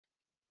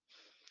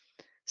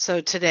So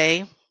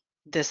today,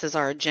 this is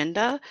our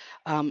agenda.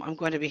 I'm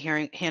going to be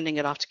handing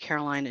it off to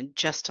Caroline in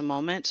just a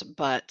moment,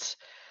 but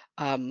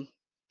um,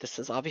 this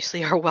is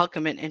obviously our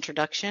welcome and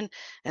introduction,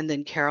 and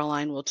then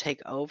Caroline will take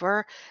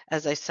over.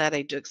 As I said,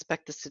 I do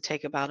expect this to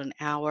take about an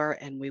hour,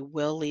 and we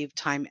will leave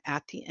time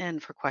at the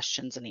end for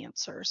questions and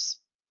answers.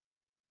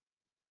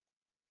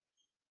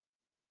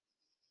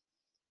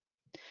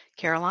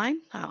 Caroline,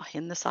 I'll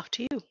hand this off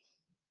to you.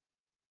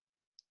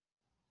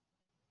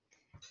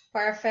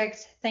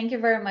 Perfect. Thank you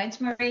very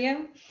much,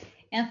 Maria.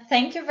 And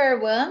thank you,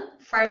 everyone,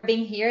 for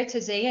being here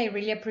today. I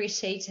really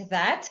appreciate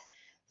that.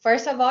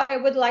 First of all, I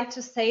would like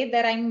to say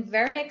that I'm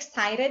very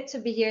excited to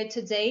be here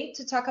today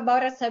to talk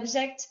about a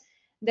subject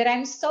that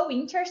I'm so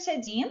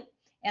interested in,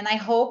 and I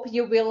hope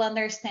you will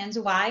understand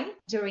why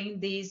during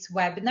this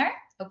webinar,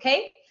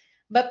 okay?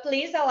 But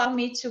please allow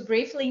me to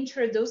briefly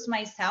introduce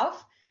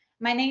myself.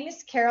 My name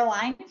is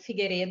Caroline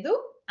Figueiredo.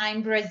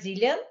 I'm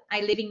Brazilian.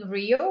 I live in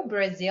Rio,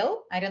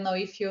 Brazil. I don't know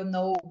if you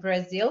know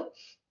Brazil,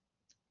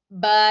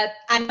 but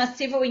I'm a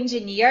civil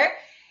engineer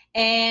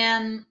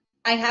and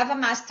I have a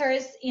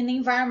master's in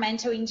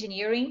environmental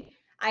engineering.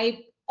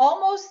 I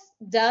almost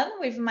done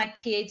with my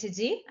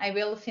PhD. I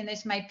will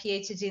finish my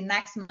PhD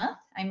next month.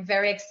 I'm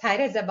very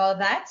excited about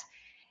that.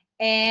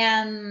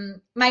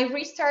 And my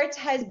research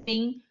has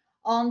been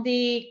on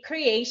the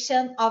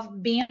creation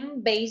of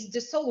BIM-based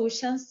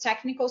solutions,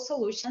 technical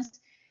solutions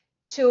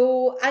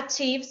to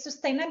achieve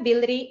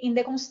sustainability in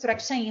the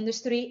construction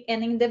industry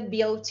and in the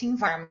built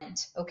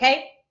environment,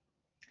 okay?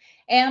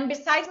 And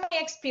besides my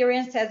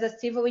experience as a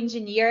civil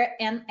engineer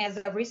and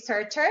as a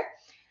researcher,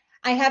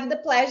 I have the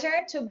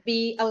pleasure to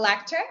be a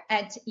lecturer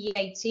at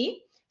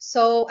EIT.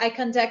 So I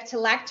conduct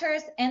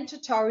lectures and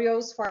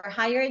tutorials for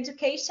higher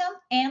education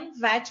and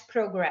VET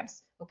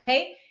programs,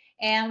 okay?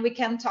 And we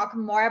can talk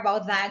more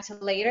about that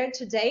later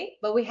today,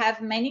 but we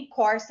have many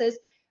courses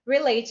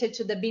related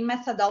to the BIM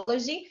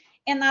methodology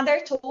and other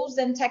tools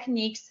and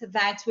techniques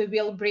that we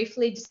will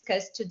briefly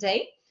discuss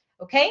today,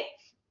 okay?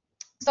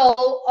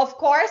 So, of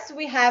course,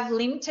 we have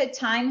limited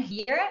time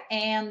here,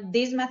 and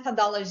this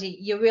methodology,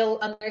 you will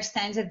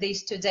understand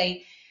this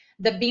today.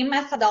 The BIM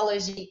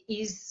methodology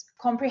is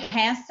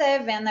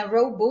comprehensive and a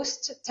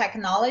robust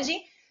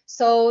technology.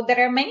 So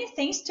there are many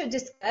things to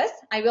discuss.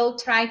 I will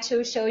try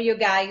to show you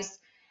guys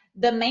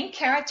the main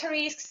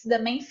characteristics, the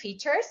main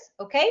features,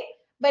 okay?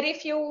 But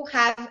if you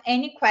have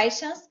any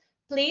questions,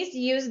 please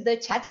use the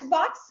chat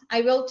box.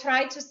 I will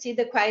try to see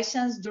the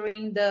questions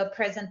during the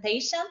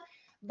presentation.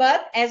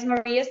 But as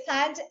Maria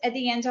said, at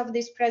the end of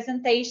this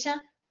presentation,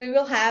 we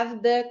will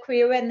have the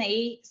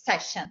Q&A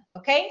session,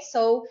 okay?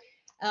 So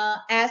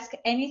ask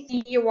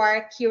anything you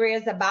are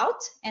curious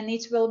about, and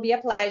it will be a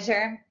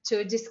pleasure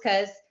to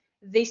discuss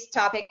this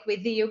topic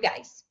with you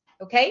guys,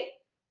 okay?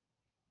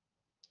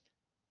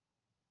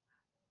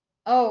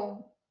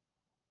 Oh,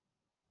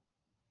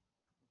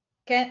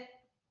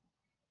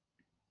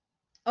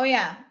 oh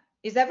yeah,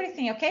 is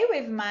everything okay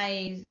with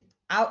my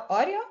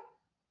audio?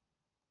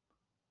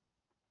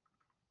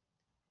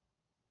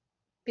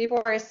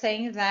 People are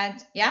saying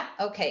that, yeah,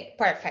 okay,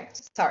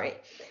 perfect, sorry.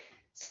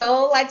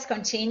 So let's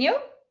continue.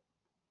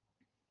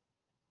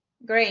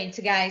 Great,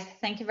 guys,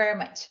 thank you very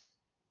much.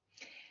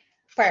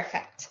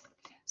 Perfect.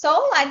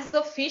 So let's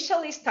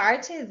officially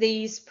start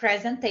this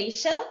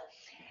presentation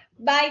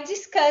by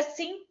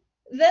discussing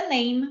the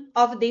name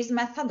of this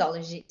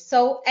methodology.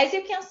 So as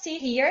you can see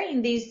here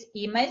in this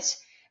image,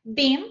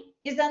 BIM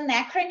is an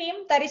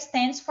acronym that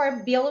stands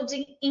for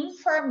Building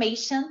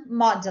Information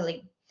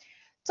Modeling.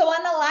 So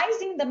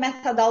analyzing the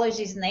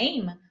methodology's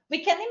name,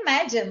 we can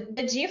imagine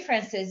the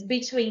differences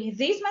between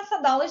this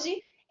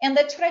methodology and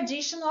the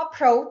traditional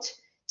approach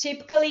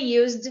typically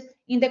used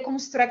in the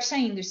construction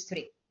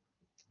industry.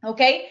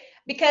 Okay,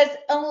 because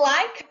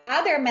unlike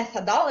other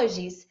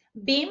methodologies,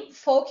 BIM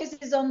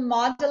focuses on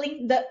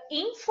modeling the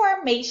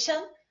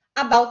information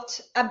about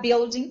a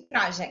building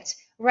project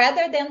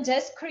rather than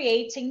just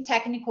creating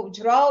technical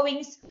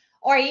drawings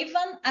or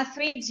even a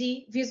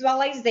 3D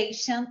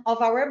visualization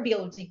of our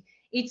building.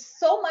 It's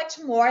so much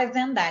more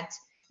than that.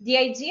 The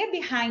idea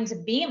behind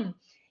BIM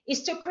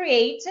is to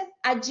create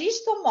a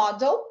digital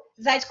model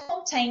that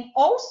contains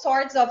all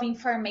sorts of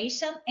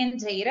information and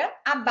data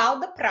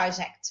about the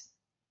project.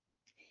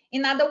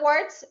 In other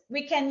words,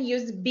 we can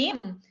use BIM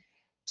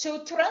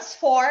to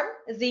transform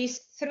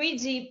this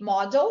 3D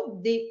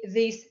model,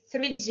 this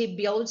 3D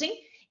building,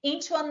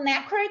 into an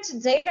accurate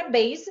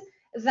database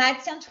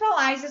that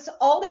centralizes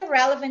all the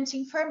relevant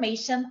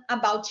information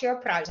about your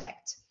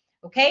project,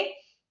 okay?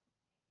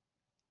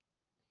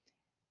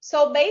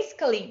 So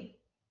basically,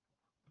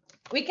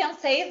 we can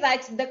say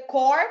that the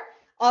core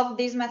of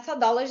this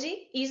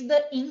methodology is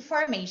the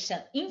information.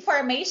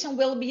 Information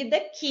will be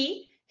the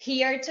key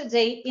here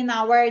today in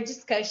our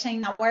discussion,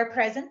 in our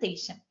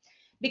presentation.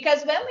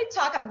 Because when we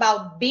talk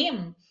about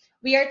BIM,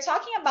 we are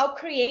talking about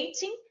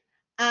creating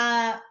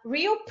a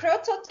real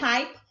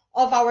prototype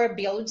of our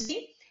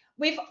building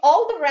with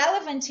all the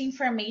relevant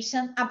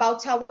information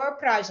about our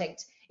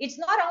project. It's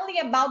not only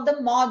about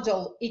the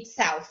model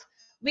itself.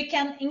 We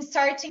can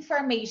insert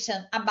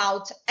information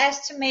about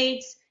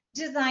estimates,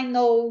 design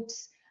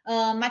notes,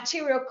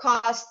 material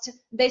cost,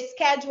 the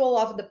schedule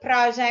of the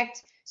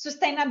project,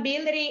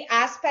 sustainability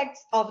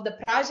aspects of the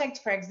project.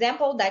 For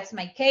example, that's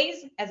my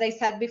case. As I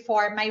said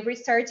before, my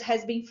research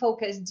has been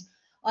focused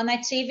on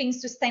achieving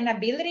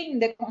sustainability in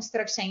the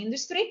construction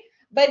industry,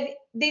 but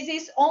this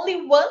is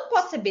only one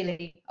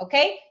possibility,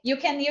 okay? You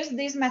can use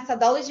this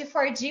methodology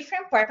for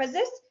different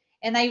purposes,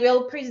 and I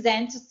will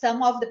present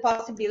some of the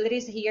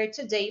possibilities here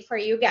today for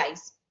you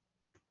guys.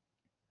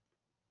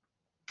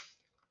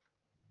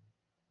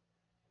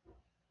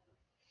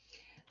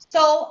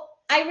 So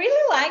I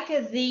really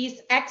like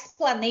this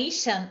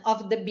explanation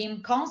of the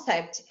BIM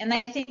concept, and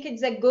I think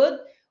it's a good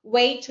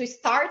way to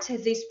start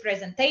this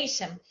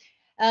presentation.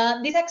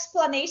 This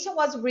explanation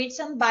was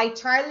written by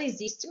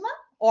Charles Eastman,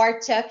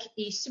 or Chuck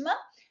Eastman,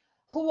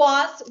 who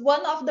was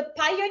one of the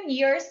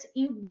pioneers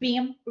in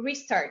BIM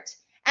research.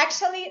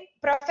 Actually,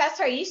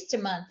 Professor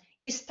Eastman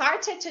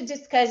started to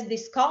discuss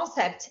this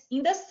concept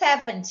in the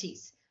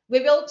 70s.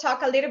 We will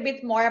talk a little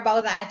bit more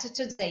about that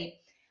today.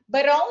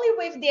 But only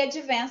with the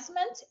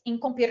advancement in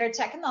computer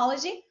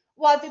technology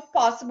was it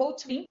possible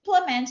to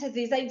implement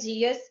these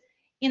ideas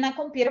in a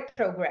computer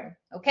program,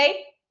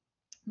 okay?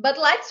 But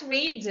let's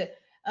read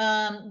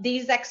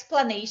this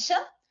explanation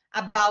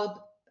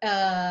about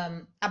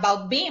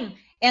BIM,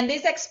 and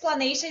this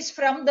explanation is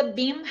from the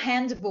BIM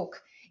handbook.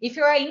 If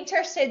you are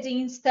interested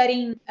in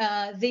studying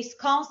this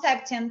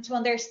concept and to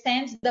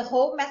understand the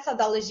whole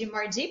methodology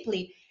more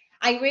deeply,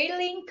 I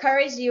really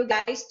encourage you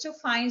guys to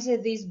find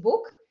this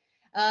book.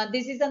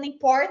 This is an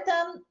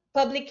important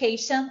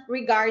publication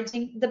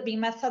regarding the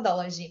BIM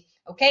methodology,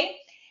 okay?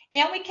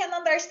 And we can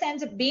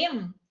understand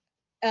BIM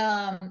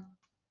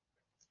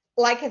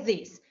like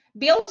this.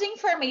 Building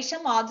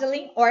Information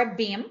Modeling, or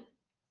BIM,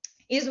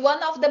 is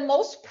one of the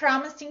most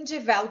promising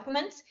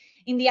developments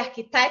in the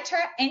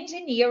architecture,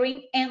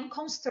 engineering, and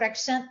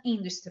construction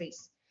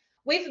industries.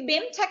 With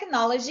BIM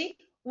technology,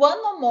 one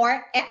or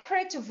more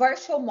accurate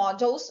virtual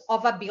models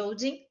of a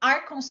building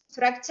are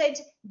constructed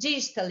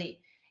digitally.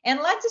 And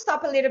let's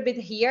stop a little bit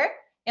here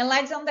and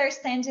let's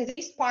understand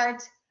this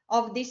part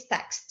of this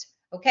text,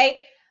 okay?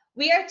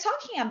 We are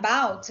talking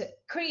about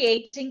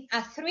creating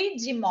a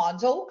 3D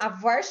model, a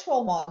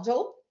virtual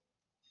model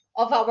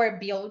of our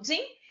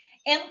building,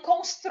 and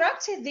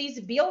construct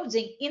this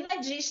building in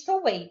a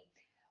digital way.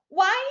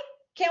 Why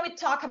can we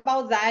talk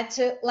about that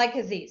like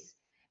this?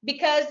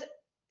 Because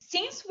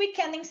since we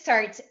can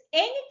insert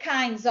any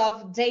kinds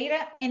of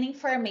data and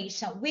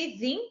information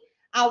within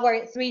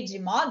our 3D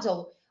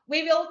model,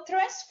 we will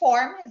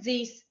transform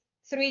this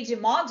 3D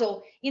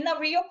model in a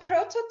real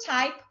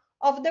prototype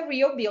of the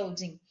real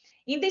building.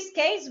 In this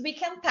case, we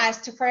can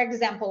test, for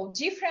example,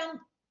 different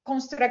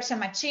construction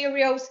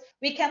materials.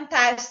 We can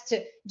test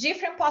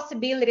different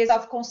possibilities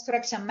of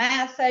construction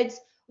methods.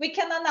 We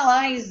can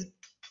analyze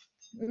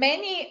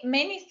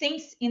many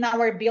things in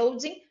our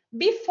building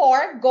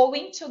before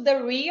going to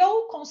the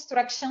real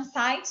construction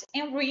site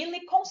and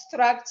really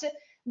construct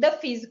the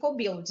physical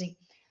building.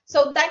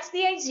 So that's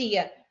the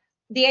idea.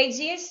 The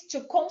idea is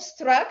to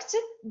construct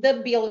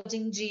the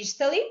building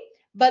digitally,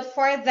 but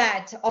for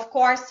that, of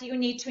course, you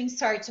need to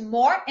insert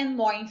more and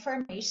more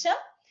information.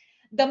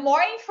 The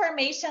more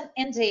information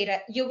and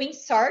data you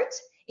insert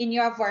in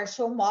your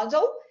virtual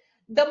model,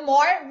 the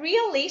more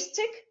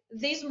realistic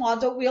this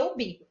model will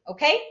be,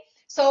 okay?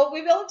 So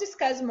we will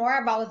discuss more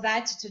about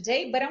that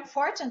today, but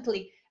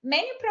unfortunately,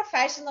 many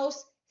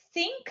professionals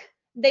think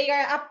they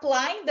are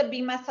applying the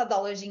BIM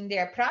methodology in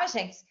their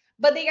projects,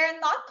 but they are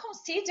not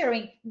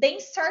considering the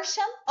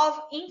insertion of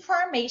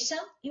information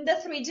in the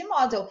 3D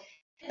model.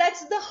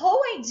 That's the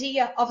whole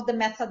idea of the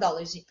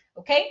methodology,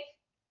 okay?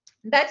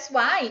 That's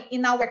why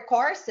in our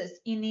courses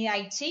in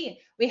EIT,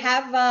 we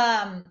have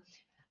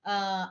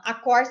a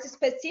course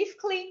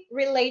specifically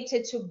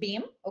related to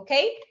BIM,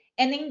 okay?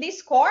 And in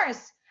this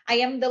course, I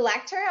am the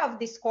lecturer of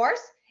this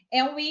course,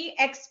 and we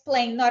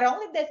explain not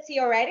only the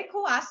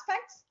theoretical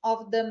aspects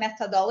of the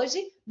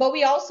methodology, but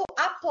we also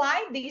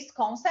apply these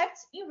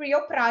concepts in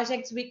real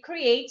projects. We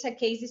create a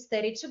case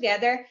study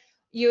together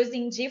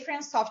using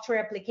different software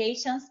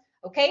applications,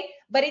 okay?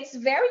 But it's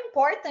very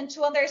important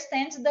to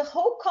understand the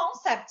whole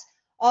concept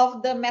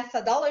of the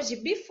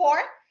methodology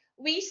before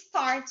we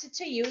start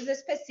to use a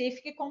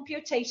specific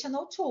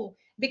computational tool,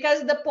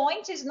 because the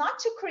point is not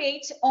to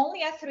create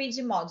only a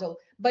 3D model,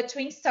 but to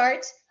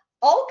insert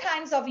all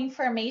kinds of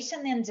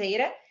information and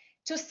data,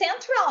 to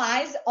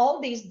centralize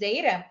all this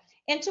data,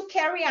 and to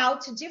carry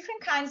out different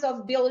kinds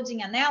of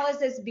building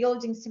analysis,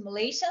 building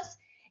simulations.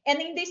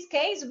 And in this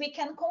case, we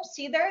can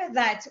consider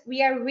that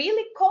we are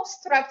really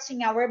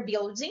constructing our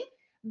building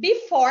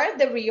before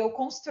the real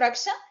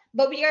construction,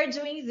 but we are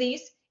doing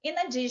this in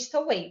a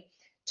digital way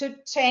to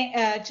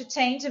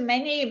change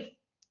many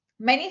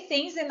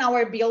things in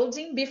our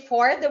building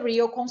before the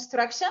real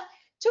construction,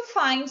 to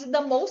find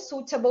the most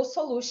suitable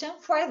solution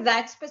for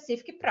that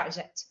specific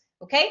project,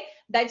 okay?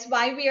 That's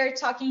why we are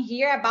talking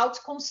here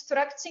about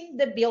constructing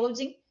the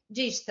building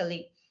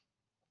digitally.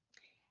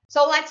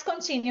 So let's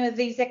continue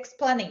this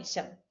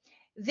explanation.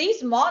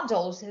 These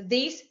models,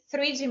 these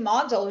 3D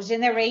models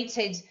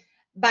generated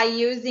by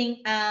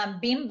using a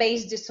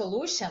BIM-based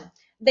solution,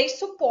 they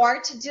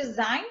support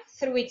design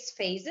through its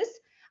phases,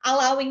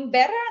 allowing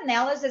better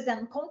analysis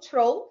and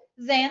control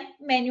than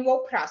manual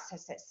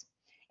processes.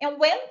 And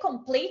when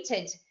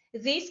completed,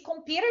 these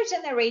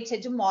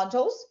computer-generated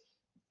models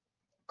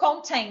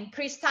contain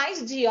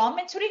precise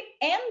geometry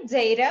and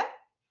data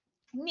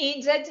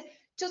needed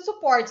to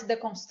support the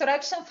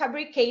construction,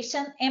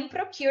 fabrication, and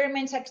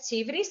procurement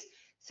activities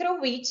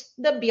through which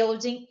the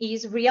building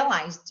is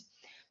realized.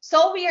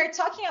 So we are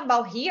talking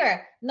about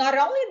here not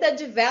only the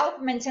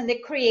development and the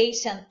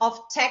creation of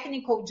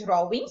technical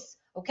drawings,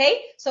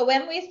 okay? So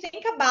when we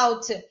think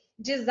about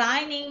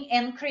designing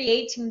and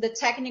creating the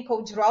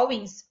technical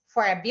drawings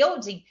for a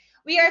building,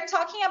 we are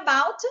talking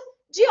about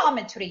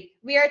geometry.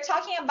 We are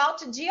talking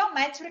about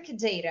geometric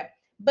data.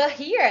 But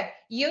here,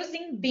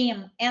 using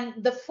BIM and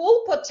the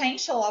full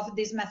potential of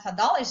this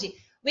methodology,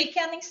 we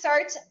can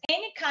insert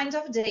any kind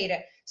of data.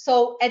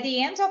 So at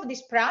the end of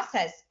this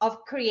process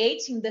of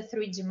creating the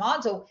 3D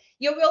model,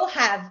 you will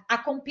have a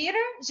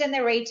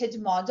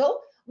computer-generated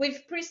model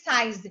with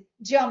precise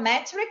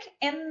geometric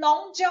and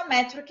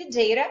non-geometric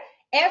data,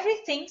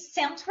 everything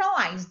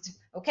centralized,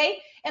 okay?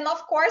 And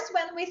of course,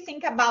 when we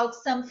think about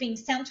something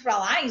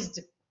centralized,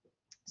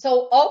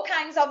 so all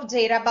kinds of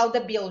data about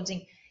the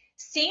building,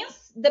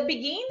 since the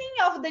beginning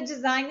of the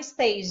design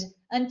stage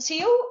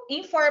until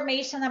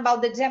information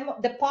about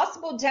the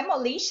possible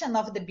demolition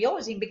of the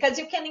building, because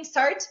you can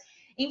insert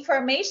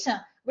information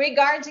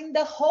regarding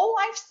the whole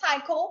life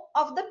cycle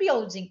of the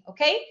building,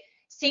 okay?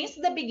 Since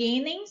the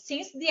beginning,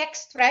 since the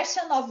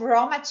extraction of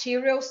raw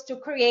materials to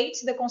create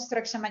the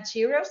construction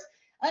materials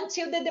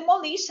until the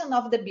demolition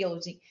of the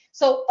building.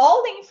 So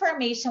all the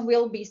information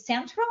will be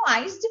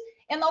centralized,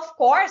 and of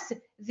course,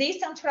 this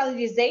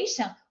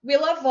centralization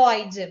will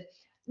avoid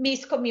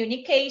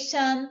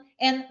miscommunication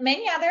and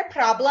many other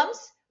problems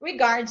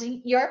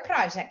regarding your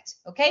project,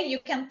 okay? You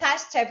can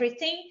test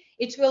everything.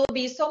 It will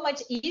be so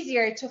much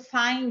easier to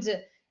find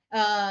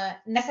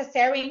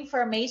necessary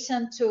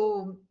information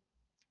to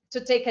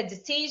take a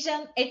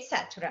decision,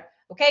 etc.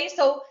 Okay,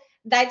 so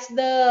that's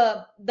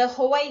the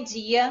whole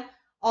idea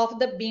of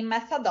the BIM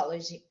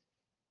methodology.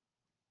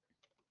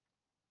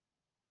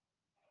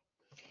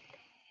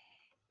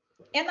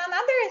 And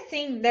another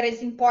thing that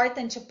is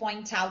important to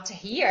point out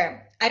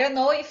here, I don't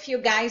know if you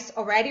guys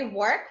already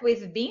work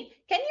with BIM.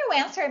 Can you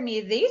answer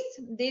me this?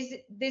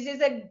 This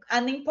is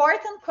an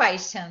important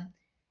question.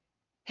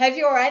 Have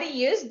you already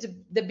used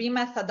the BIM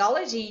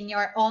methodology in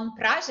your own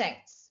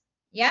projects?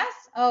 Yes?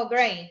 Oh,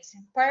 great.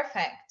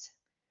 Perfect.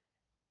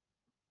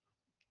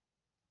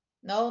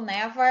 No,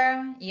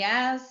 never.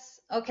 Yes.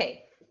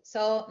 Okay.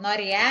 So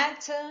not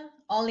yet,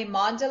 only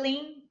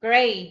modeling.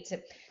 Great.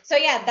 So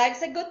yeah,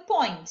 that's a good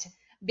point,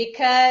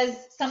 because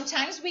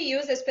sometimes we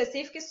use a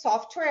specific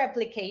software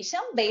application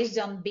based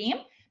on BIM,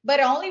 but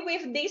only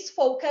with this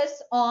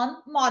focus on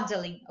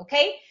modeling,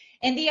 okay?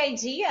 And the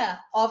idea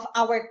of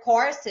our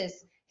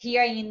courses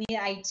here in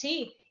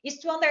IT is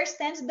to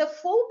understand the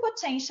full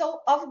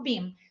potential of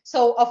BIM.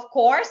 So of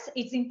course,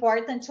 it's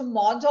important to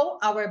model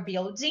our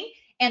building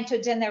and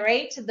to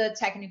generate the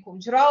technical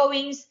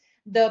drawings,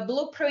 the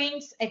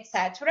blueprints,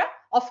 etc.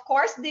 Of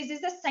course, this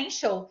is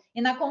essential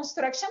in a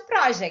construction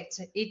project.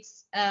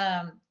 It's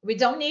we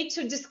don't need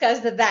to discuss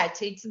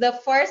that. It's the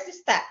first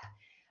step.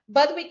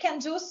 But we can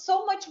do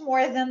so much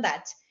more than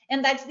that.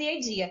 And that's the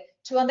idea,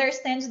 to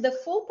understand the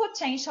full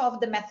potential of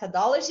the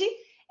methodology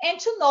and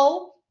to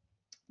know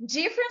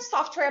different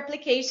software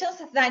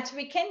applications that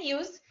we can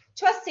use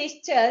to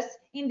assist us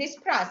in this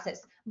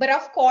process. But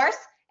of course,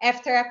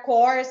 after a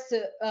course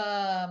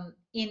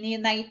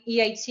in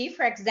EIT,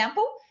 for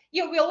example,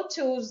 you will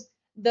choose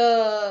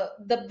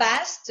the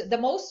best, the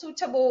most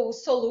suitable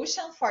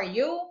solution for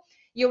you.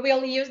 You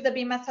will use the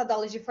BIM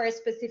methodology for a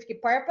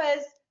specific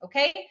purpose,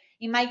 okay?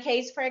 In my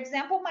case, for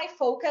example, my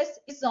focus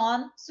is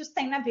on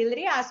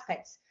sustainability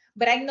aspects,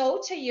 but I know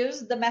to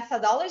use the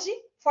methodology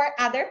for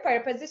other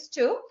purposes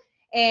too,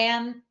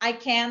 and I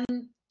can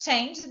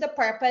change the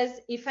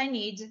purpose if I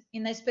need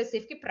in a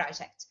specific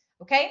project,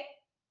 okay?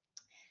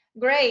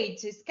 Great.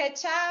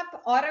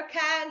 SketchUp,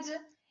 AutoCAD.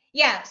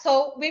 Yeah,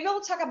 so we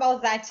will talk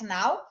about that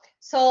now.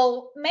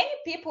 So many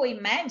people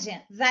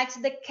imagine that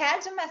the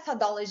CAD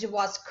methodology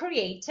was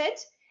created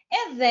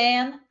and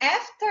then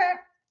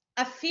after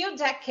a few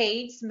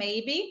decades,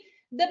 maybe,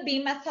 the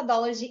BIM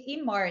methodology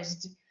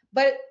emerged.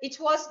 But it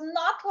was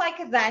not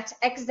like that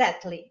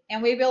exactly.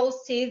 And we will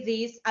see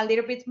this a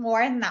little bit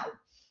more now.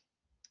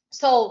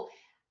 So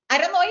I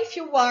don't know if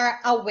you are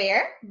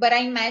aware, but I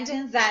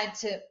imagine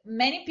that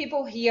many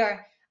people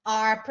here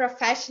are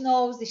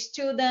professionals,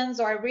 students,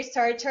 or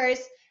researchers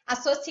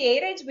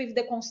associated with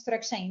the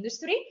construction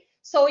industry.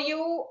 So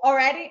you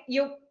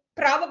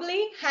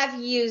probably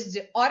have used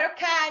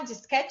AutoCAD,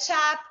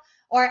 SketchUp,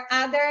 or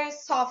other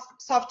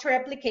software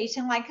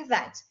application like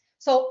that.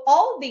 So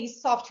all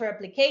these software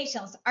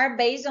applications are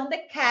based on the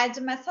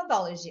CAD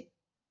methodology.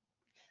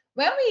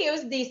 When we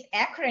use this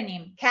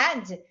acronym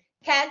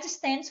CAD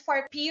stands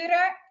for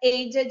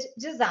Computer-Aided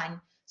Design.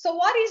 So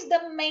what is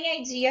the main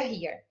idea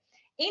here?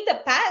 In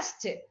the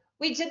past,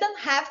 we didn't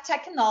have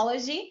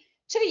technology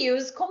to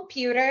use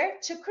computer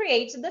to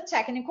create the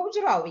technical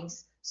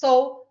drawings.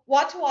 So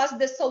what was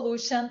the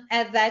solution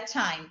at that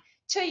time?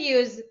 To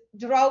use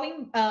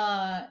drawing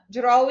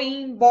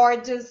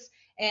boards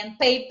and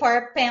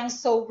paper,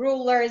 pencil,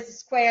 rulers,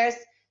 squares.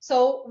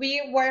 So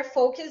we were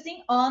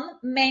focusing on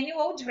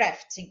manual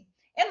drafting.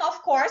 And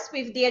of course,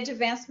 with the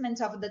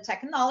advancement of the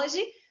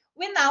technology,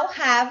 we now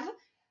have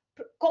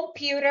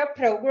computer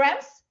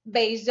programs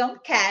based on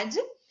CAD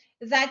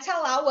that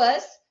allow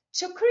us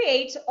to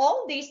create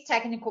all these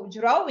technical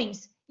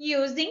drawings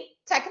using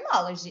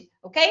technology,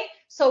 okay?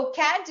 So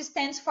CAD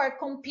stands for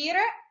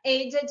Computer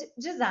Aided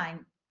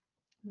Design,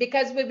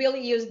 because we will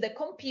use the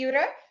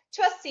computer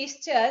to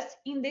assist us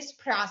in this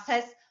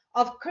process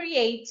of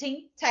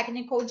creating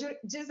technical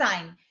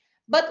design.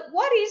 But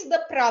what is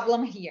the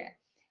problem here?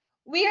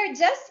 We are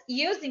just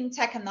using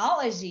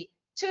technology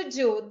to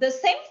do the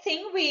same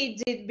thing we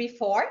did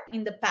before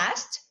in the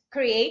past,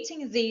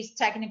 creating these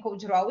technical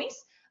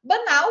drawings, but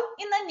now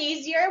in an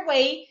easier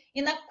way,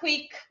 in a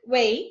quick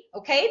way,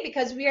 okay?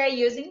 Because we are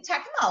using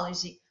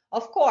technology,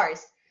 of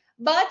course.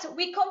 But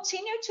we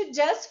continue to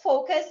just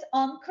focus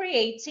on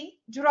creating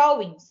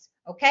drawings,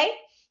 okay?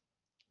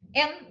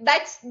 And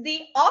that's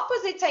the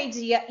opposite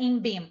idea in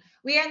BIM.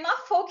 We are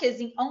not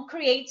focusing on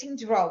creating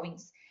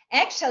drawings.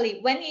 Actually,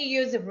 when you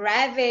use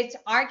Revit,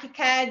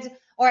 ArchiCAD,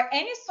 or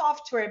any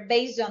software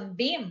based on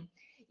BIM,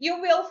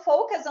 you will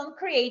focus on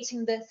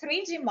creating the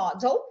 3D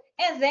model,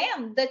 and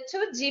then the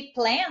 2D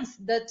plans,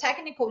 the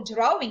technical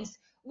drawings,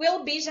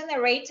 will be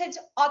generated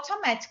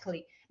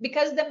automatically,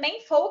 because the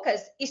main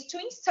focus is to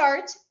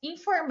insert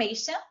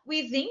information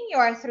within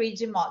your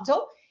 3D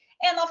model.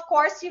 And of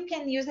course, you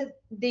can use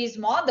this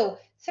model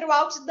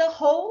throughout the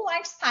whole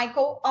life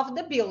cycle of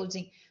the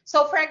building.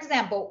 So for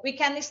example, we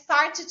can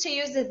start to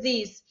use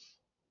this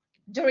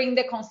during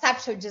the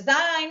conceptual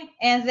design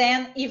and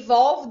then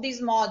evolve this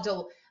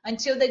model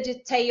until the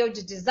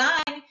detailed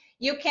design.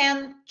 You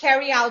can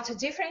carry out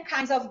different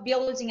kinds of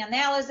building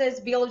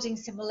analysis, building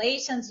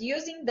simulations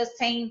using the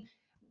same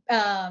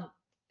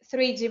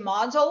 3D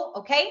model,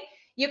 okay?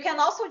 You can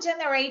also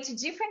generate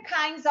different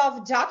kinds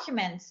of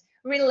documents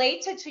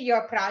related to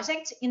your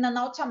project in an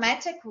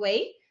automatic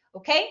way,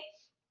 okay?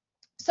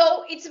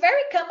 So it's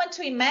very common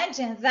to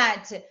imagine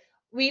that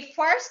we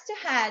first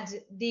had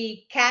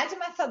the CAD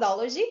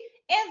methodology,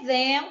 and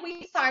then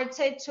we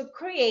started to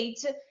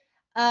create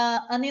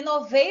an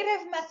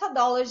innovative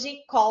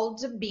methodology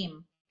called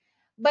BIM.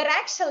 But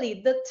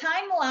actually, the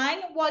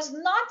timeline was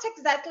not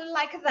exactly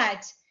like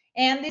that.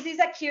 And this is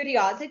a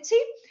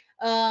curiosity,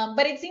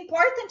 but it's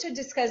important to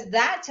discuss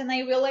that, and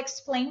I will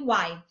explain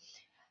why.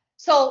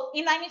 So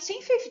in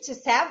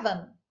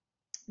 1957,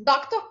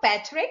 Dr.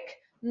 Patrick,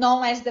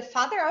 known as the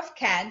father of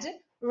CAD,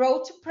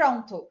 wrote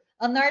Pronto,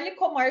 an early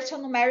commercial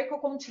numerical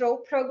control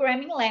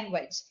programming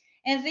language.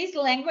 And this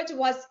language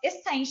was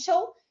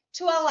essential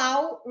to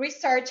allow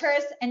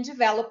researchers and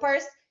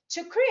developers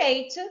to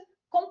create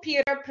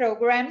computer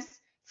programs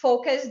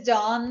focused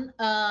on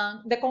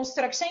the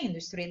construction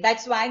industry.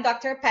 That's why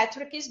Dr.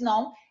 Patrick is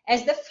known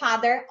as the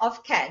father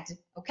of CAD,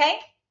 okay?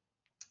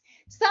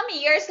 Some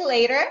years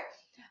later,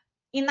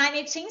 in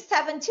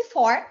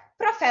 1974,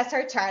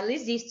 Professor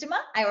Charles Eastman,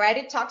 I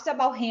already talked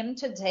about him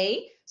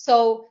today.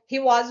 So he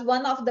was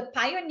one of the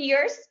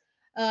pioneers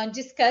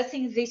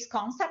discussing this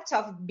concept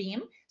of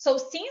BIM. So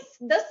since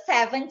the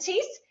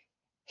 70s,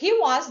 he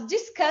was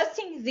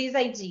discussing this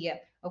idea,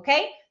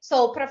 okay?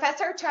 So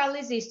Professor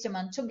Charles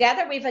Eastman,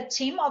 together with a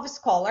team of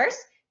scholars,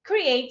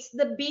 creates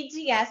the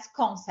BDS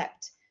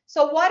concept.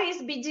 So what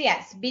is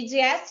BDS?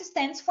 BDS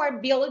stands for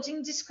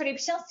Building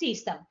Description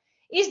System.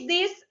 Is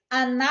this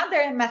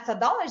another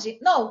methodology?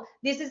 No,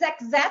 this is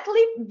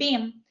exactly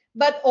BIM.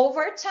 But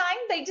over time,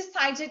 they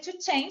decided to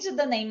change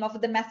the name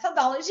of the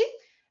methodology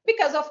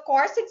because, of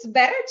course, it's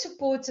better to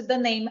put the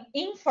name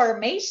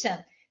information,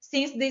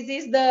 since this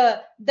is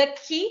the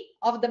key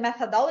of the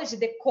methodology,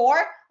 the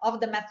core of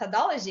the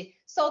methodology.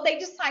 So they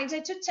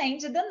decided to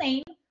change the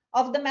name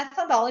of the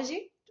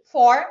methodology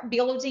for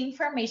Building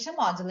Information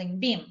Modeling,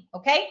 BIM,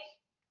 okay?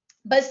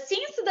 But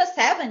since the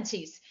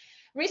 70s,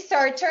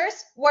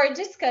 researchers were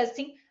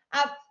discussing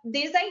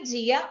this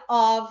idea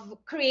of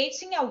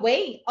creating a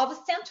way of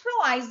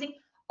centralizing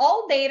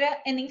all data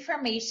and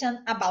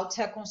information about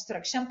a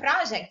construction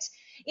project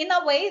in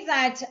a way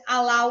that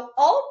allow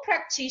all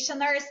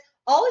practitioners,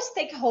 all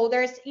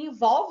stakeholders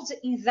involved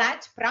in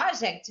that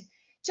project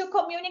to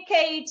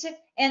communicate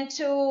and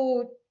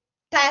to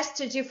test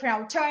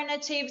different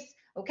alternatives,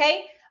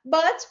 okay?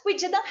 But we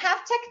didn't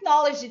have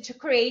technology to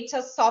create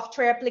a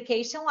software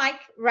application like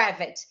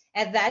Revit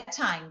at that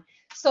time.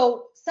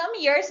 So some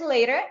years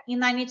later, in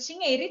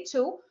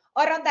 1982,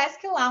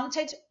 Autodesk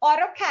launched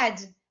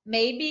AutoCAD.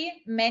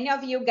 Maybe many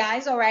of you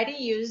guys already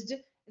used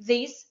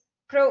this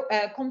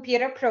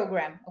computer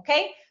program,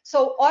 okay?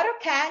 So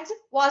AutoCAD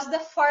was the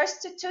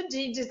first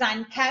 2D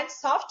design CAD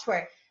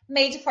software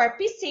made for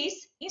PCs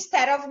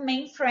instead of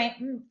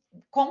mainframe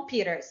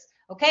computers.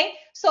 Okay,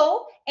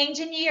 so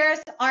engineers,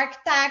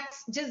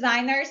 architects,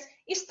 designers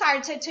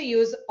started to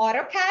use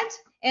AutoCAD,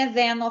 and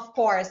then, of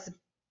course,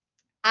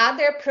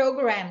 other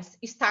programs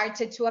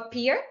started to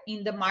appear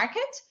in the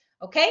market,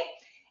 okay?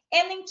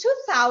 And in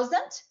 2000,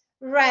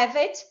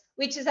 Revit,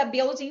 which is a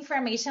building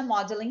information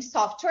modeling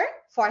software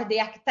for the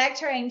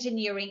architecture,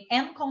 engineering,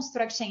 and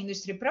construction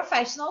industry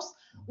professionals,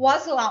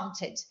 was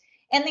launched.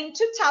 And in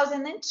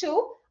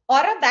 2002,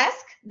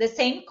 Autodesk, the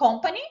same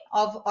company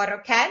of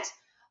AutoCAD,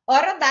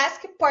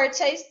 Autodesk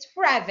purchased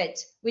Revit,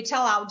 which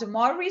allowed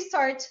more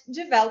research,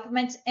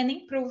 development, and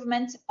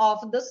improvement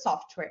of the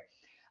software.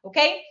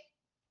 Okay,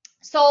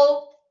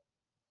 so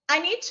I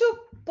need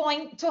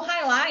to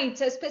highlight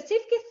a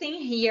specific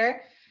thing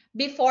here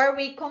before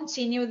we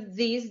continue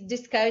this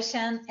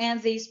discussion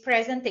and this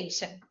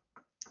presentation.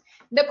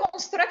 The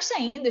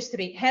construction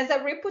industry has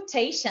a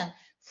reputation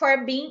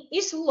for being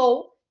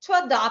slow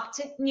to adopt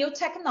new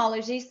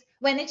technologies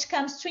when it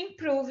comes to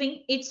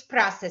improving its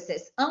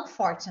processes,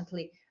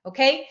 unfortunately,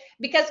 okay?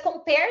 Because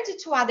compared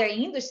to other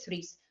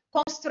industries,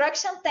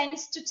 construction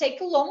tends to take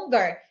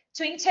longer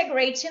to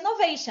integrate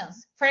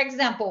innovations. For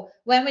example,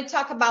 when we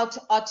talk about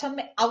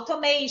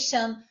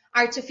automation,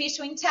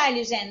 artificial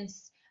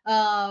intelligence,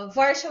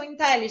 virtual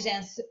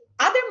intelligence,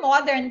 other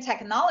modern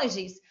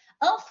technologies,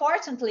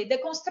 unfortunately, the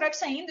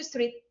construction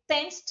industry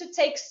tends to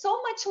take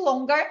so much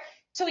longer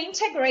to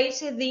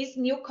integrate these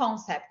new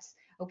concepts,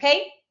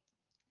 okay?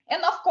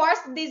 And of course,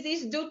 this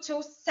is due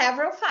to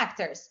several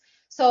factors.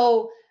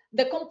 So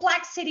the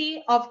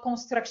complexity of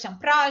construction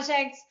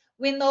projects,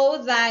 we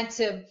know that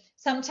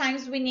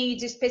sometimes we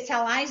need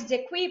specialized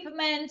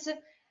equipment,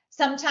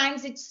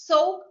 sometimes it's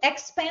so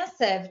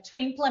expensive to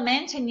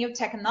implement a new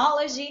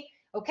technology,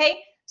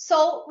 okay?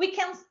 So we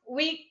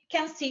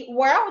can see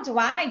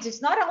worldwide,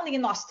 it's not only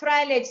in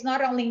Australia, it's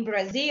not only in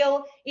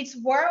Brazil, it's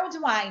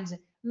worldwide.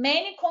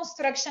 Many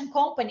construction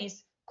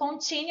companies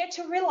continue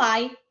to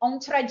rely on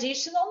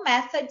traditional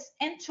methods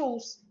and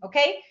tools,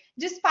 okay?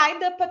 Despite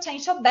the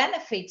potential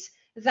benefits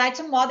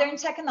that modern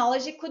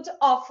technology could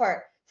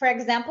offer. For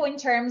example, in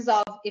terms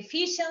of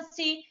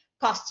efficiency,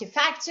 cost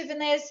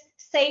effectiveness,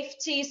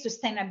 safety,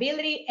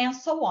 sustainability, and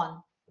so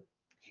on.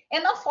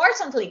 And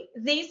unfortunately,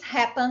 this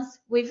happens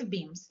with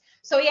BIMs.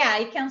 So yeah,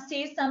 I can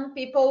see some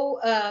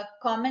people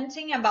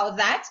commenting about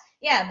that.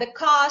 Yeah, the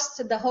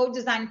cost, the whole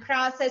design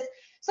process.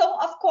 So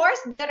of course,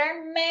 there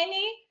are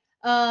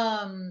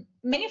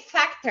many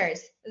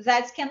factors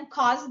that can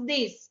cause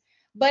this.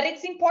 But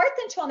it's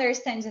important to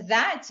understand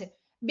that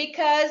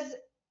because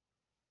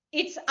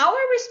it's our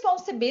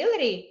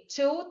responsibility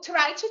to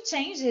try to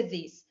change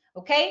this.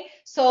 Okay,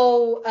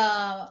 so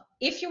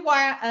if you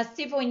are a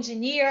civil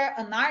engineer,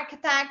 an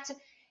architect,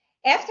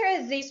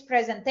 after this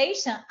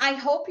presentation, I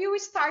hope you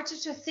started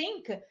to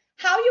think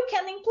how you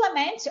can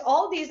implement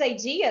all these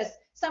ideas.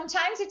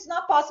 Sometimes it's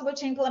not possible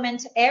to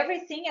implement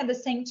everything at the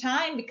same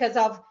time because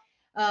of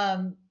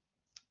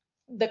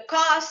the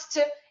cost,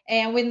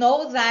 and we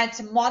know that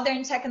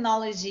modern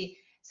technology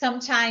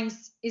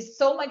sometimes is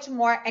so much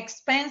more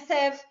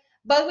expensive,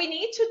 but we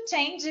need to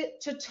change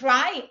to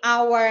try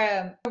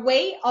our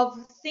way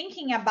of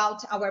thinking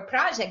about our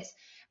projects,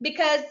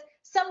 because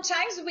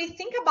sometimes we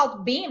think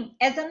about BIM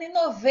as an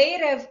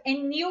innovative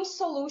and new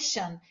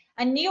solution,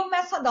 a new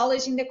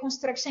methodology in the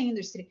construction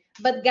industry.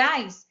 But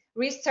guys,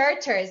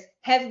 researchers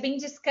have been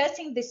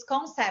discussing this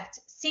concept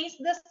since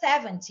the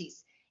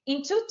 70s.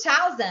 In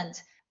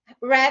 2000,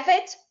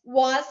 Revit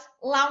was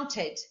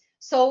launched,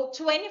 so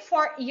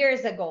 24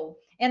 years ago.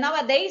 And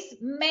nowadays,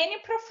 many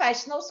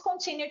professionals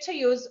continue to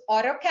use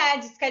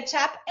AutoCAD,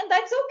 SketchUp, and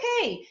that's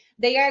okay.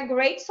 They are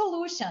great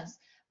solutions.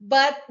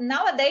 But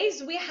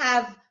nowadays, we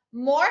have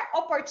more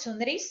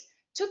opportunities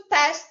to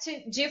test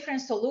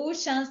different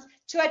solutions,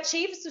 to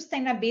achieve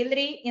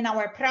sustainability in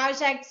our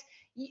projects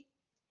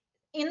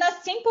in a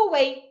simple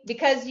way,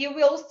 because you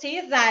will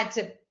see that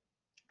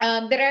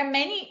there are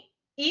many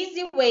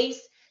easy ways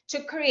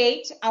to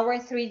create our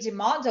 3D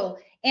model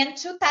and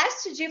to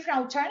test different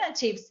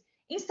alternatives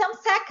in some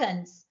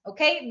seconds,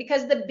 okay?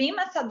 Because the BIM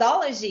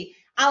methodology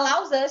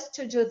allows us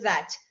to do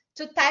that,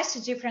 to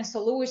test different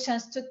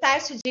solutions, to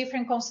test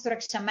different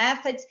construction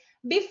methods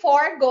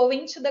before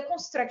going to the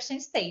construction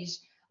stage,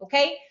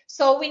 okay?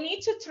 So we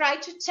need to try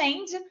to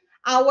change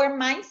our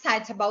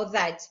mindset about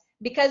that,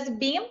 because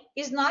BIM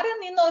is not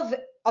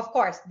of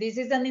course, this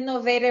is an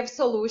innovative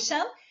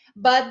solution,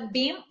 but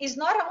BIM is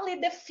not only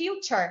the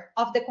future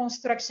of the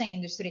construction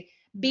industry.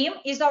 BIM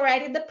is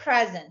already the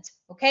present,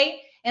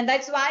 okay? And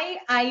that's why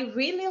I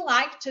really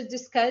like to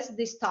discuss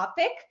this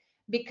topic,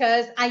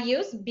 because I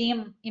use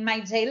BIM in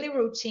my daily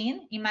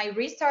routine, in my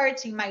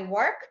research, in my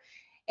work,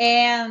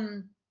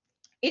 and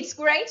it's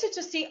great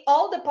to see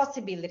all the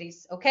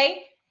possibilities,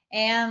 okay?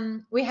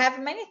 And we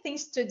have many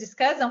things to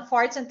discuss.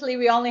 Unfortunately,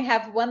 we only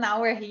have 1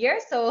 hour here,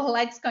 so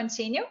let's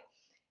continue.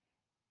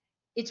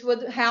 It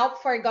would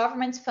help for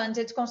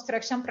government-funded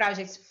construction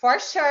projects, for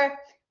sure,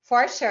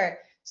 for sure.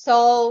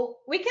 So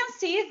we can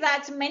see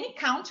that many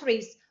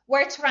countries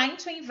were trying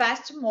to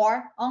invest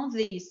more on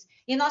this.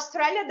 In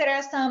Australia, there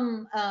are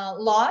some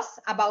laws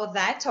about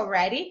that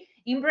already.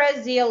 In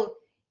Brazil,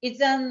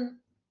 it's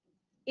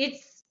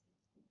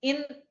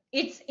in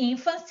its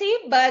infancy,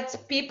 but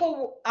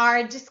people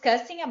are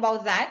discussing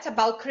about that,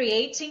 about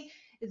creating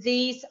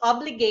this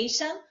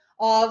obligation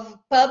of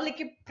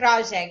public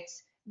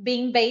projects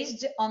being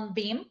based on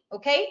BIM,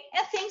 okay?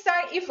 And things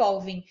are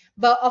evolving.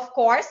 But of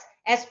course,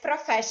 as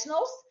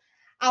professionals,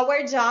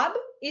 our job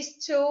is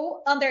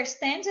to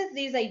understand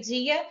this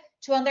idea,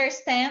 to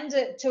understand,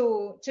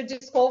 to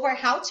discover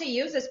how to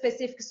use a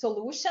specific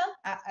solution,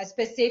 a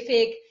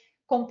specific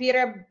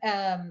computer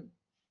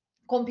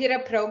computer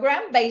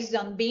program based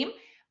on BIM,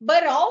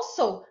 but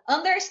also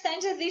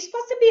understand this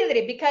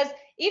possibility, because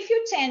if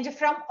you change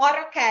from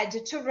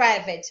AutoCAD to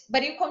Revit,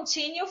 but you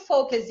continue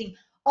focusing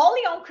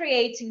only on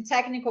creating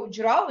technical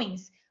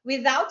drawings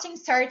without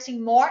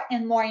inserting more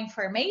and more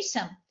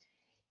information,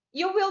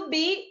 you will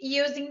be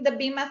using the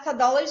BIM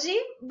methodology,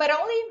 but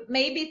only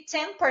maybe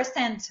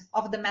 10%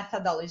 of the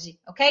methodology,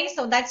 okay?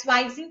 So that's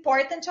why it's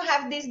important to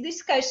have this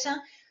discussion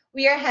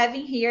we are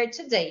having here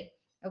today,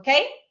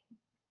 okay?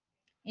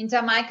 In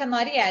Jamaica,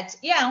 not yet.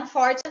 Yeah,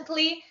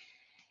 unfortunately,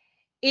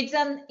 it's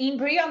an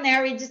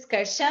embryonic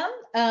discussion,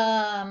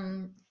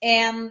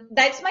 and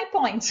that's my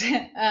point.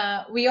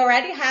 We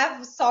already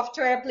have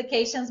software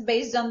applications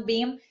based on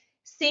BIM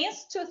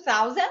since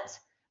 2000,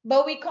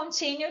 but we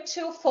continue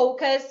to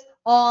focus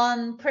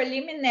on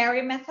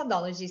preliminary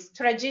methodologies,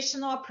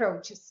 traditional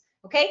approaches,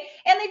 okay?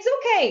 And it's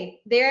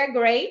okay, they're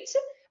great,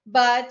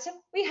 but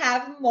we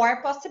have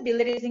more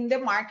possibilities in the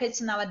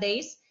market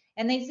nowadays,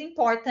 and it's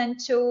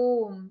important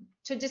to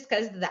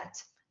discuss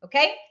that,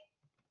 okay?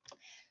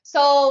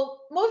 So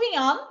moving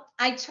on,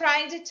 I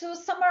tried to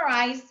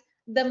summarize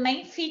the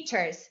main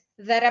features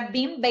that a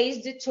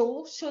BIM-based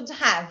tool should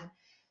have.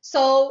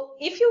 So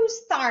if you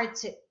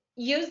start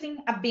using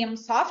a BIM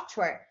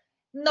software,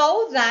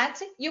 know that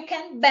you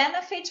can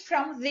benefit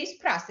from this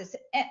process.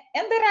 And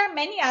there are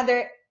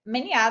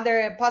many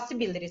other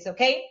possibilities,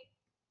 okay?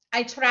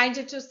 I tried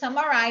to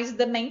summarize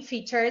the main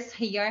features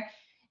here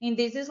in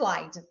this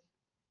slide.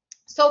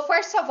 So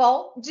first of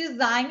all,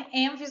 design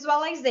and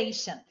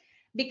visualization,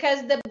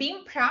 because the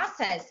BIM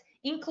process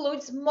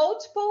includes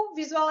multiple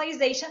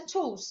visualization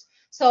tools.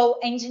 So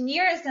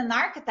engineers and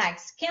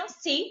architects can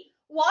see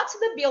what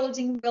the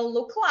building will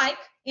look like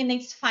in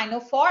its final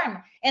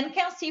form, and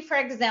can see, for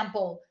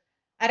example,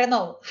 I don't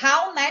know,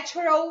 how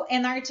natural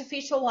and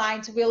artificial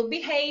light will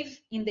behave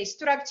in the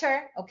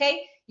structure,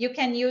 okay? You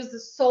can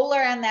use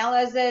solar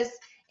analysis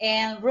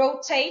and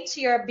rotate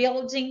your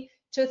building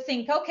to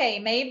think, okay,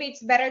 maybe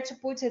it's better to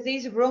put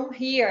this room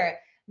here.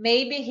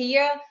 Maybe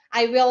here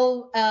I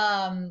will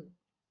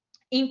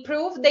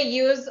improve the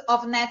use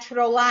of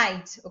natural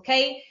light,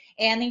 okay?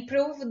 And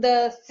improve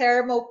the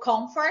thermal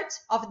comfort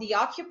of the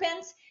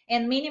occupants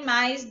and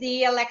minimize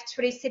the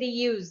electricity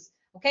use,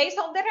 okay?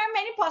 So there are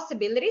many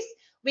possibilities.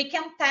 We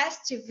can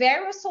test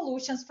various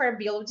solutions for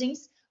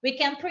buildings. We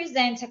can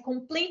present a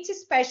complete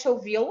spatial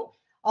view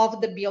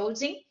of the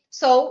building.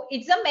 So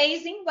it's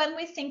amazing when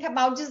we think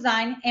about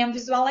design and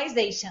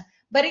visualization,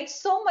 but it's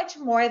so much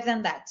more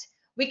than that.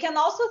 We can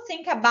also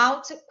think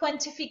about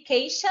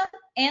quantification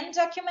and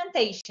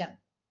documentation,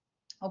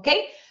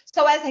 okay?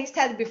 So as I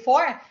said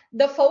before,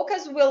 the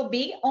focus will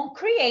be on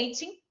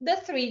creating the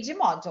 3D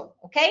model,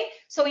 okay?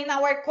 So in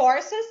our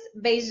courses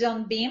based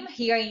on BIM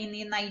here in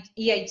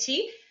EIT,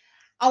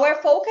 our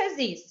focus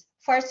is,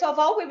 first of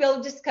all, we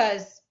will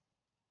discuss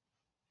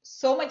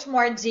so much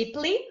more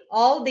deeply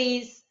all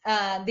these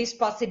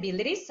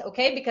possibilities,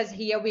 okay? Because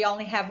here we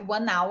only have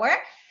 1 hour,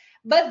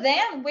 but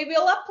then we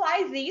will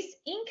apply this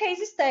in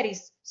case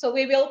studies. So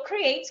we will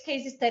create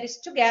case studies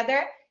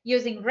together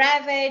using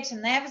Revit,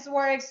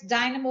 Navisworks,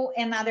 Dynamo,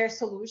 and other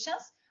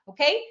solutions,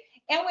 okay?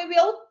 And we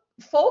will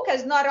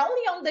focus not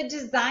only on the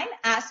design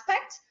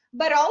aspect,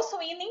 but also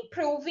in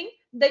improving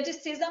the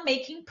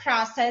decision-making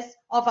process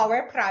of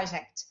our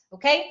project,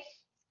 okay?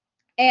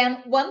 And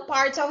one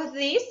part of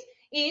this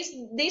is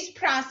this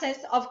process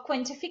of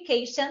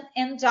quantification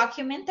and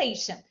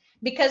documentation,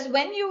 because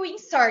when you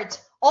insert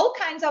all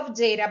kinds of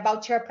data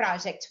about your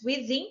project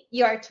within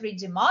your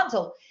 3D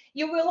model,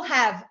 you will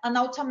have an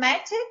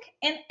automatic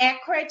and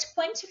accurate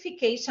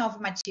quantification of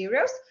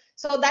materials.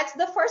 So that's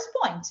the first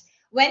point.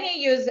 When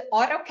you use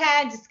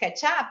AutoCAD,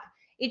 SketchUp,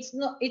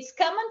 it's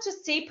common to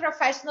see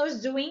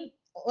professionals doing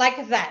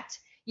like that.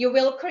 You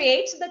will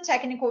create the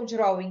technical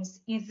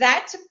drawings in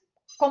that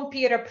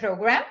computer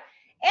program,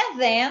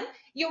 and then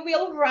you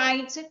will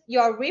write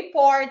your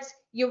reports,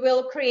 you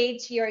will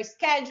create your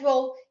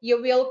schedule,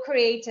 you will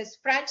create a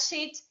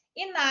spreadsheet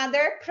in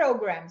other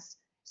programs.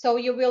 So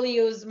you will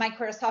use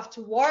Microsoft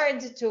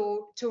Word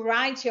to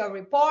write your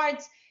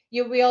reports.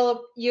 You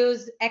will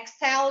use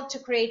Excel to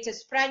create a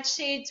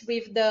spreadsheet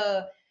with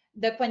the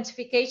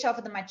quantification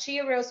of the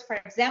materials, for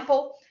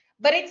example.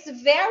 But it's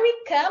very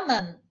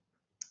common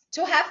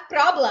to have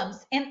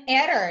problems and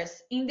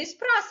errors in this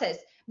process,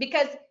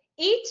 because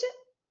each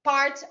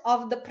part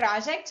of the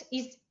project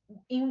is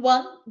in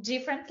one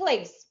different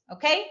place,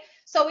 okay?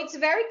 So it's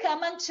very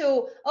common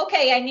to,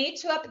 okay, I need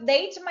to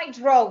update my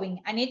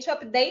drawing. I need to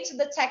update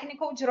the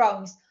technical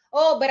drawings.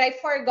 Oh, but I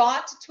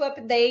forgot to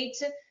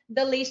update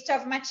the list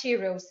of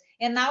materials.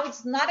 And now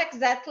it's not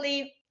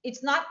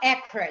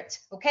accurate,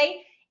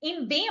 okay?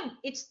 In BIM,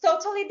 it's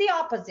totally the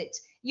opposite.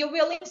 you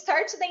will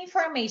insert the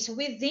information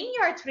within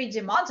your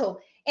 3D model.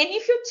 And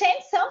if you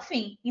change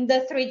something in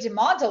the 3D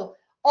model,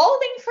 all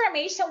the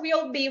information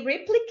will be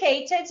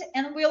replicated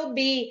and will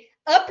be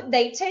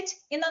updated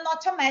in an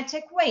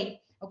automatic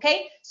way.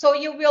 Okay, so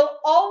you will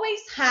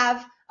always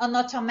have an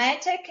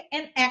automatic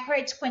and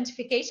accurate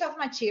quantification of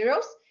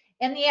materials.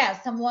 And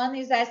yes, someone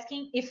is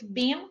asking if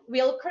BIM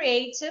will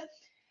create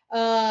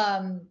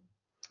the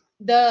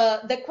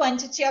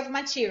quantity of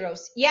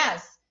materials.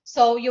 Yes,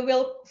 so you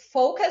will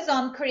focus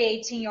on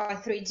creating your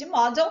 3D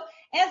model,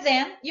 and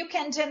then you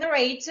can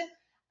generate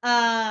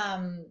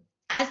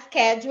a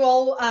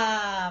schedule,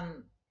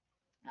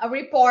 a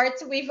report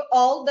with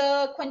all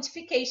the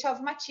quantification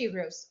of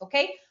materials.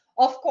 Okay,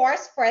 of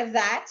course, for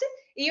that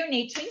you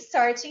need to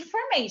insert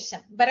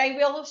information, but I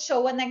will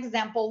show an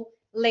example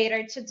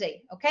later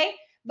today. Okay,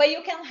 but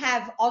you can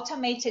have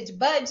automated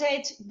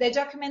budget, the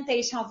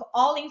documentation of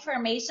all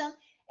information.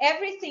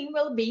 Everything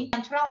will be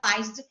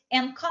centralized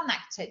and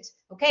connected.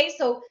 Okay,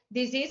 so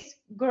this is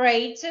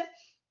great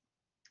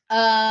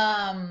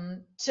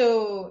to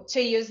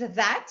use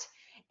that.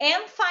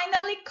 And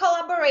finally,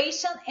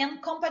 collaboration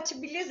and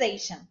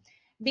compatibilization.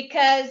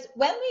 Because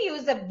when we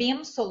use a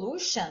BIM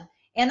solution,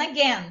 and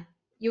again,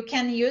 you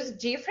can use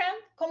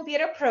different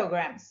computer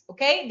programs,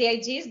 okay? The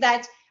idea is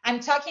that I'm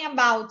talking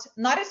about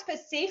not a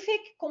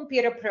specific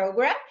computer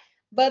program,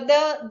 but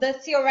the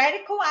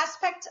theoretical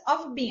aspect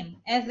of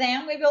BIM. And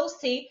then we will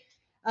see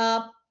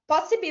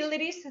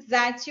possibilities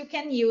that you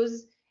can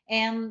use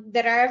and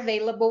that are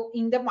available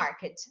in the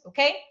market,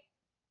 okay?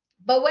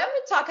 But when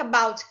we talk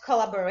about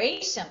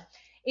collaboration,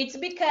 it's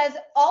because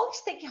all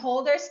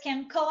stakeholders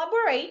can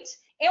collaborate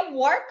and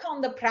work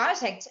on the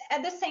project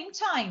at the same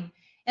time.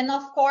 And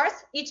of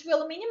course, it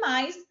will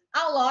minimize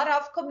a lot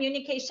of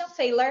communication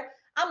failure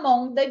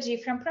among the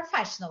different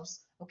professionals.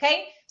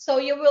 Okay, so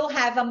you will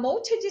have a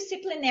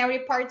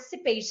multidisciplinary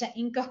participation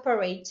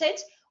incorporated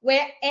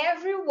where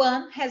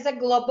everyone has a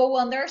global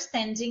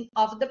understanding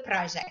of the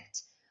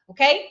project.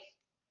 Okay,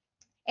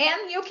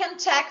 and you can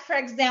check, for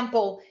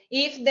example,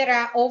 if there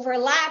are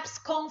overlaps,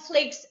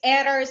 conflicts,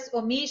 errors,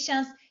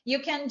 omissions. You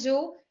can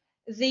do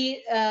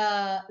the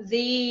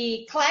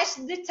clash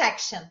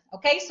detection.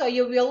 Okay, so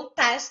you will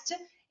test,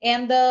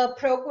 and the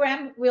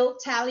program will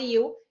tell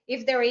you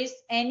if there is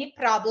any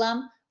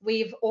problem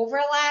with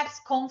overlaps,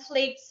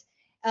 conflicts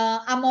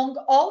among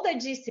all the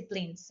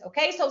disciplines.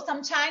 Okay, so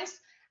sometimes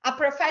a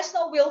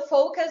professional will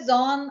focus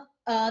on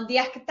the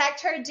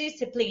architecture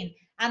discipline.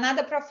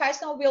 Another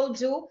professional will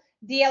do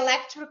the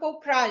electrical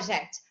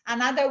project.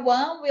 Another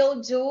one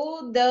will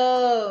do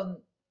the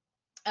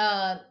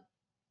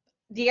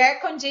air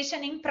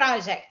conditioning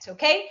project,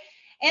 okay?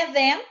 And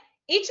then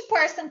each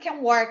person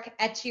can work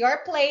at your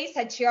place,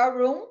 at your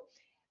room,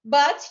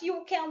 but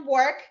you can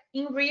work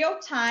in real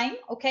time,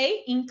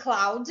 okay, in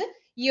cloud,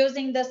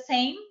 using the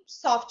same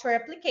software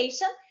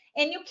application,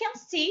 and you can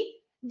see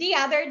the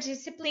other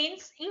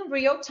disciplines in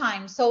real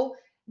time. So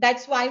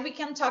that's why we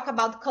can talk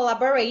about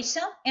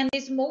collaboration and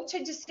this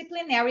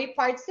multidisciplinary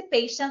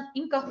participation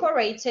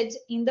incorporated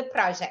in the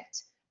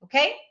project,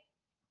 okay?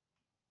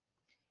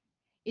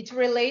 It's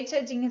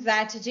related in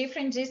that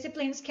different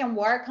disciplines can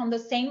work on the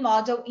same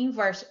model in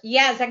version.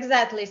 Yes,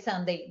 exactly,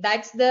 Sunday.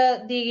 That's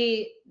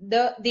the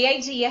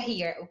idea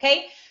here,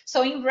 okay?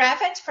 So in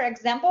Revit, for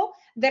example,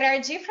 there are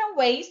different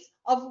ways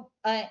of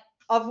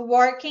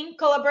working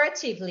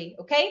collaboratively,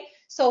 okay?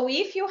 So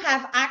if you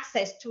have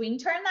access to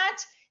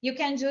internet, you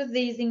can do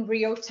this in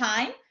real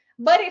time.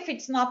 But if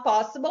it's not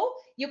possible,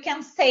 you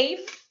can save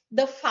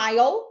the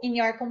file in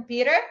your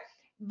computer,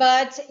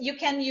 but you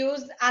can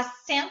use a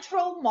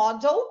central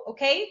model,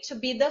 okay, to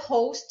be the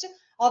host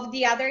of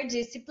the other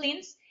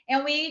disciplines.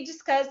 And we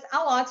discuss a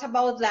lot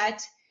about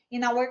that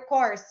in our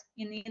course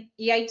in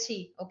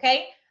EIT,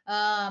 okay?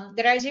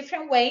 There are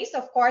different ways.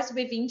 Of course,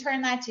 with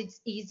internet,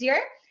 it's easier.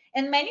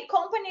 And many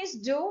companies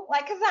do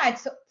like that.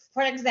 So,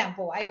 for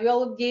example, I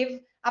will give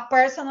a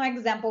personal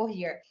example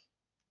here.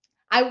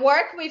 I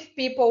work with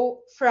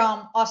people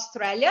from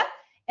Australia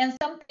and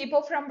some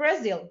people from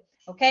Brazil,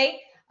 okay?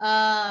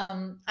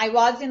 I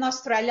was in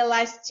Australia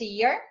last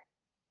year.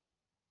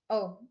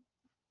 Oh,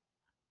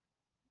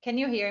 can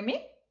you hear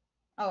me?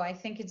 Oh, I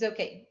think it's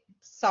okay.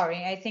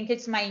 Sorry, I think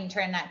it's my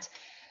internet.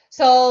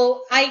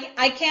 So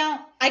I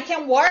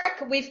can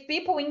work with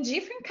people in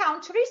different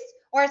countries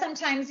or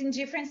sometimes in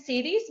different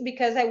cities,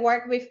 because I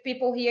work with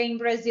people here in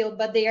Brazil,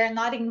 but they are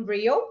not in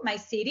Rio, my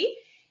city.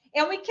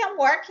 And we can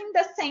work in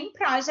the same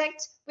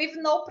project with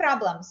no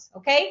problems,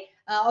 okay?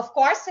 Of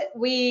course,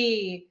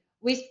 we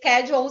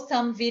schedule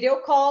some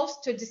video calls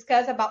to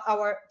discuss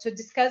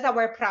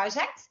our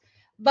projects,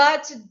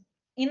 but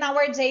in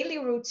our daily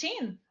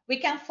routine, we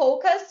can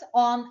focus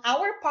on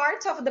our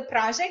part of the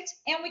project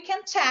and we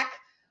can check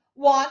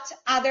what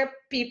other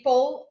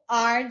people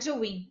are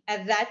doing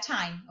at that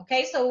time.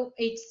 Okay, so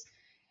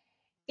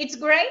it's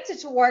great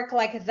to work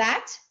like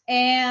that,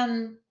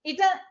 and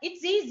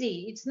it's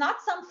easy. It's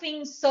not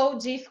something so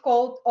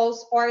difficult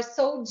or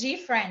so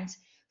different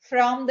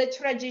from the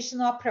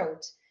traditional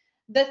approach.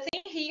 The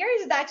thing here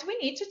is that we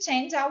need to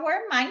change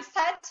our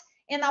mindset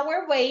in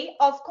our way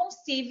of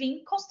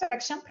conceiving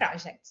construction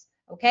projects,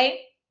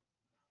 okay?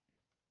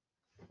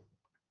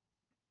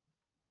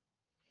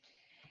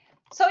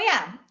 So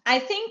yeah, I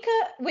think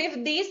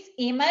with this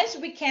image,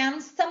 we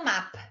can sum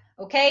up,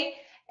 okay?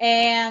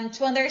 And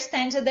to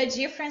understand the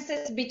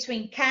differences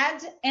between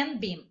CAD and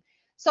BIM.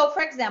 So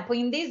for example,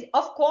 in this,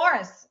 of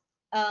course,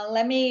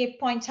 let me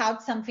point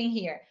out something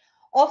here.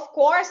 Of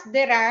course,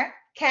 there are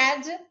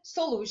CAD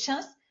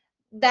solutions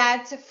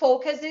that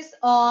focuses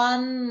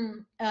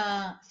on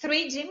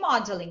 3D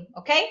modeling,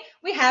 okay?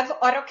 We have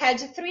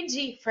AutoCAD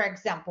 3D, for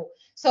example.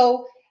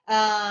 So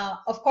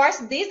of course,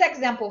 this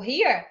example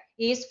here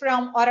is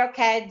from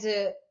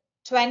AutoCAD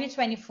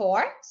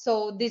 2024.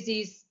 So this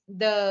is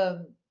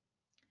the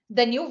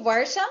new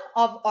version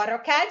of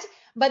AutoCAD,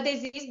 but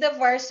this is the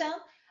version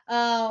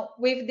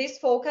with this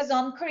focus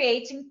on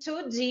creating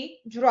 2D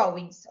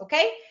drawings,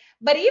 okay?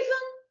 But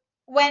even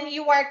when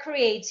you are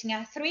creating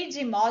a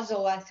 3D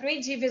model, a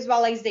 3D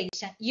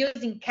visualization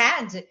using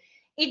CAD,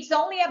 it's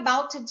only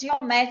about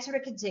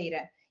geometric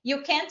data.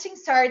 You can't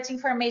insert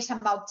information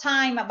about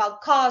time,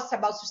 about cost,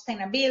 about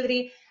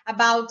sustainability,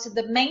 about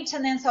the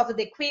maintenance of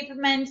the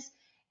equipment,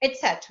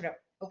 etc.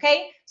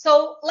 Okay,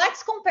 so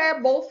let's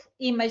compare both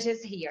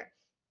images here.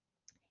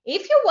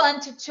 If you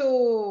want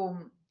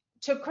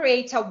to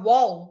create a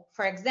wall,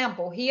 for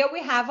example, here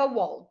we have a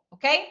wall,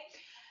 okay?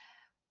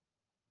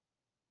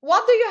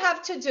 What do you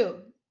have to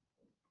do?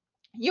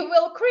 You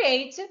will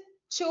create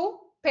two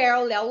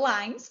parallel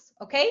lines,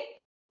 okay?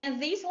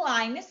 And these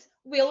lines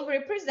will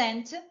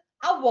represent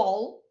a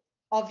wall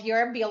of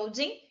your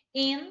building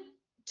in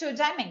 2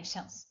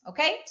 dimensions,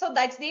 okay? So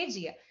that's the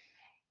idea.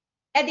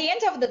 At the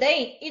end of the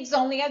day, it's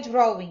only a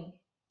drawing.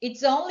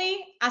 It's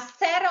only a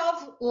set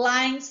of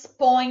lines,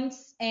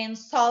 points, and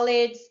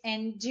solids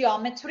and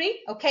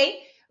geometry,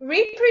 okay?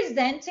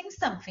 Representing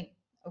something,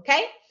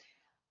 okay?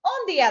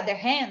 On the other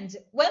hand,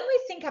 when we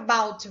think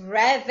about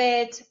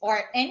Revit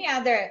or any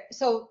other,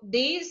 so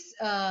this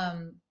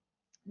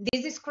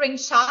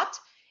screenshot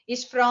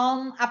is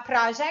from a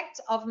project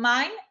of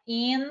mine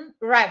in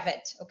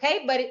Revit,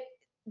 okay? But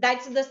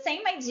that's the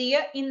same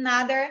idea in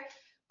other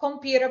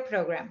computer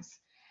programs.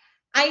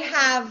 I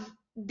have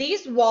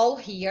this wall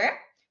here.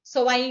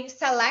 So I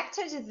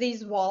selected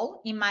this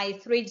wall in my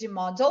 3D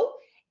model,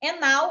 and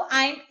now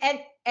I'm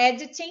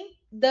editing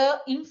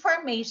the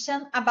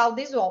information about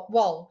this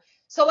wall.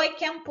 So I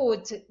can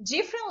put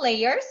different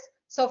layers.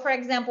 So for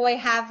example, I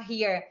have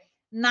here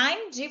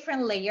 9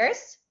 different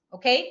layers,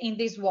 okay, in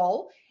this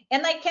wall.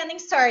 And I can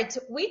insert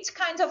which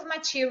kind of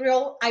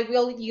material I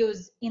will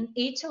use in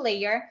each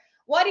layer.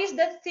 What is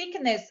the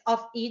thickness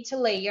of each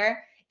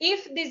layer?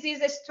 If this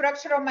is a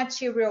structural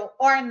material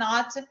or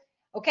not,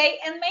 okay,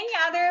 and many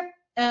other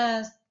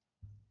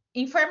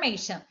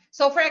information.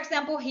 So for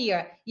example,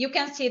 here you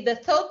can see the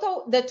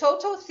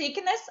total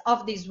thickness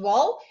of this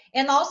wall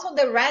and also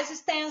the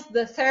resistance,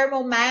 the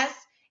thermal mass,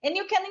 and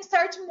you can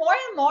insert more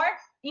and more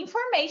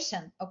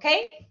information,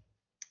 okay?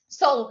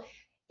 So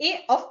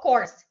of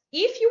course,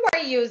 if you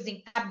are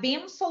using a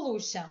BIM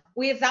solution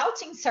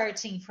without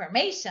inserting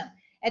information,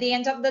 at the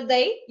end of the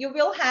day, you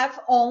will have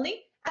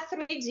only a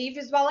 3D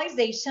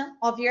visualization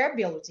of your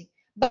building.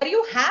 But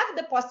you have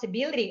the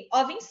possibility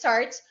of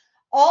insert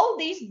all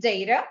this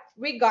data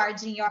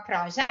regarding your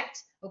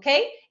project,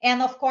 okay?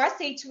 And of course,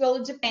 it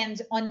will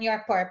depend on your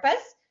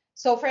purpose.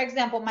 So for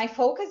example, my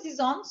focus is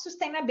on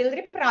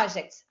sustainability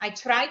projects. I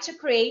try to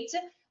create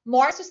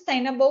more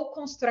sustainable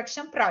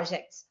construction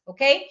projects,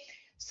 okay?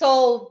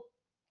 So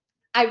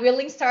I will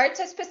insert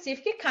a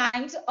specific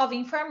kind of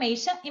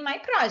information in my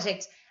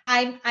project.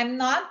 I'm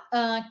not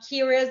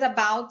curious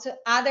about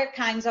other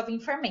kinds of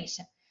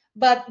information,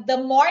 but the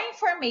more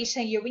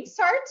information you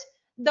insert,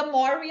 the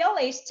more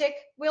realistic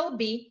will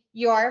be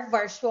your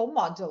virtual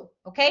model,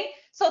 okay?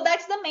 So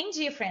that's the main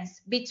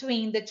difference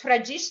between the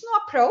traditional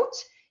approach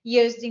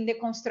used in the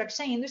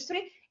construction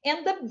industry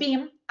and the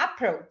BIM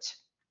approach,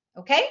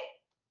 okay?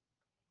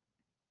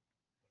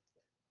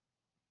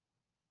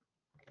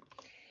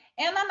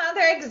 And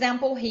another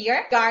example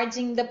here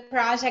regarding the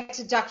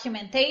project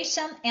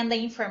documentation and the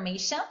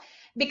information,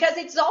 because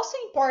it's also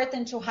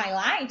important to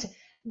highlight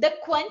the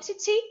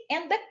quantity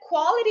and the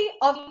quality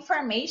of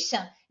information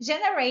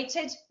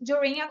generated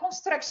during a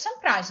construction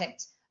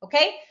project,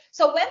 okay?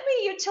 So when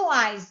we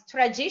utilize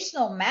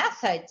traditional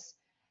methods,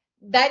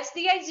 that's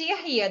the idea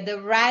here,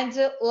 the red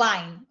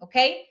line,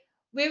 okay?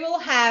 We will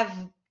have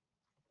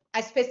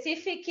a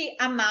specific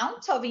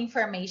amount of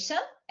information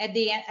at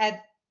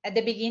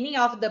the beginning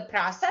of the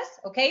process,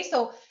 okay?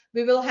 So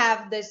we will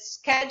have the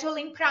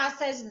scheduling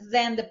process,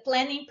 then the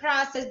planning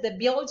process, the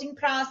building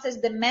process,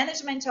 the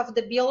management of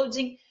the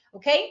building,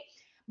 okay?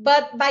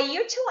 But by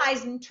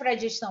utilizing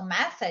traditional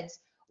methods,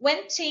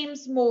 when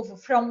teams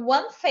move from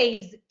one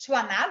phase to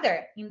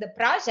another in the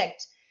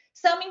project,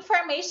 some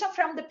information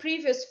from the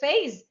previous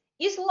phase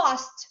is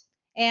lost.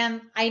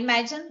 And I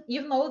imagine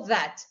you know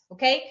that,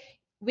 okay?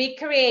 We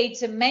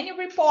create many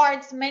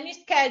reports, many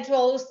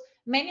schedules,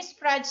 many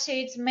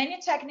spreadsheets, many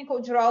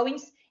technical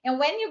drawings. And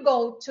when you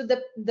go to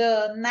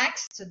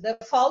the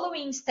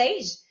following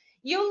stage,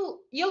 you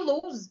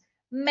lose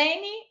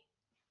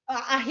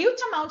a huge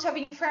amount of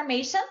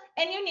information,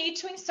 and you need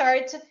to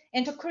insert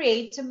and to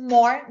create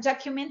more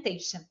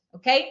documentation,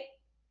 okay?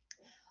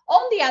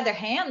 On the other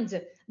hand,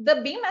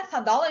 the BIM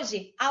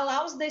methodology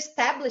allows the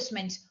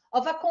establishment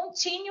of a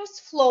continuous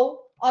flow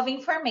of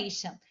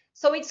information.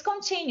 So it's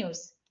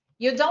continuous.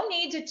 You don't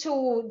need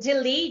to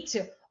delete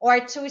or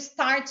to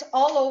start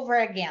all over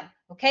again,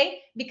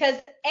 okay? Because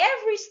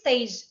every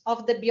stage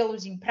of the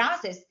building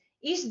process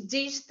is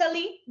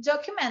digitally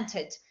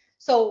documented.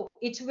 So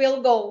it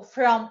will go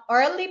from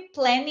early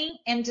planning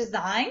and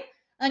design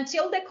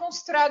until the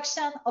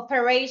construction,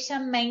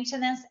 operation,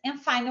 maintenance,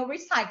 and final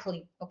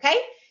recycling, okay?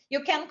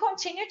 You can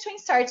continue to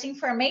insert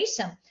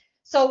information.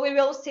 So we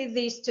will see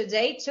this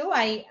today too.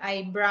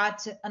 I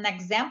brought an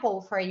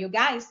example for you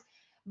guys,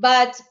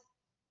 but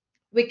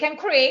we can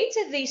create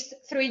this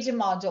 3D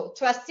model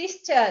to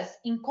assist us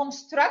in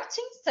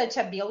constructing such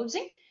a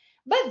building.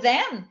 But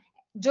then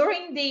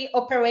during the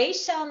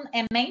operation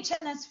and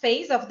maintenance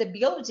phase of the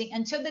building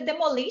until the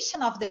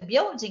demolition of the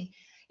building,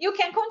 you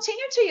can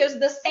continue to use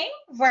the same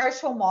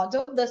virtual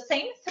model, the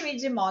same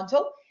 3D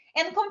model,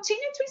 and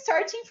continue to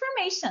insert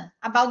information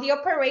about the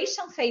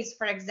operation phase,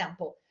 for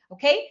example.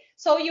 Okay,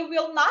 so you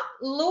will not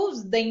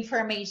lose the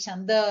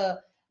information,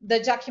 the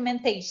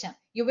documentation.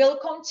 You will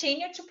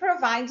continue to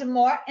provide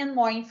more and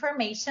more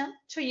information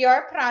to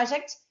your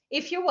project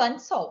if you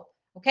want so.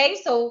 Okay,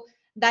 so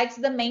that's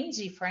the main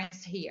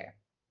difference here.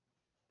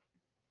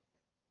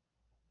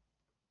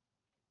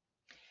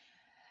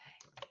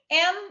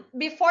 And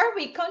before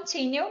we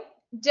continue,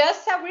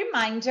 just a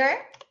reminder,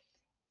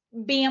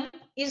 BIM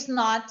is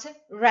not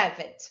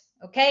Revit,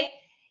 okay?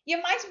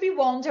 You might be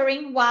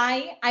wondering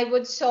why I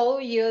would show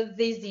you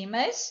this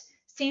image,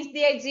 since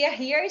the idea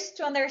here is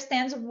to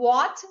understand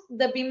what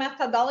the BIM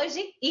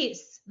methodology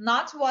is,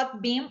 not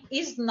what BIM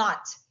is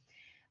not.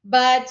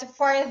 But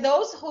for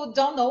those who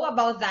don't know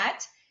about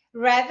that,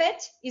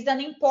 Revit is an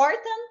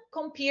important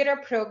computer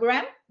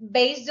program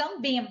based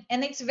on BIM,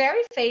 and it's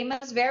very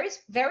famous,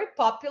 very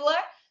popular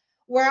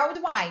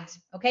worldwide,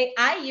 okay?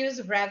 I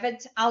use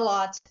Revit a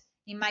lot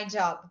in my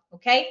job,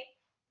 okay?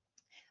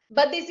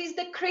 But this is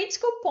the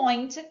critical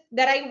point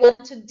that I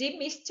want to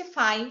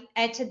demystify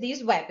at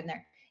this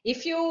webinar.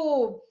 If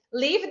you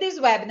leave this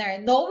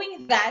webinar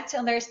knowing that,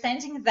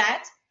 understanding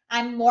that,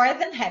 I'm more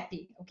than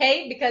happy,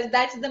 okay? Because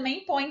that's the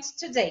main point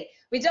today.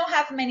 We don't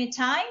have many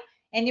time,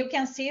 and you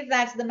can see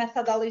that the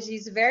methodology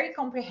is very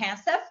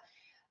comprehensive,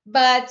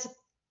 but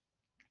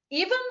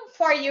even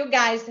for you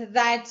guys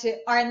that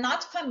are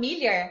not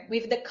familiar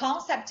with the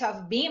concept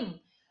of BIM,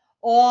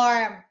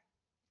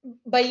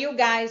 but you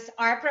guys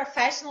are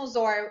professionals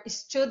or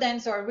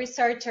students or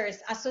researchers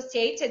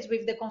associated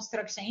with the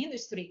construction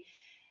industry,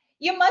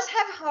 you must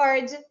have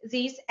heard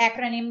this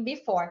acronym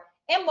before.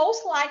 And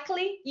most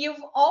likely,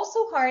 you've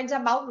also heard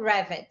about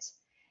Revit.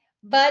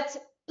 But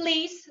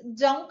please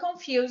don't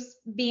confuse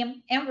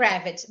BIM and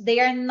Revit.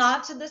 They are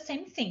not the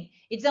same thing.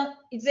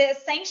 It's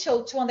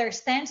essential to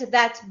understand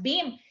that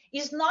BIM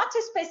is not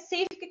a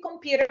specific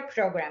computer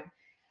program.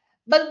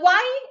 But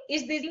why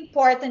is this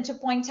important to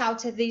point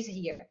out this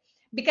here?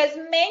 Because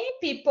many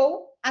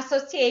people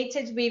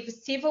associated with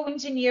civil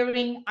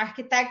engineering,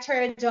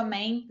 architecture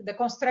domain, the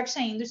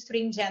construction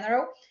industry in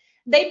general,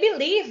 they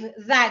believe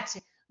that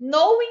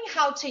knowing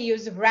how to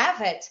use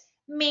Revit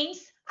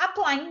means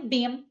applying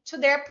BIM to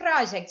their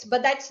projects,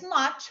 but that's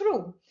not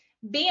true.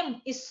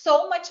 BIM is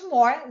so much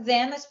more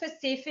than a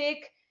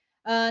specific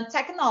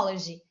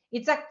technology.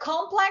 It's a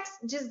complex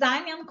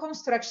design and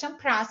construction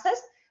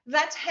process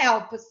that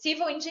help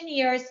civil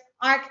engineers,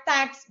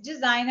 architects,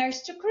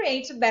 designers to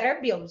create better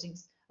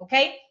buildings,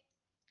 okay?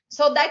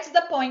 So that's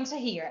the point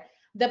here.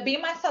 The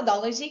BIM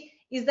methodology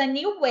is a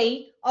new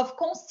way of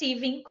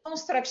conceiving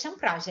construction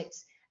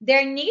projects.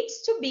 There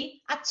needs to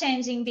be a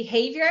change in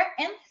behavior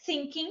and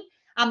thinking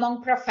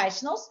among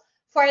professionals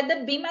for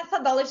the BIM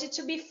methodology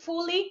to be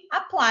fully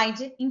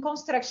applied in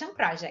construction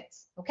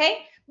projects,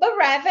 okay? But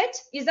Revit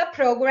is a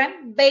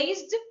program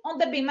based on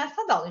the BIM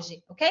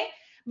methodology, okay?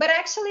 But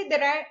actually,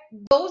 there are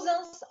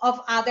dozens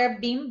of other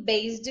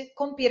BIM-based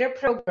computer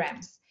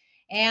programs.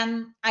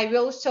 And I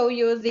will show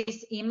you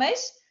this image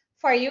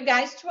for you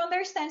guys to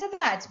understand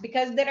that,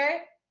 because there are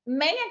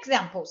many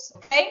examples,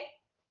 okay?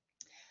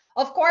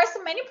 Of course,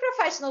 many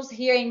professionals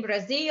here in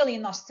Brazil,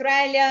 in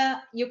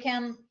Australia,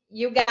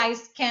 you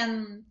guys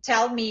can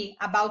tell me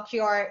about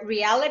your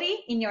reality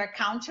in your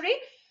country.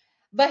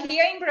 But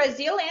here in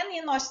Brazil and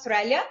in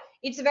Australia,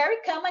 it's very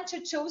common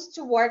to choose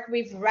to work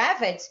with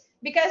Revit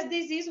because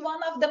this is one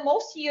of the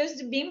most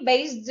used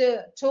BIM-based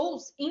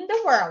tools in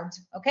the world,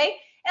 okay?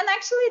 And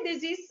actually,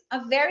 this is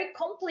a very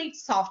complete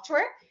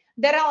software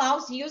that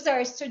allows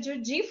users to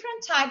do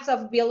different types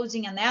of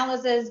building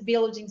analysis,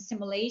 building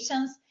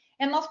simulations,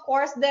 and of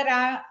course, there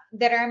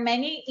are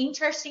many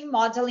interesting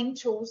modeling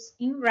tools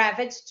in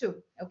Revit too,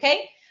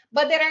 okay?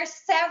 But there are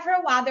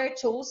several other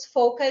tools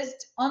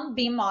focused on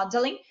BIM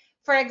modeling.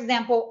 For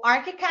example,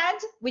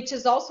 ArchiCAD, which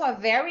is also a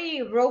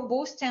very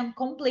robust and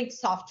complete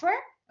software,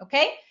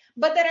 okay?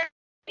 But there are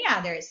many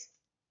others.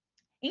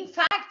 In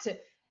fact,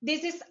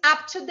 this is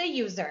up to the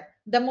user.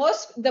 The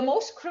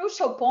most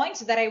crucial point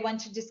that I want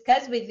to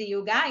discuss with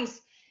you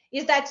guys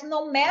is that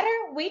no matter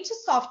which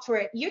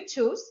software you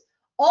choose,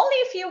 only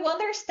if you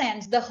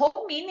understand the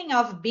whole meaning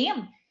of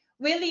BIM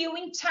will you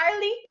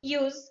entirely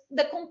use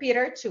the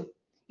computer tool.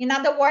 In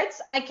other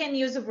words, I can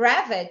use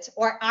Revit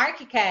or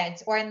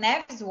ArchiCAD or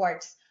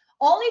Navisworks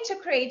only to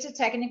create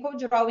technical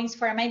drawings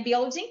for my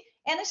building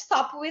and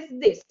stop with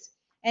this.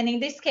 And in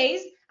this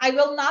case, I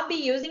will not be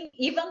using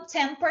even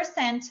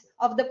 10%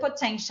 of the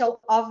potential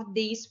of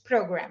these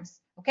programs.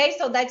 Okay,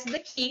 so that's the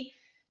key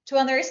to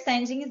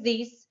understanding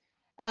this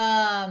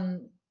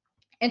and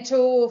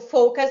to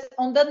focus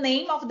on the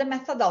name of the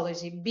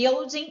methodology,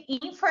 building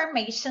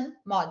information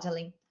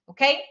modeling.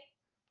 Okay,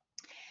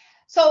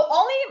 so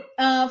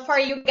only for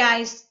you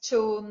guys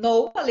to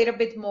know a little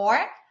bit more,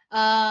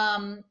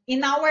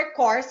 in our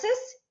courses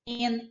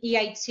in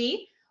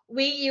EIT,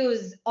 we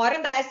use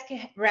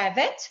Autodesk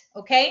Revit,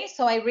 okay?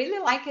 So I really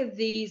like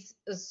this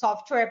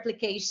software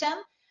application.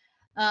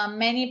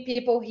 Many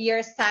people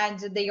here said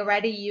they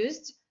already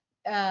used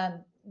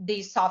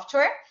this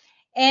software.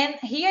 And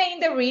here in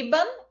the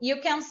ribbon,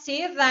 you can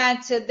see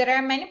that there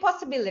are many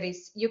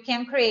possibilities. You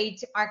can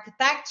create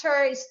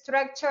architecture,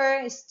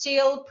 structure,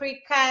 steel,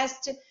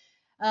 precast,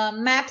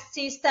 map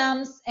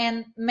systems,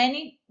 and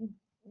many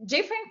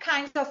different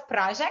kinds of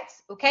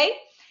projects, okay?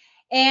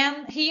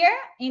 And here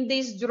in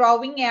this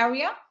drawing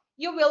area,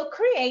 you will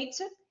create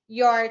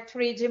your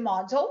 3D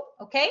model,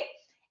 okay?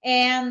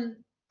 And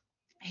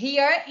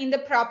here in the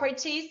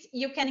properties,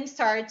 you can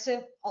insert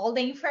all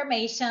the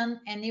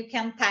information and you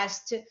can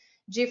test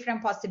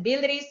different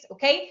possibilities,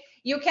 okay?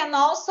 You can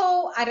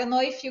also, I don't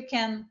know if you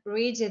can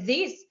read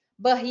this,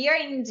 but here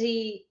in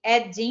the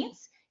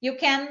add-ins, you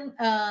can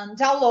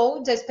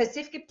download a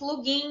specific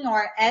plugin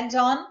or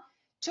add-on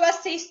to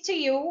assist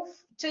you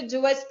to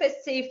do a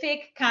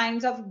specific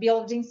kind of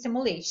building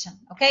simulation,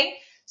 okay?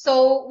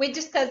 So we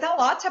discussed a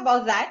lot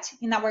about that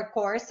in our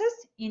courses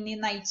in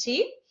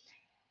IT.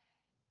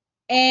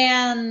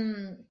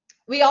 And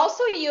we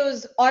also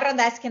use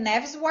Autodesk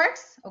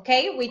Navisworks,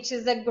 okay, which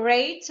is a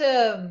great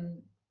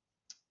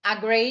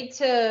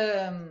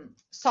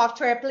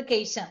software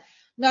application,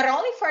 not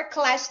only for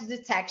clash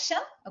detection,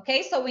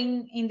 okay? So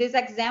in this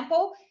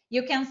example,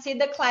 you can see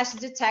the clash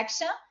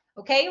detection,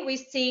 okay? We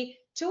see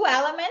two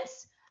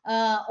elements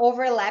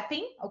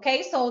overlapping,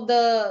 okay? So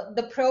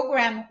the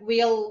program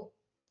will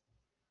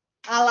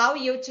allow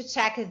you to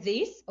check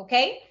this,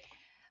 okay?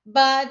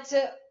 But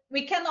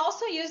we can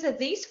also use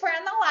this for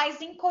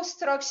analyzing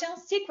construction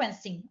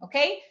sequencing,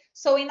 okay?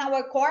 So in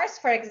our course,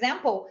 for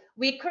example,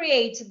 we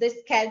create the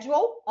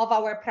schedule of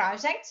our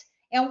project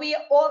and we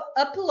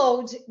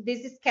upload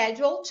this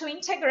schedule to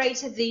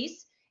integrate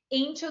this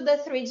into the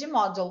 3D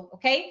model,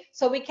 okay?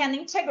 So we can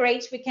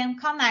integrate, we can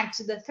connect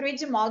the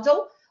 3D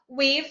model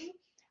with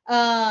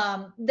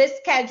the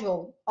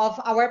schedule of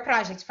our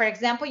project. For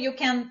example, you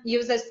can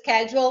use a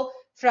schedule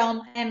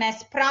from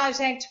MS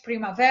Project,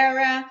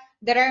 Primavera.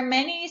 There are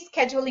many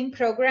scheduling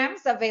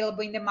programs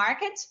available in the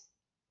market,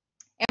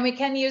 and we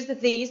can use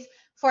these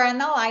for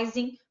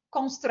analyzing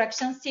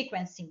construction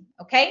sequencing,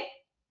 okay?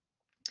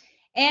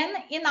 And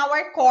in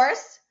our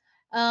course,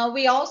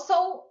 we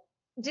also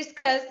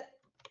discuss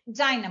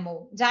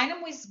Dynamo.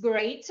 Dynamo is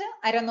great.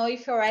 I don't know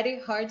if you already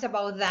heard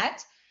about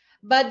that,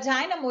 but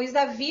Dynamo is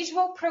a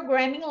visual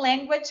programming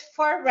language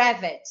for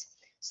Revit.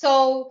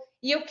 So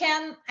you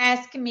can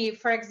ask me,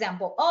 for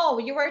example, oh,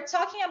 you were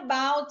talking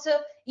about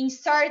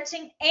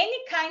inserting any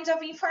kind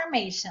of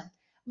information.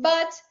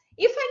 But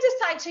if I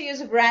decide to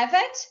use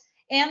Revit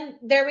and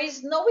there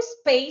is no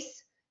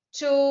space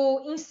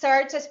to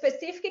insert a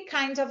specific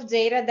kind of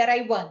data that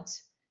I want.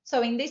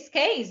 So in this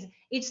case,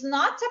 it's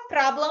not a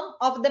problem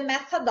of the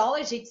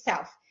methodology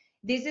itself.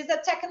 This is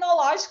a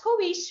technological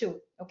issue,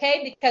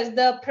 okay? Because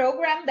the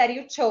program that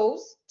you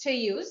chose to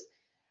use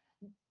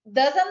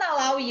doesn't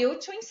allow you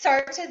to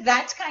insert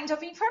that kind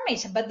of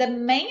information. But the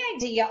main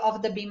idea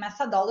of the BIM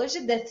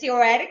methodology, the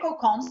theoretical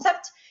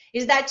concept,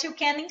 is that you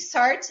can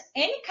insert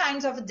any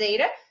kinds of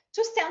data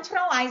to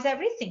centralize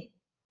everything.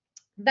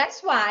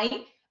 That's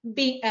why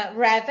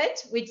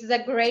Revit, which is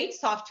a great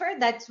software,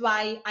 that's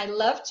why I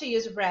love to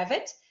use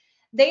Revit,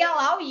 they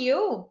allow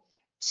you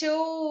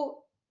to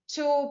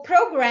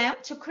program,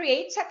 to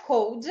create a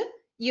code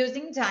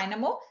using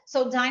Dynamo.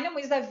 So Dynamo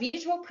is a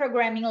visual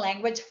programming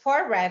language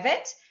for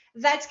Revit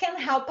that can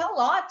help a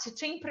lot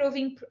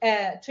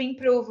to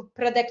improve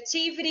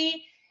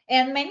productivity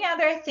and many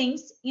other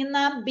things in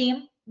a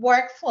BIM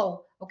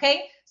workflow,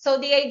 okay? So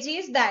the idea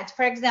is that,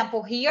 for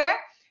example, here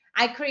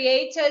I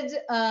created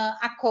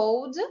a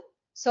code.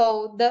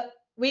 So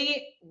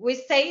we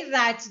say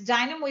that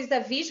Dynamo is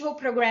a visual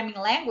programming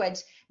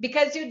language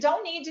because you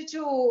don't need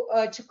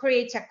to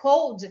create a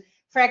code,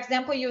 for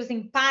example,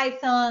 using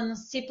Python,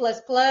 C++,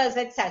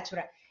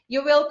 etc.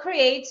 You will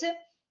create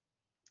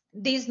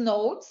these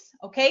nodes,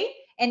 okay?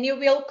 And you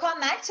will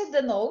connect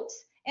the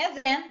nodes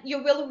and then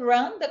you will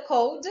run the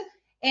code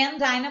and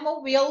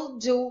Dynamo will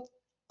do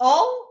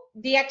all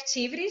the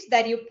activities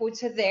that you put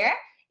there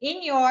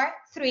in your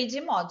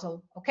 3D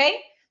model,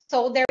 okay?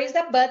 So there is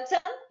a button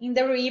in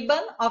the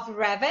ribbon of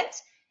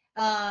Revit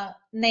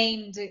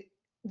named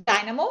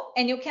Dynamo,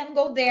 and you can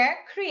go there,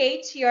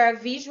 create your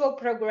visual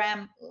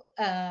program,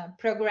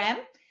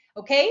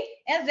 okay?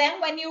 And then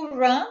when you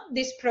run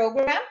this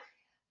program,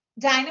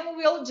 Dynamo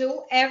will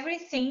do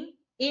everything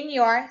in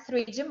your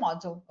 3D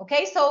model,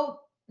 okay?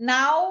 So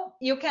now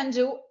you can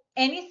do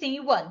anything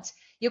you want.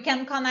 You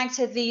can connect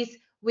this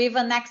with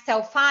an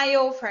Excel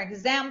file, for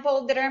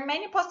example. There are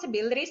many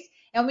possibilities,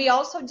 and we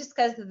also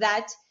discussed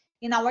that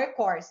in our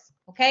course,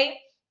 okay?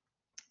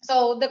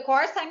 So the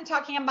course I'm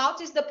talking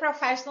about is the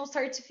Professional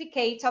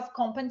Certificate of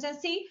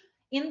Competency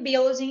in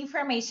Building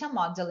Information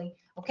Modeling,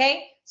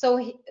 okay?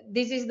 So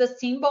this is the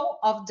symbol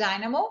of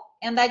Dynamo,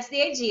 and that's the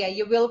idea.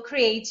 You will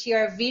create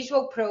your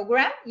visual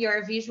program,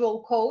 your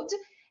visual code,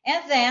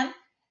 and then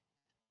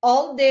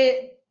all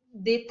the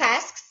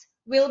tasks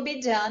will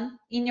be done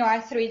in your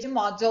 3D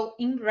model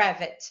in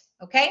Revit,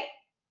 okay?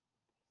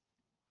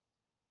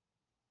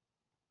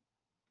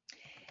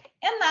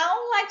 And now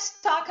let's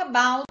talk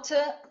about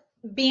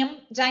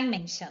BIM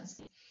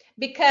dimensions,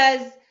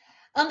 because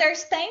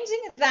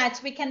understanding that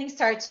we can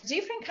insert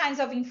different kinds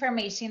of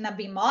information in a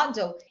BIM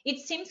model, it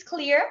seems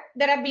clear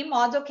that a BIM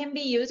model can be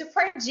used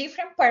for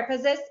different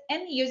purposes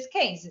and use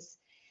cases.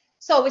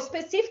 So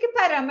specific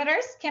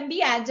parameters can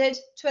be added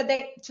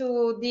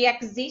to the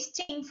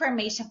existing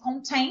information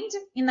contained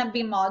in a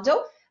BIM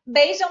model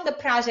based on the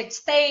project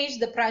stage,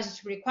 the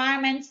project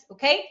requirements,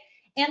 okay?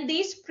 And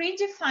these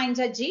predefined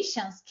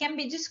additions can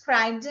be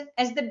described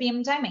as the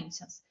BIM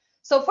dimensions.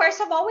 So first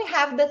of all, we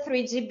have the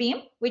 3D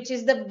BIM, which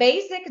is the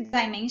basic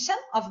dimension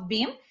of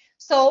BIM.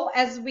 So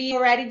as we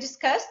already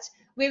discussed,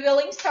 we will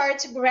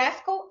insert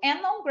graphical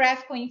and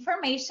non-graphical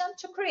information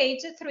to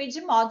create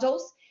 3D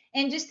models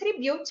and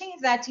distributing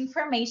that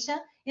information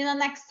in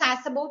an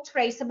accessible,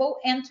 traceable,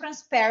 and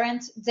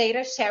transparent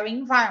data sharing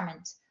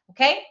environment,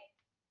 okay?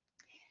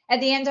 At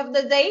the end of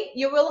the day,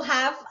 you will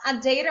have a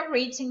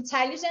data-rich,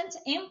 intelligent,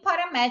 and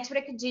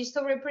parametric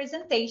digital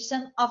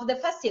representation of the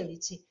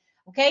facility,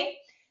 okay?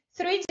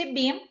 3D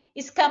BIM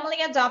is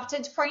commonly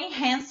adopted for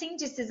enhancing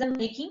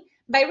decision-making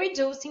by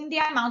reducing the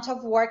amount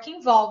of work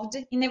involved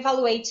in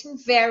evaluating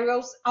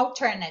various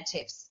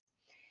alternatives.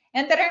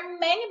 And there are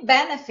many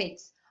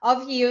benefits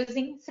of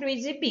using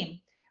 3D BIM.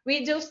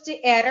 Reduced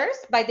errors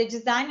by the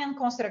design and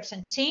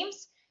construction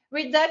teams,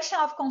 reduction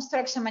of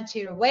construction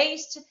material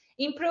waste,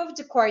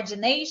 improved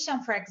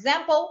coordination, for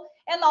example,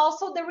 and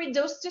also the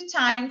reduced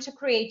time to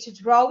create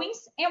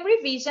drawings and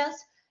revisions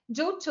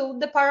due to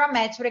the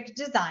parametric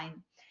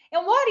design.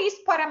 And what is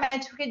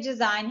parametric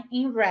design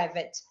in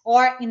Revit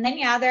or in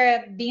any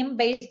other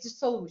BIM-based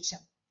solution?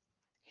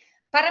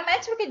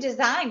 Parametric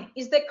design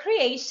is the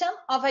creation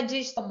of a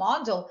digital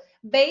model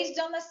based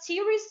on a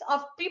series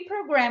of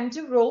pre-programmed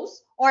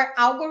rules or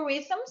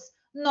algorithms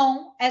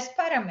known as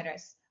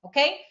parameters,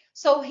 okay?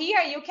 So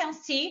here you can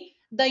see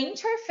the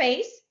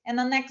interface and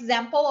an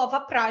example of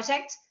a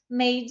project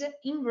made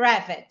in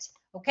Revit,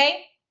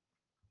 okay?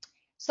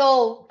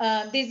 So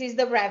this is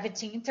the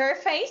Revit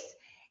interface,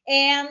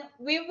 and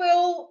we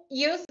will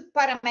use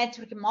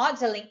parametric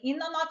modeling in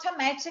an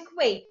automatic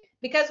way,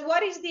 because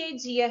what is the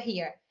idea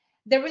here?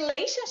 The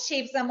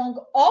relationships among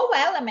all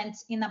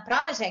elements in a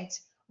project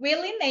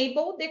will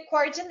enable the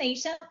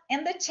coordination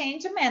and the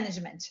change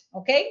management,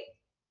 okay?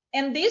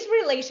 And these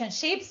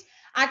relationships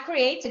are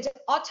created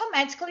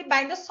automatically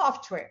by the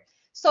software.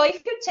 So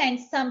if you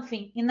change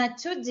something in a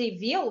 2D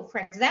view, for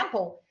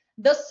example,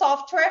 the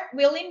software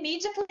will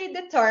immediately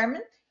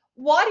determine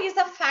what is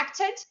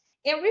affected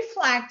and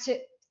reflect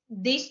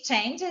this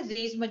change,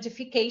 this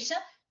modification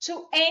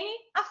to any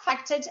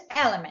affected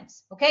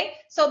elements, okay?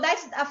 So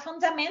that's a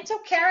fundamental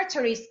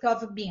characteristic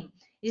of BIM,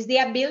 is the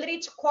ability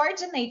to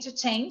coordinate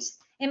change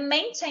and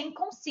maintain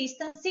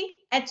consistency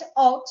at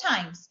all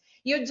times.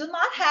 You do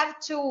not have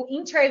to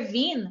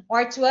intervene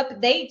or to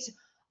update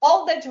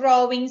all the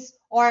drawings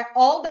or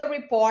all the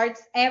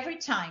reports every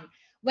time.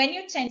 When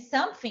you change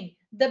something,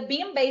 the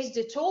BIM-based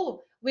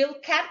tool will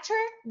capture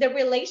the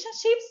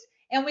relationships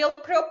and will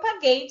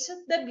propagate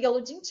the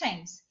building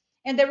change.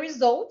 And the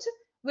result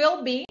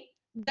will be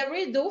the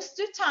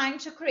reduced time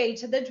to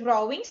create the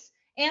drawings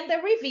and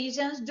the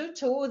revisions due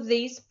to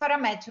this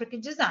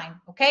parametric design,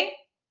 okay?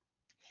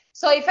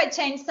 So if I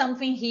change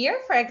something here,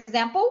 for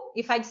example,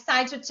 if I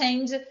decide to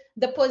change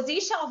the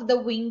position of the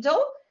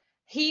window,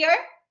 here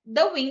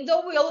the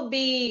window will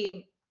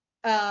be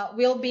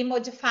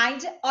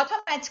modified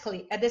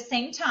automatically at the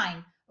same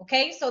time,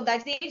 okay? So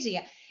that's the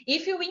idea.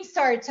 If you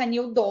insert a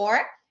new door,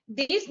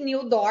 this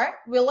new door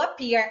will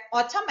appear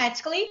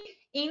automatically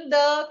in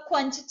the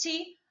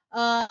quantity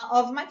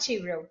of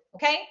material,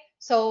 okay?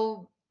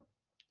 So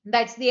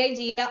that's the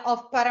idea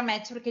of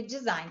parametric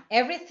design.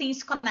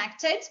 Everything's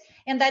connected,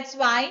 and that's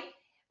why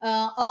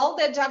all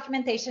the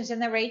documentation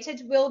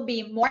generated will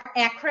be more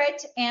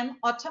accurate and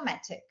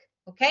automatic,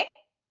 okay?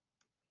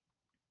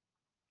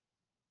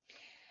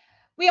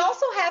 We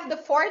also have the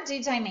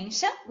 4D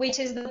dimension, which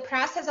is the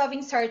process of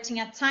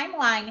inserting a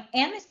timeline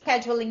and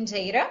scheduling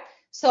data.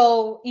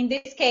 So in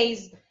this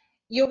case,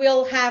 you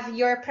will have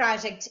your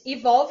project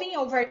evolving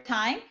over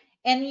time,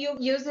 and you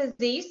use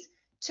this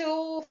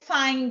to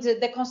find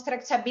the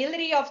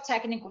constructability of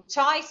technical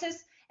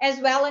choices, as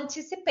well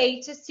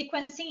anticipate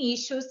sequencing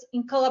issues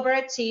in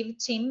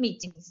collaborative team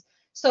meetings.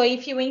 So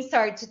if you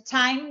insert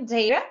time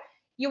data,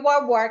 you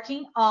are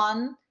working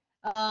on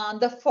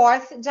the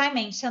fourth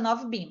dimension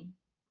of BIM.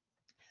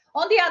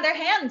 On the other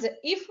hand,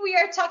 if we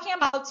are talking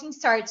about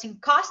inserting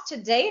cost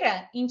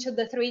data into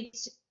the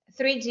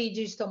 3D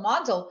digital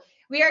model,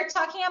 we are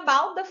talking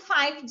about the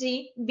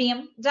 5D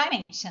BIM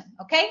dimension,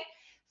 okay?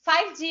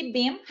 5D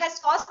BIM has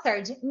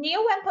fostered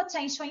new and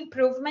potential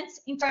improvements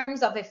in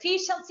terms of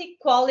efficiency,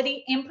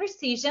 quality, and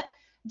precision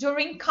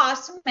during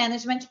cost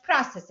management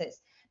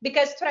processes,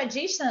 because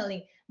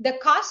traditionally, the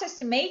cost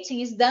estimating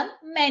is done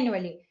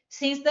manually,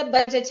 since the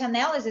budget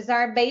analyses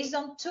are based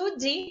on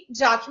 2D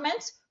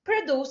documents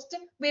produced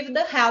with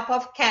the help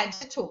of CAD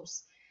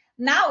tools.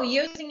 Now,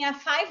 using a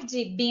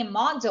 5D BIM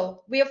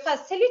model will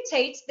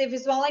facilitate the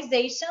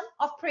visualization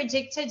of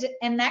predicted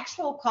and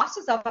actual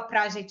costs of a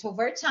project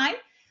over time,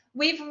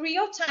 with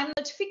real-time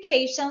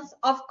notifications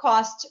of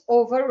cost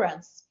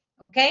overruns,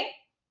 okay?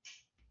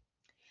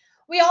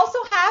 We also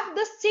have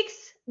the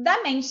sixth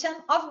dimension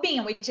of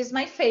BIM, which is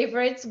my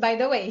favorite, by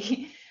the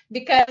way,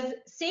 because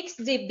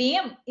 6D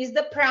BIM is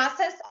the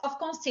process of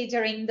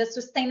considering the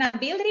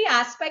sustainability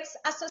aspects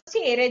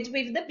associated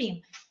with the BIM,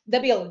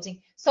 the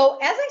building. So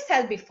as I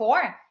said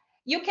before,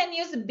 you can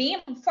use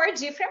BIM for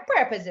different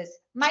purposes.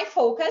 My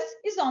focus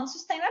is on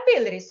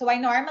sustainability, so I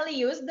normally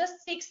use the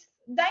sixth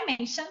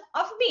dimension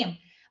of BIM.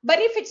 But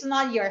if it's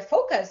not your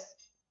focus,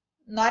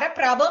 not a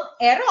problem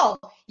at all.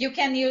 You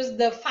can use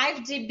the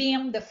 5D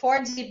BIM, the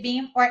 4D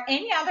BIM, or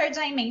any other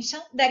dimension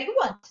that you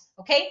want,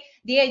 okay?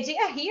 The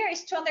idea here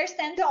is to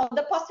understand all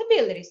the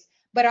possibilities.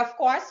 But of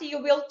course,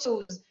 you will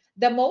choose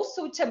the most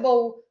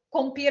suitable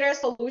computer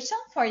solution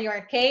for your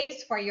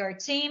case, for your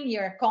team,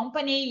 your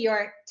company,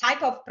 your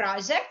type of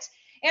project,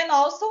 and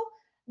also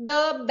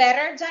the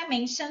better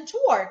dimension to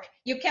work.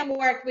 You can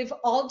work with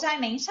all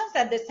dimensions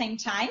at the same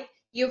time.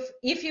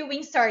 If you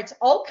insert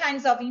all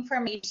kinds of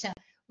information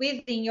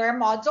within your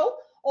model,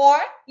 or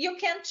you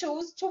can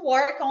choose to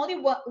work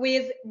only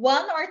with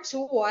one or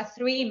two or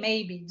three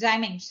maybe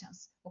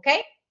dimensions,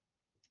 okay?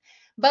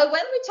 But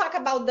when we talk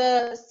about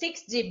the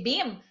 6D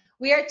BIM,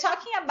 we are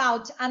talking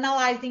about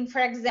analyzing, for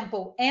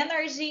example,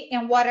 energy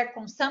and water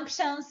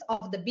consumptions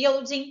of the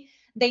building,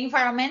 the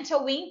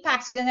environmental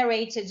impacts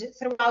generated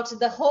throughout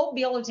the whole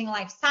building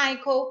life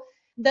cycle,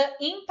 the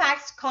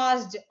impacts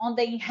caused on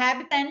the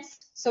inhabitants.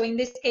 So in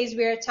this case,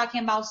 we are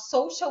talking about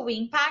social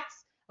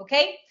impacts,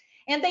 okay?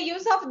 And the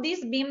use of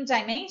this BIM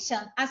dimension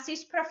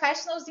assists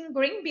professionals in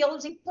green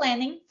building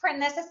planning for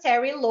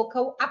necessary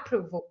local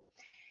approval.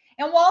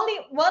 And only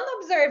one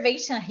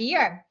observation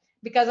here,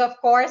 because of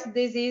course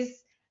this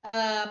is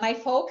my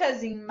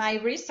focus in my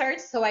research,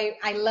 so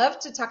I love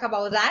to talk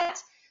about that.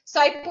 So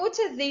I put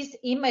this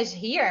image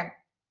here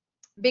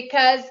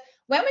because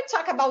when we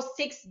talk about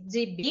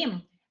 6D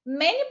BIM,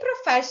 many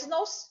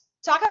professionals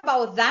talk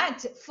about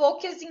that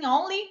focusing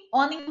only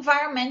on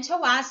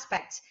environmental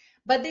aspects.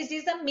 But this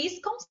is a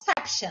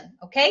misconception,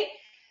 okay?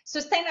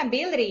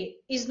 Sustainability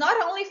is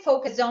not only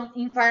focused on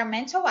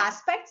environmental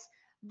aspects,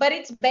 but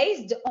it's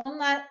based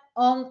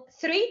on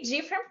three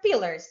different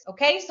pillars,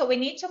 okay? So we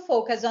need to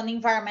focus on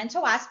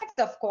environmental aspects,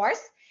 of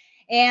course,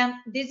 and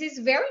this is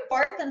very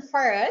important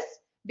for us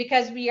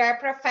because we are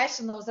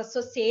professionals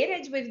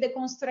associated with the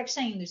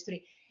construction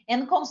industry,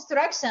 and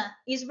construction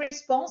is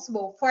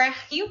responsible for a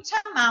huge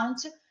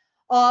amount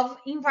of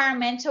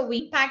environmental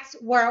impacts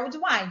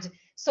worldwide.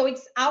 So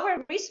it's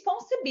our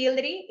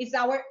responsibility, it's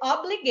our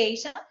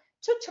obligation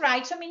to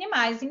try to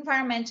minimize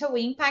environmental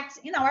impacts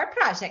in our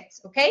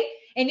projects, okay?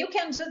 And you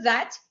can do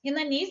that in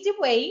an easy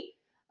way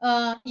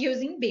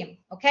using BIM,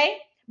 okay?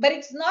 But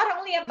it's not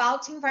only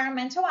about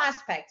environmental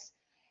aspects.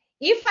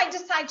 If I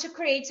decide to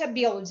create a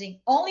building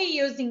only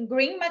using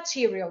green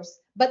materials,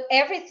 but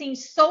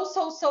everything's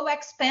so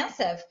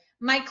expensive,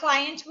 my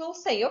client will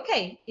say,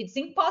 okay, it's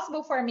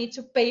impossible for me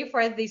to pay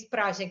for this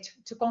project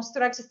to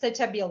construct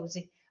such a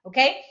building,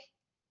 okay?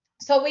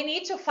 So we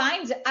need to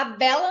find a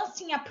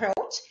balancing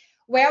approach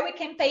where we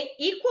can pay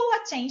equal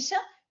attention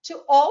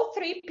to all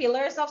three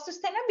pillars of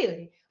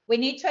sustainability. We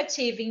need to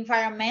achieve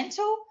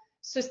environmental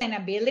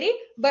sustainability,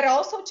 but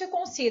also to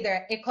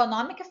consider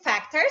economic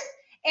factors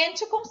and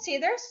to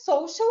consider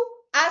social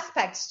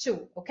aspects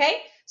too,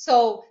 okay?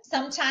 So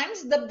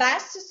sometimes the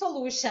best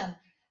solution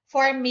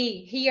for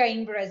me here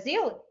in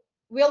Brazil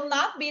will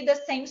not be the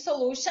same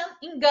solution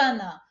in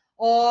Ghana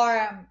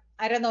or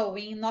I don't know,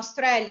 in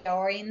Australia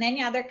or in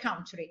any other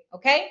country,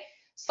 okay?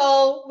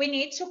 So we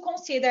need to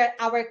consider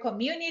our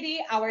community,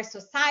 our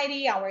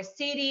society, our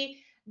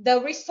city, the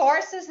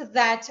resources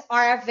that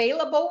are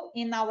available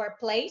in our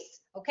place,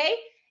 okay?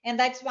 And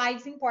that's why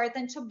it's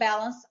important to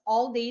balance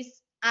all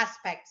these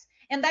aspects.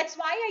 And that's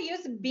why I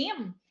use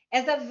BIM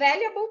as a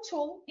valuable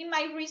tool in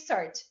my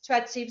research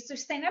to achieve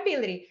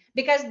sustainability,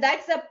 because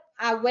that's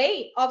a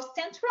way of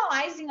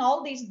centralizing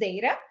all this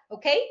data,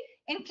 okay?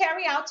 And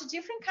carry out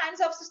different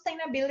kinds of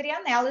sustainability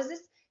analysis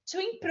to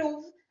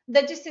improve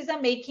the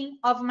decision making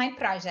of my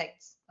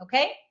projects,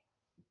 okay?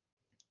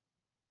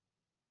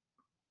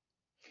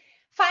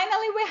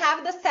 Finally, we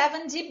have the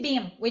 7D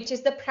BIM, which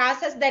is the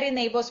process that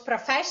enables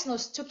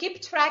professionals to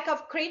keep track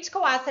of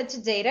critical asset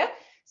data,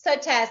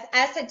 such as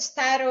asset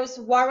status,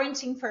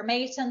 warranty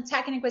information,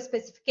 technical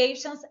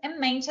specifications, and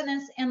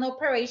maintenance and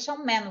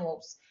operation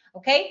manuals.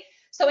 Okay,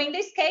 so in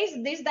this case,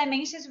 this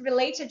dimension is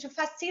related to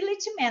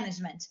facility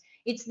management.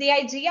 It's the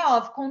idea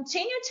of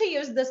continue to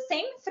use the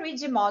same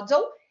 3D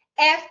model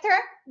after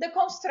the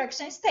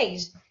construction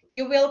stage.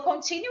 You will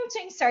continue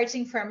to insert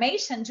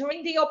information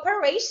during the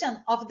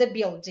operation of the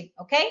building,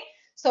 okay?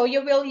 So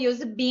you will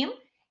use BIM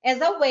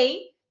as a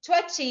way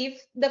to achieve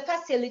the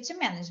facility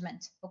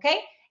management,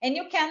 okay? And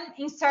you can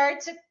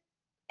insert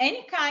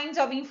any kind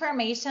of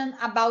information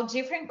about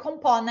different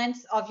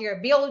components of your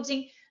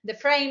building, the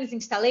frames,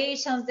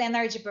 installations,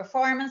 energy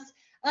performance,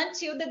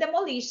 until the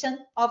demolition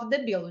of the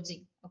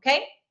building,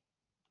 okay?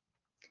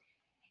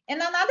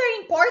 And another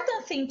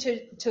important thing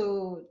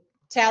to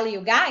tell you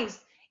guys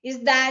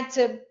is that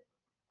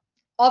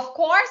of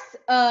course,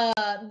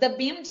 the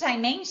BIM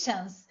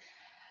dimensions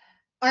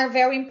are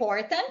very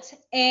important,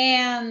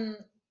 and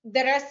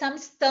there are some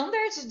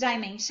standard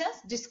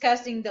dimensions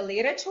discussed in the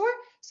literature.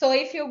 So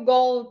if you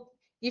Google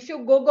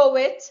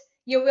it,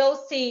 you will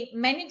see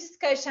many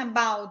discussion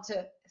about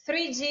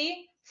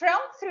 3D, from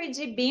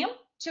 3D BIM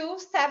to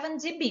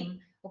 7D BIM,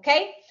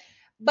 okay?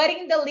 But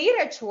in the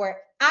literature,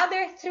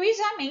 other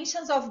 3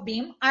 dimensions of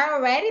BIM are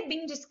already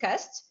being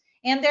discussed,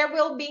 and there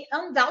will be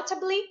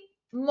undoubtedly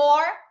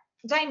more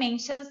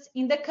dimensions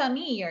in the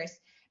coming years,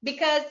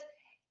 because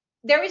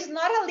there is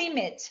not a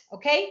limit,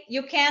 okay?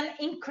 You can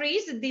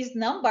increase this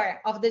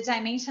number of the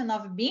dimension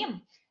of BIM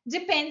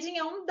depending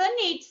on the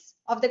needs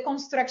of the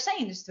construction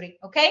industry,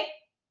 okay?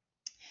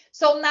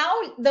 So now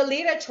the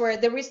literature,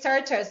 the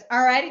researchers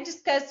are already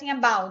discussing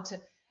about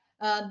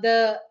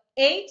the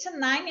 8,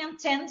 9, and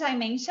 10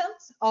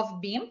 dimensions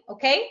of BIM,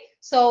 okay?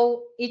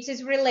 So it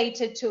is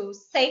related to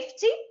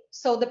safety,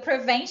 so the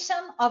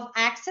prevention of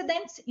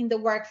accidents in the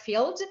work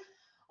field.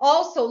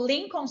 Also,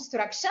 lean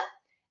construction.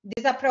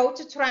 This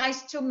approach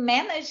tries to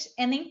manage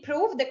and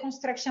improve the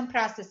construction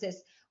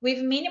processes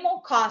with minimal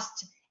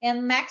cost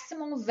and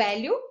maximum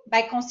value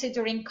by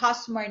considering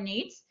customer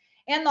needs.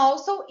 And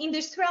also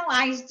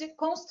industrialized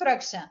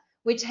construction,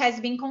 which has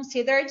been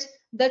considered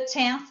the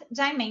 10th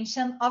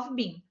dimension of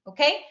BIM,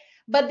 okay?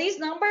 But this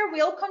number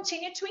will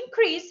continue to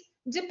increase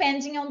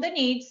depending on the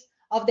needs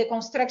of the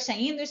construction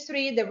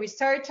industry, the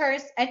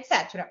researchers,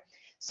 etc.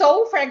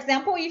 So, for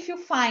example, if you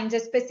find a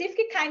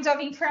specific kind of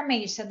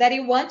information that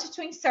you want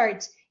to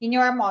insert in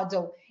your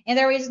model and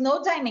there is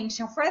no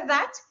dimension for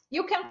that,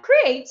 you can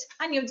create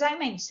a new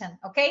dimension,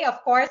 okay?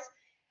 Of course,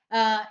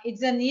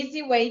 it's an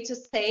easy way to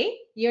say.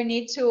 You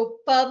need to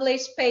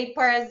publish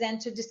papers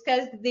and to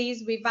discuss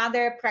these with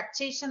other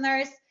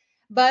practitioners,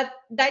 but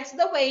that's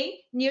the way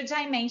new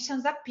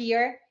dimensions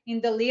appear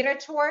in the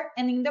literature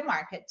and in the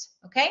market,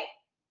 okay?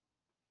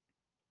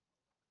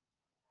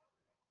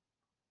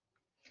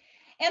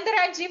 And there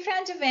are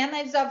different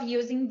advantages of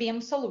using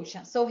BIM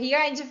solutions. So here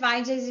I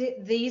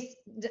divided these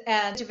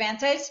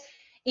advantages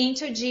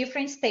into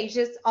different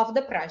stages of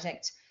the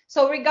project.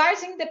 So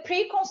regarding the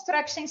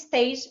pre-construction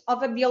stage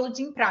of a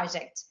building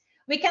project,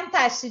 we can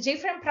test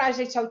different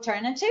project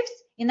alternatives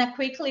in a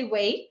quickly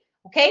way,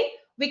 okay?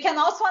 We can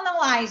also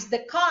analyze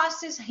the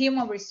costs,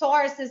 human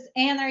resources,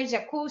 energy,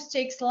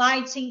 acoustics,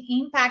 lighting,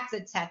 impacts,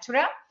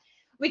 etc.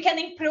 We can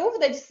improve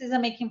the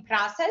decision-making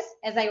process,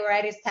 as I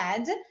already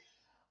said.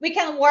 We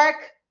can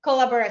work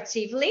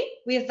collaboratively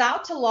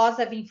without loss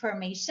of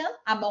information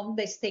among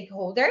the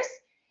stakeholders,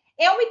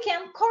 and we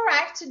can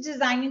correct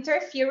design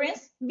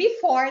interference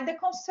before the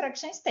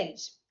construction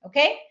stage,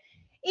 okay?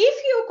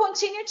 If you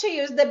continue to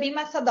use the BIM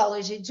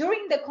methodology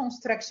during the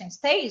construction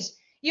stage,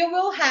 you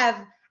will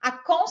have a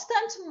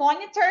constant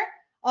monitor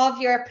of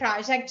your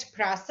project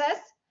process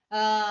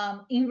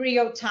in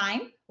real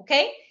time,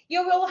 okay?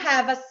 You will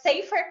have a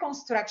safer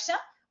construction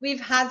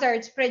with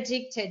hazards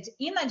predicted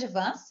in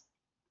advance.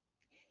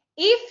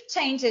 If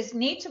changes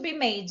need to be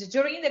made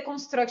during the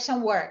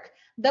construction work,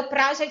 the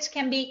project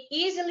can be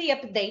easily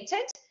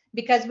updated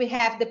because we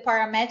have the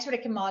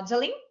parametric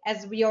modeling,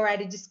 as we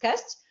already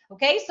discussed.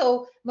 Okay,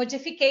 so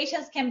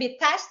modifications can be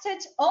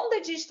tested on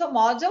the digital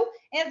model,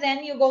 and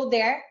then you go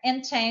there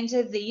and change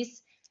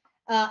these.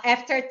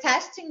 After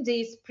testing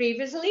this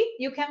previously,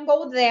 you can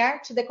go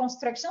there to the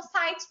construction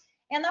site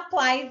and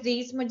apply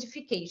this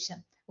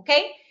modification.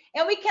 Okay,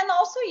 and we can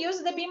also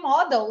use the BIM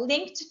model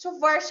linked to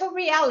virtual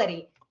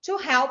reality to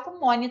help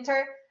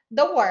monitor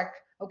the work.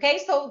 Okay,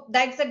 so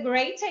that's a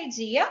great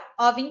idea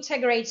of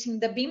integrating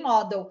the BIM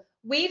model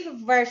with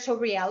virtual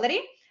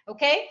reality,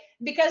 okay,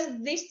 because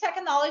this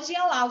technology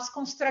allows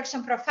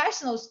construction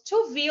professionals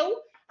to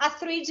view a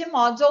 3D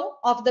model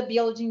of the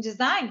building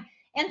design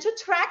and to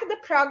track the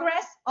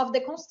progress of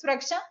the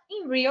construction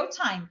in real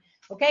time.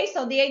 Okay,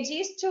 so the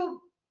idea is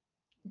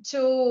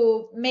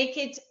to make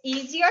it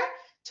easier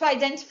to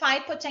identify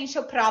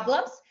potential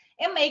problems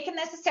and make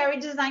necessary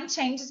design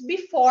changes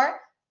before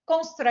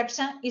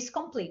construction is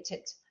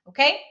completed,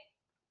 okay?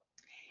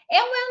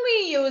 And when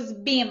we use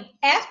BIM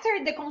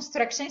after the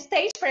construction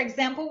stage, for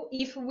example,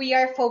 if we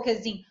are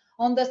focusing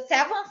on the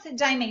 7th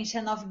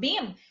dimension of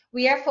BIM,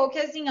 we are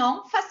focusing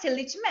on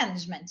facility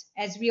management,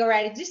 as we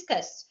already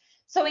discussed.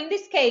 So in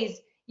this case,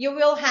 you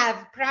will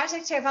have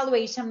project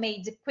evaluation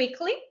made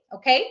quickly,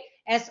 okay?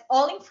 As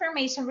all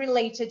information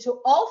related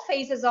to all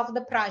phases of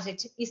the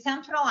project is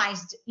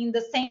centralized in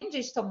the same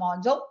digital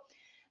module.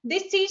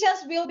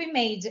 Decisions will be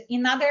made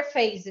in other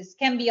phases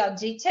can be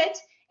audited,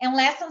 and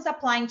lessons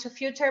applying to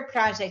future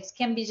projects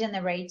can be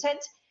generated.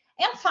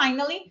 And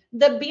finally,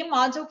 the BIM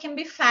module can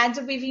be fed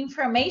with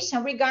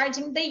information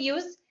regarding the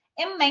use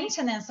and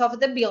maintenance of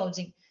the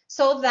building,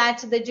 so that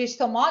the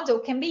digital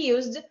module can be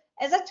used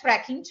as a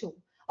tracking tool.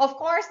 Of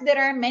course, there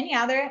are many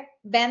other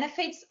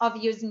benefits of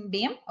using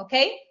BIM,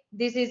 okay?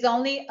 This is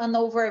only an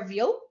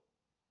overview.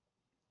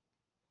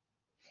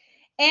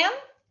 And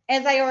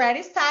as I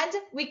already said,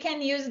 we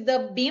can use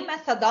the BIM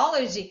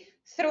methodology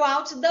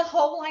throughout the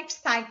whole life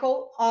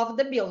cycle of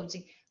the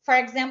building. For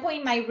example,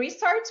 in my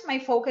research, my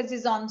focus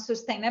is on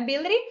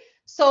sustainability.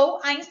 So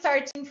I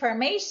insert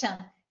information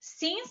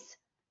since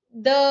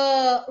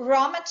the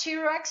raw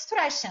material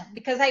extraction,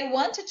 because I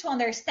wanted to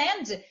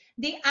understand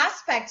the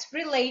aspects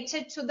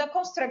related to the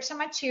construction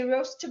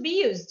materials to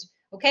be used.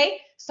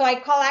 Okay, so I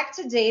collect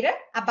data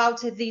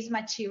about these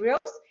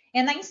materials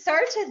and I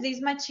insert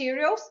these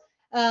materials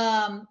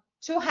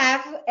to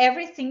have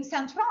everything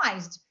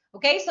centralized.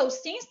 Okay, so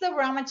since the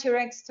raw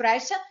material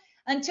extraction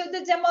until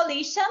the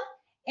demolition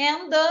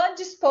and the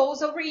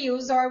disposal,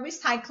 reuse, or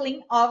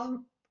recycling of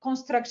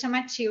construction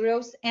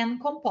materials and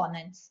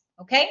components.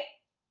 Okay.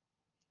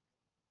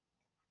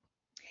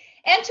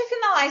 And to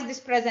finalize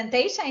this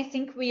presentation, I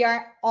think we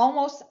are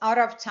almost out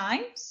of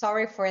time.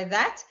 Sorry for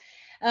that.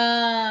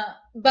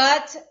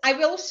 But I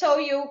will show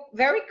you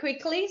very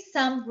quickly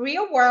some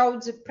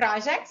real-world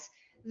projects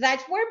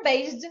that were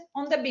based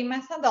on the BIM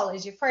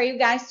methodology for you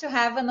guys to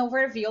have an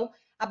overview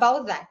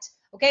about that.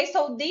 Okay,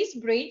 so this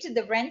bridge,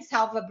 the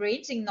Randsalva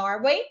Bridge in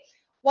Norway,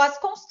 was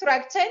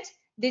constructed.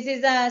 This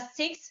is a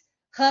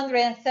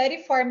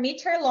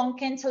 634-meter long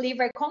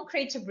cantilever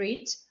concrete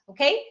bridge.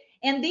 Okay,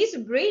 and this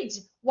bridge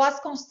was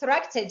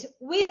constructed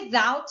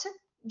without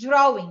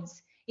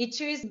drawings.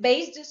 It is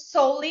based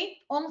solely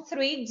on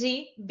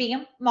 3D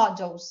BIM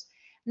modules.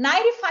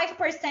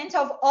 95%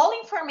 of all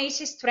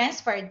information is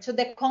transferred to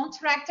the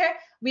contractor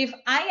with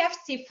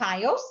IFC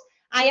files.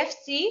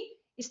 IFC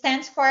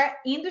stands for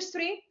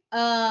Industry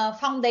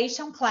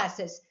Foundation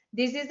Classes.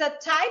 This is a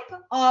type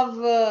of,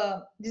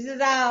 this is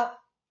a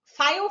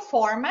file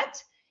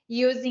format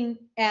using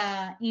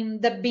in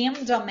the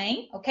BIM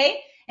domain,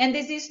 okay? And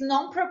this is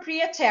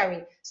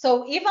non-proprietary.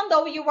 So even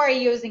though you are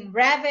using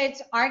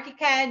Revit,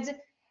 ArchiCAD,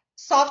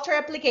 software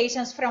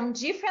applications from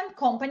different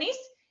companies,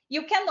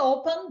 you can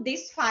open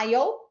this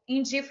file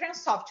in different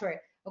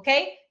software,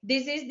 okay?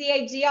 This is the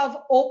idea of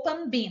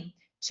open BIM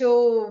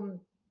to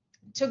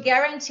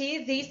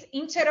guarantee this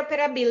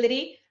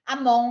interoperability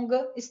among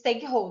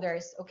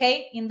stakeholders,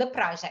 okay, in the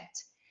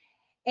project.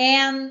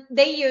 And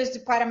they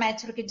used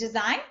parametric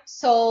design,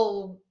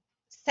 so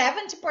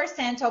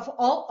 70% of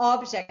all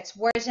objects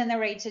were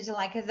generated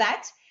like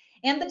that.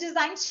 And the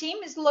design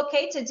team is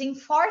located in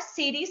 4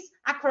 cities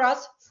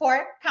across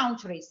 4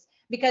 countries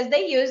because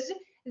they use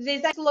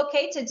this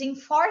located in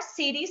 4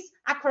 cities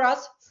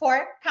across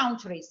 4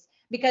 countries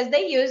because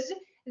they use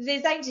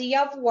this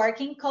idea of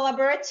working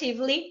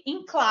collaboratively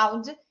in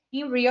cloud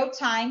in real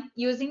time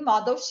using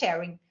model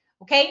sharing.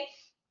 Okay,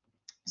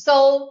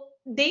 so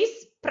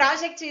this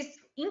project is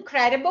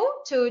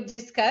incredible to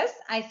discuss.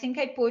 I think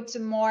I put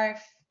more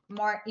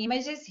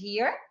images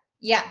here.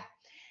 Yeah.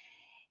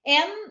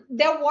 And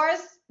there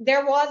was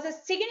a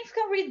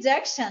significant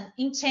reduction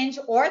in change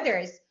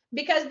orders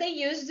because they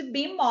used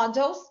BIM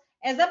models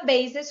as a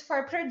basis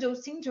for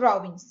producing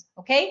drawings.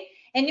 Okay.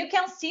 And you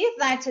can see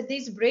that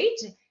this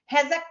bridge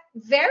has a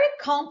very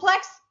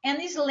complex and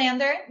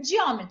slender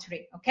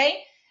geometry.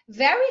 Okay.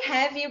 Very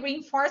heavy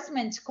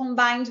reinforcement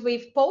combined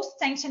with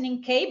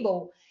post-tensioning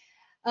cable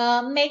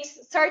makes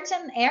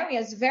certain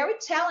areas very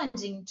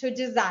challenging to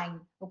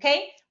design,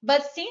 okay?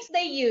 But since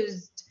they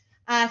used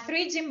a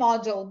 3D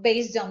module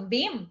based on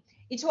BIM,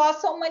 it was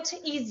so much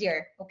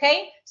easier,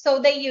 okay? So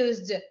they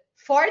used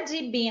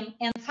 4D BIM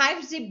and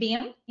 5D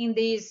BIM in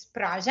this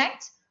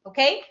project,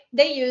 okay?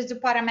 They used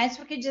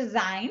parametric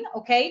design,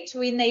 okay,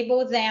 to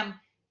enable them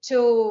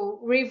to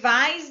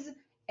revise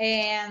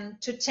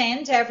and to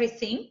change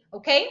everything,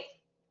 okay?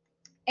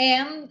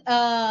 And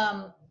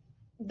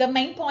the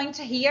main point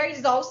here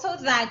is also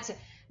that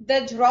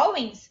the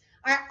drawings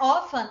are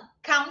often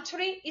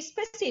country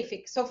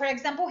specific. So for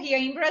example, here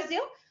in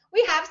Brazil,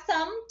 we have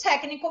some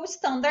technical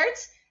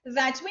standards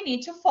that we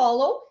need to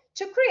follow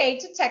to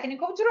create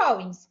technical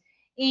drawings.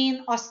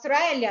 In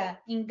Australia,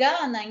 in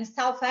Ghana, in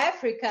South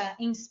Africa,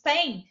 in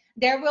Spain,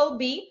 there will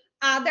be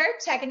other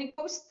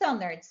technical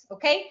standards,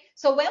 okay?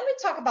 So when we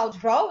talk about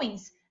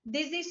drawings,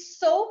 this is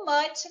so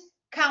much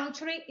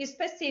country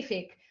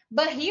specific.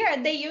 But here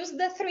they use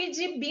the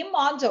 3D BIM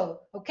module,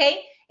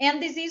 okay?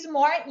 And this is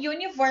more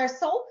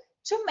universal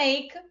to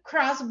make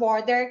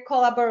cross-border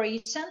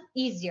collaboration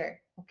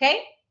easier,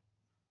 okay?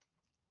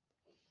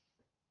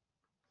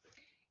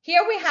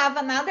 Here we have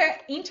another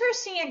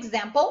interesting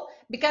example,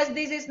 because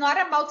this is not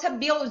about a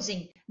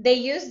building. They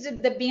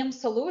used the BIM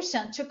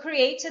solution to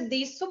create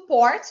this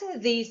support,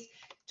 this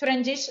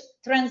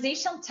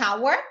transition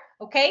tower,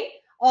 okay,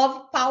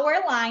 of power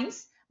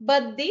lines.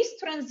 But this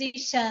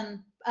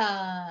transition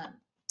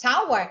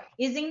tower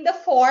is in the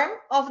form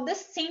of the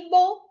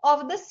symbol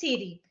of the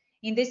city.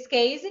 In this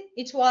case,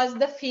 it was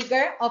the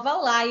figure of a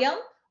lion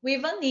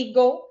with an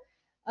eagle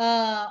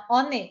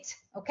on it,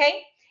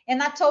 okay?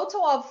 And a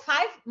total of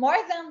more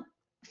than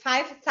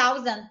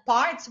 5,000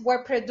 parts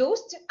were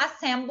produced,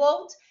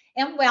 assembled,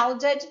 and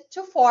welded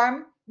to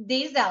form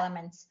these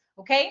elements,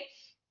 okay?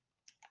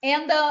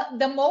 And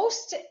the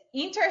most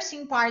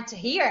interesting part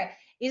here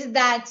is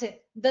that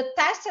the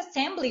test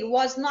assembly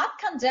was not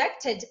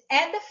conducted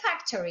at the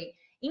factory.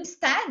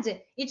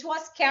 Instead, it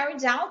was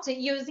carried out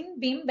using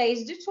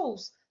BIM-based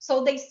tools.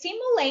 So they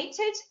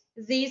simulated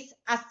this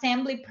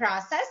assembly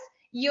process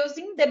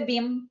using the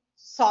BIM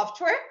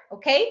software,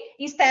 okay,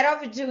 instead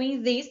of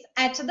doing this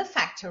at the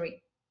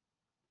factory.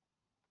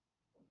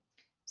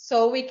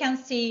 So we can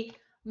see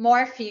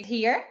more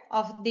here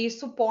of the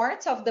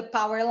support of the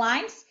power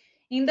lines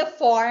in the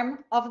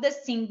form of the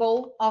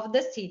symbol of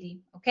the city,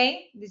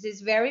 okay? This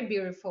is very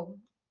beautiful.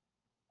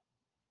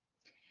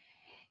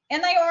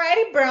 And I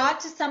already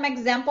brought some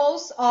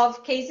examples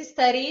of case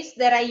studies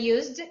that I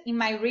used in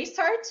my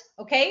research,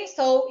 okay?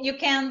 So you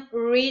can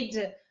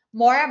read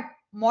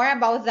more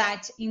about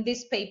that in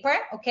this paper,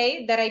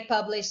 okay, that I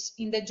published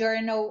in the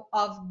Journal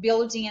of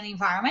Building and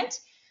Environment.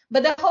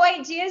 But the whole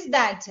idea is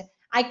that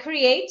I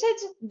created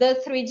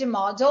the 3D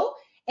model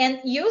and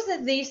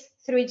used this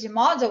 3D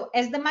model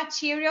as the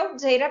material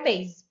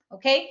database,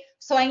 okay?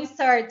 So I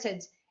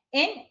inserted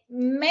in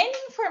many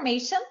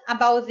information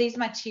about these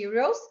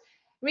materials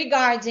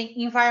regarding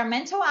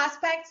environmental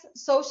aspects,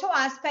 social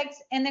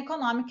aspects, and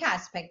economic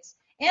aspects.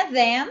 And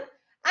then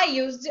I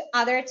used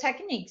other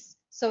techniques.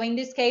 So in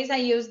this case, I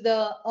used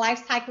the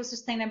lifecycle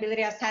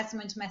sustainability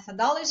assessment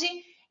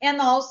methodology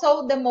and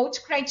also the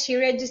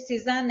multi-criteria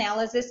decision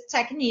analysis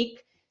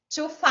technique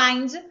to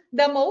find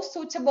the most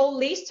suitable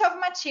list of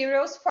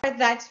materials for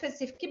that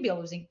specific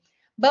building.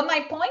 But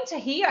my point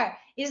here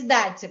is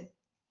that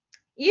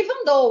even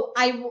though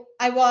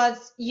I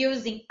was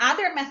using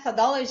other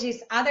methodologies,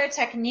 other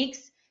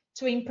techniques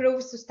to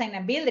improve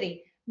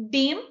sustainability,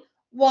 BIM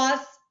was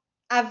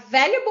a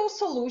valuable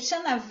solution,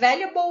 a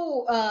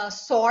valuable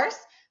source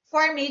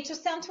for me to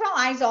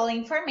centralize all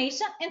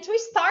information and to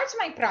start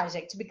my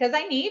project, because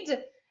I need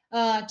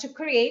to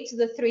create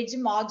the 3D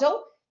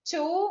model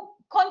to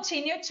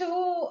continue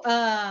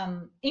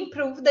to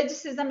improve the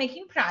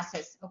decision-making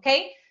process,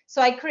 okay?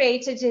 So I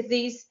created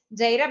this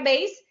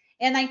database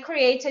and I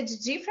created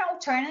different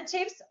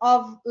alternatives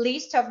of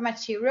list of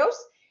materials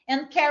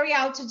and carry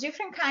out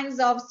different kinds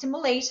of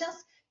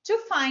simulations to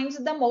find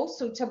the most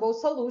suitable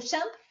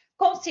solution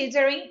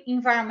considering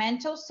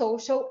environmental,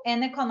 social,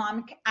 and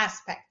economic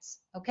aspects,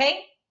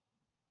 okay?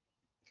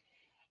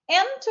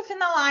 And to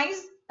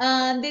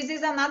finalize, this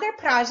is another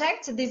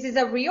project. This is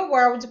a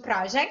real-world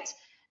project.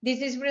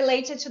 This is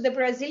related to the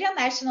Brazilian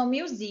National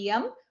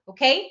Museum,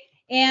 okay?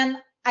 And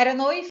I don't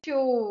know if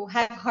you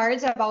have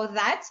heard about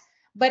that,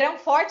 but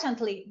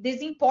unfortunately,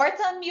 this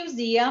important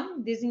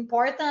museum, this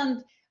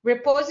important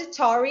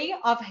repository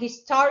of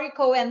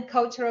historical and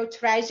cultural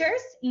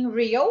treasures in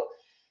Rio,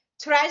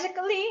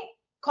 tragically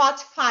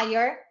caught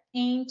fire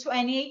in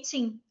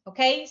 2018,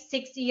 okay,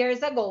 6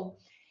 years ago.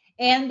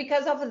 And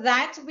because of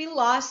that, we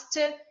lost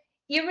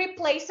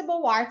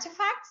irreplaceable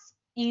artifacts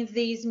in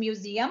this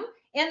museum.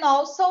 And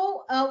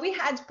also we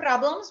had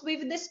problems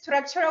with the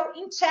structural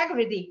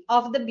integrity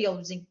of the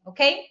building,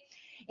 okay?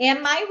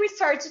 And my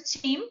research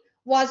team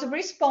was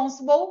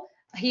responsible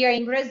here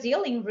in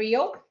Brazil, in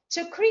Rio,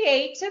 to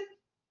create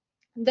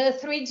the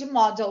 3D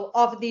model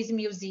of this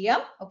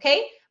museum,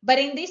 okay? But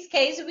in this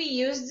case, we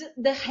used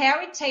the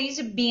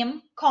heritage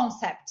BIM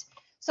concept.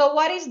 So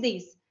what is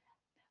this?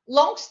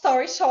 Long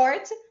story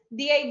short,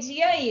 the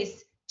idea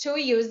is to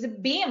use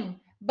BIM,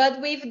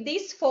 but with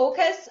this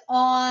focus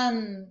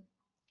on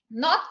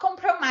not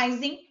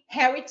compromising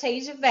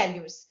heritage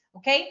values,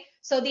 okay?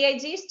 So the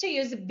idea is to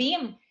use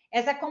BIM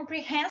as a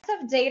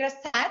comprehensive data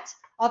set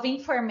of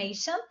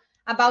information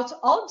about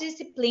all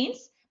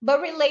disciplines,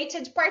 but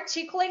related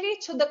particularly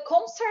to the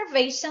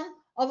conservation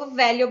of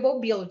valuable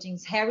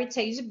buildings,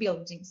 heritage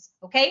buildings,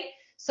 okay?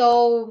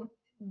 So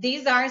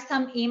these are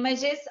some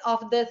images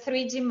of the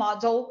 3D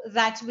model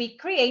that we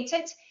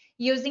created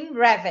using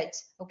Revit,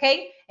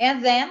 okay?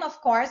 And then, of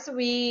course,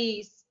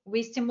 we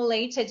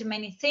simulated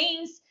many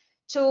things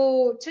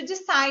to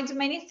decide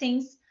many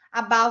things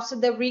about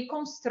the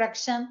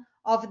reconstruction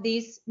of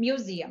this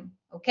museum,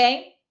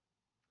 okay?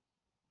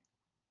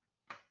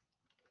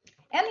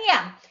 And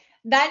yeah,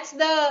 that's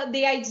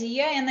the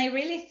idea, and I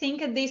really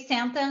think this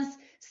sentence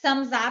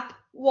sums up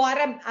what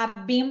a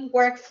BIM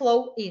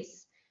workflow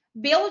is.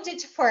 Build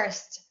it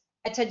first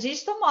at a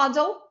digital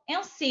model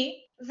and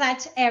see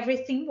that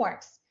everything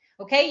works.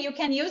 Okay, you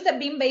can use the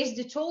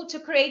BIM-based tool to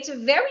create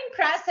very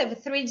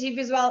impressive 3D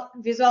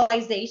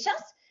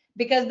visualizations,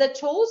 because the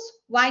tools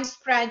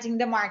widespread in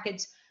the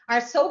market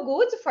are so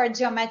good for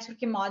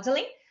geometric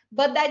modeling,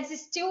 but that's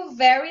still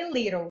very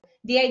little.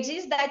 The idea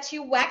is that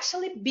you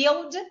actually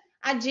build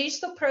a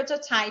digital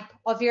prototype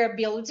of your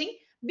building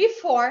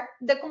before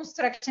the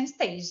construction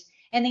stage.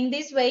 And in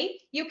this way,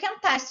 you can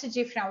test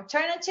different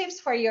alternatives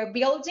for your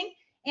building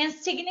and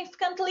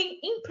significantly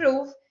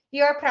improve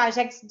your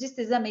project's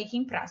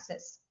decision-making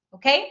process.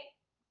 Okay?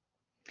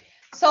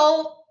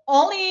 So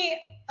only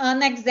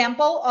an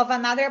example of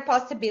another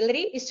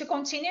possibility is to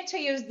continue to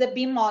use the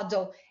BIM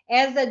model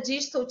as a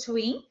digital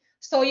twin.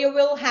 So you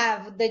will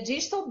have the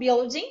digital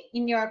building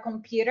in your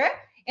computer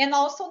and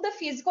also the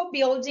physical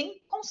building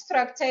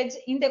constructed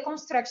in the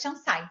construction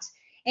site.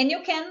 And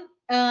you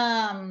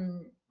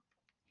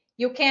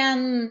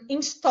can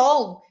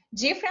install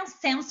different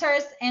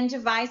sensors and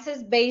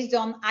devices based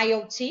on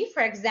IoT,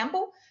 for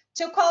example,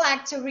 to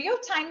collect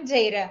real-time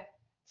data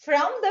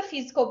from the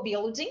physical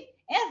building,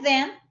 and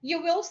then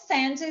you will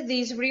send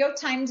this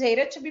real-time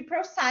data to be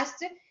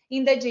processed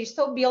in the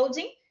digital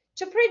building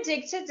to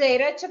predict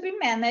data to be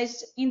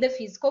managed in the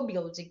physical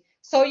building.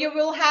 So you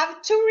will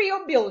have two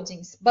real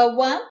buildings, but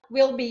one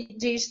will be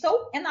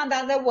digital and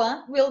another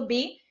one will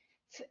be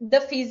the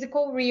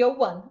physical real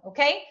one.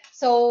 Okay,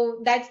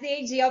 so that's the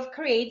idea of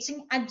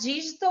creating a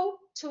digital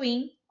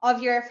twin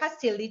of your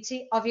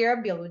facility, of your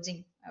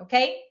building.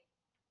 Okay,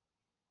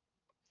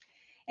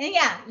 and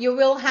yeah, you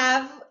will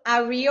have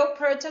a real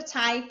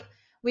prototype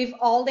with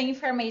all the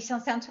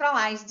information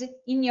centralized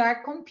in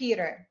your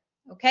computer.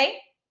 Okay,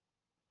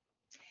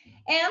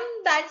 and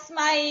that's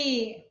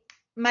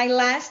my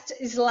last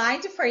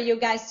slide for you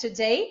guys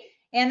today.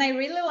 And I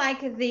really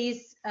like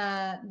this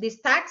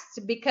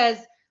text because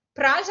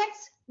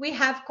projects we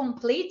have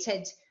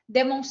completed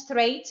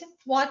demonstrate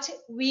what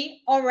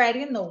we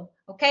already know.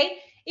 Okay,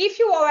 if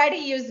you already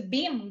use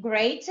BIM,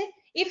 great.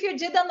 If you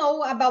didn't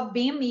know about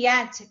BIM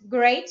yet,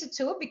 great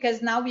too,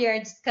 because now we are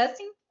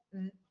discussing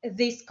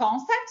this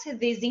concept,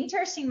 this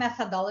interesting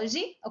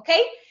methodology.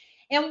 Okay,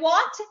 and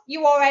what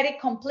you already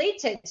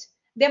completed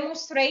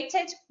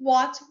demonstrated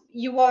what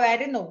you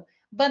already know.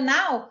 But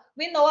now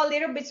we know a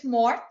little bit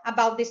more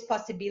about this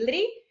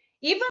possibility.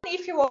 Even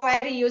if you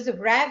already use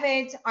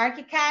Revit,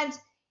 ArchiCAD,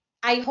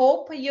 I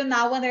hope you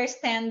now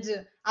understand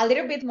a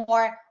little bit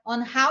more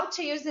on how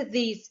to use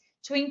this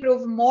to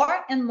improve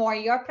more and more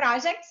your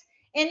projects,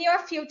 and your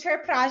future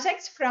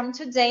projects from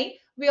today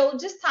will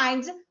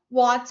decide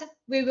what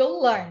we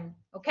will learn.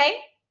 Okay?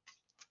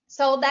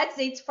 So that's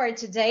it for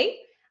today.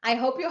 I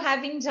hope you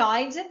have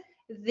enjoyed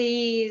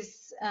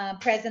this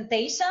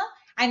presentation.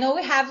 I know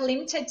we have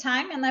limited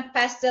time and I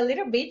passed a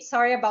little bit,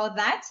 sorry about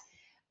that.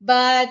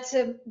 But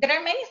there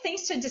are many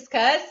things to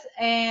discuss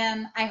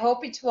and I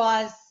hope it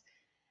was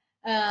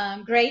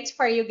great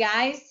for you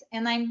guys.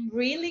 And I'm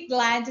really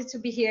glad to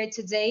be here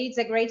today. It's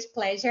a great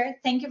pleasure.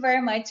 Thank you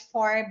very much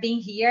for being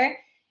here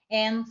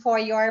and for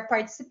your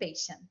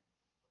participation.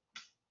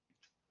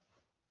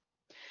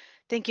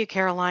 Thank you,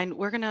 Caroline.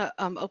 We're going to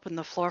open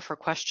the floor for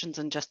questions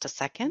in just a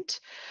second.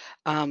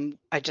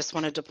 I just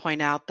wanted to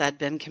point out that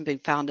BIM can be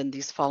found in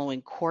these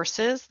following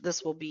courses.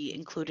 This will be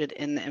included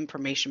in the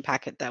information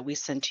packet that we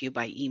send to you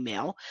by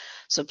email.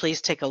 So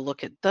please take a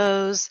look at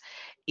those,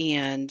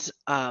 and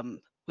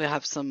we'll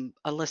have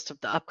a list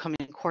of the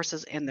upcoming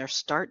courses and their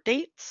start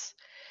dates.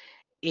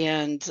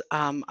 And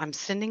I'm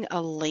sending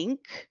a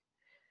link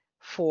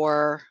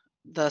for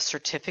the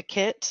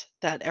certificate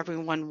that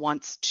everyone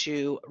wants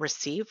to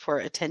receive for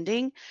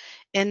attending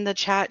in the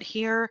chat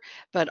here,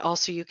 but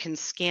also you can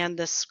scan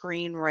this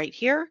screen right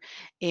here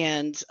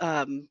and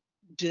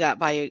do that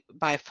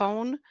by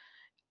phone,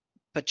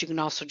 but you can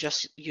also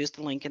just use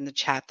the link in the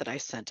chat that I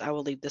sent. I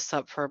will leave this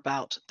up for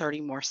about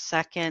 30 more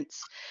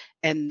seconds,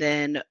 and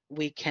then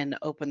we can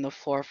open the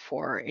floor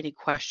for any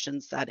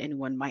questions that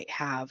anyone might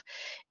have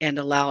and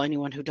allow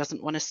anyone who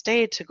doesn't want to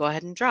stay to go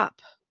ahead and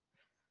drop.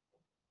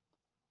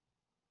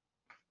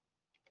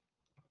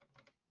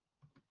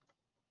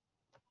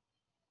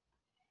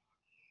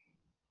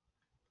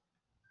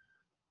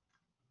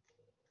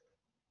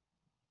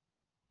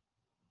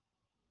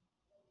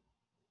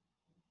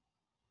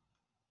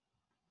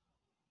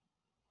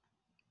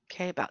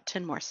 Okay, about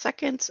 10 more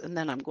seconds, and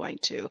then I'm going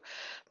to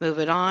move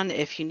it on.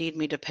 If you need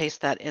me to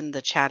paste that in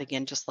the chat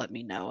again, just let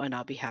me know, and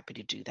I'll be happy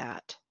to do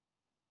that.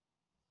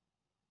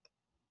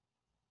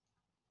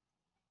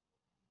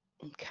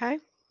 Okay.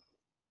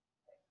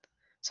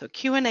 So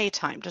Q&A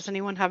time. Does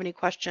anyone have any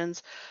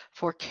questions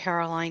for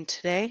Caroline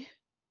today?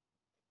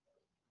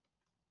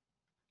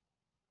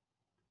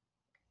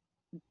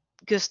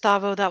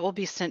 Gustavo, that will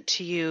be sent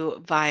to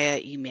you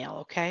via email,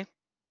 okay?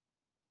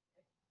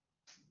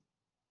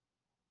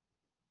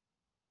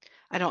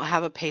 I don't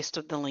have a paste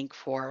of the link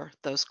for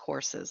those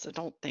courses. I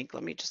don't think.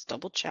 Let me just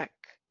double check.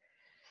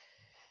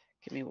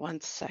 Give me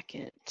 1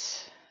 second.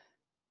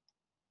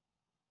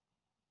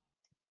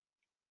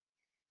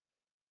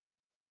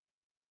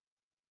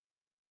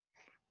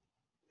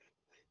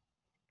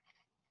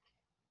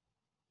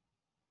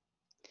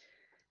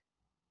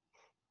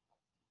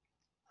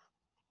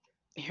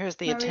 Here's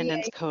the Maria,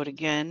 attendance code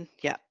again.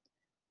 Yeah,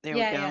 there we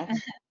go. yeah.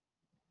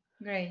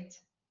 Great.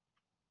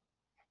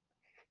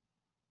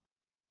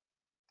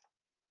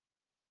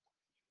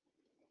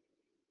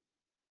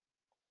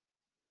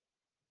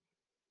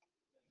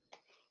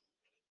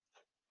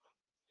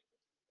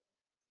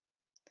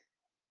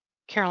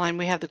 Caroline,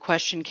 we have the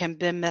question, can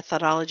BIM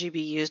methodology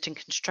be used in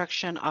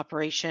construction,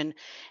 operation,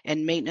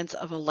 and maintenance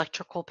of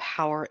electrical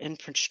power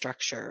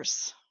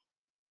infrastructures?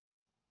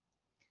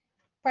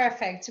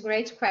 Perfect.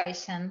 Great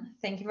question.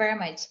 Thank you very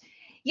much.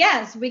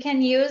 Yes, we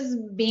can use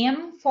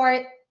BIM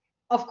for,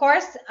 of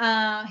course,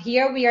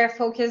 here we are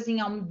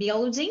focusing on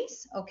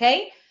buildings,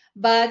 okay?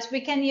 But we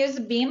can use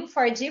BIM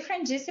for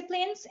different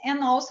disciplines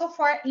and also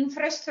for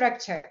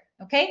infrastructure,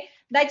 okay?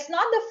 That's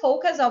not the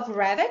focus of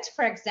Revit,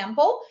 for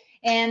example,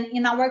 and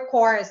in our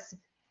course,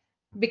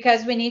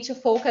 because we need to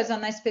focus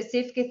on a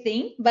specific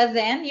thing, but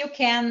then you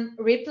can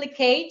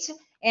replicate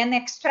and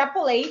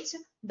extrapolate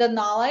the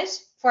knowledge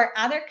for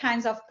other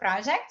kinds of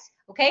projects,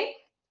 okay?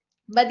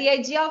 But the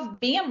idea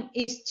of BIM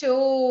is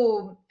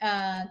to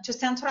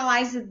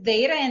centralize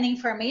data and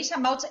information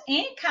about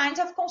any kind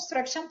of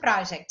construction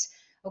project,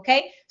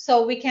 okay?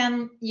 So we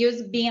can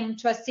use BIM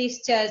to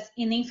assist us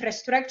in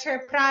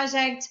infrastructure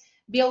projects,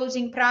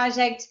 building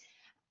projects,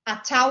 a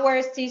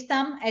tower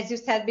system, as you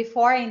said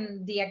before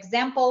in the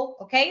example,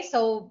 okay?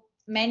 So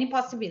many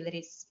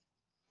possibilities.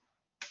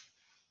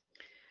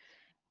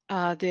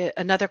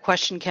 Another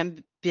question,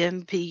 can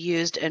BIM be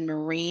used in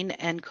marine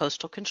and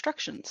coastal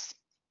constructions?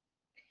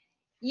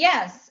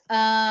 Yes.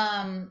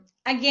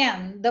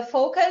 Again, the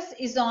focus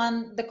is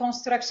on the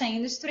construction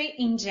industry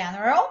in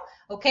general,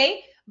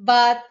 okay?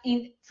 But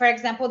for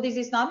example, this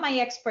is not my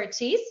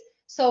expertise,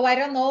 so I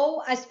don't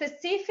know a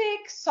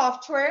specific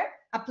software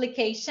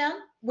application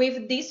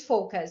with this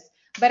focus.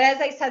 But as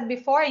I said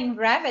before, in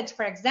Revit,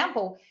 for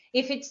example,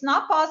 if it's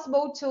not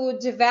possible to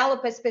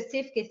develop a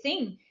specific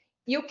thing,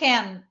 you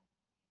can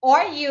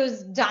or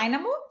use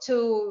Dynamo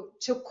to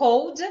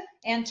code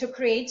and to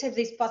create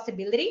this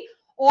possibility,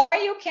 or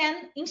you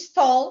can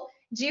install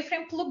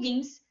different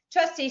plugins to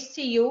assist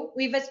you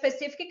with a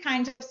specific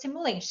kind of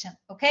simulation,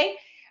 okay?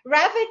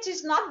 Revit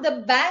is not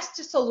the best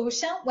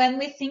solution when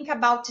we think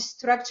about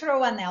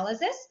structural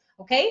analysis,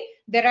 okay?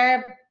 There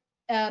are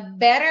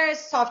better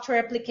software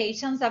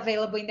applications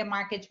available in the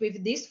market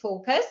with this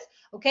focus,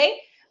 okay?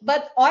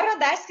 But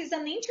Autodesk is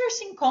an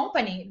interesting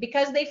company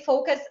because they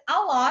focus a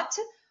lot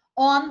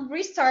on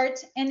research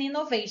and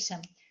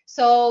innovation.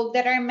 So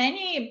there are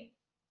many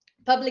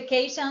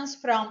publications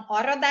from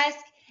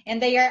Autodesk,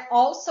 and they are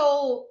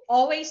also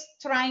always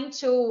trying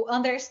to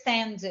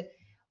understand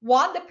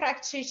what the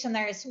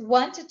practitioners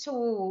want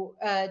to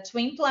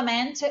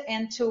implement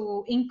and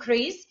to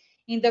increase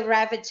in the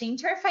Revit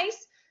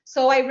interface.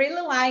 So I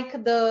really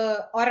like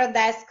the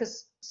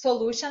Autodesk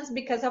solutions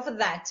because of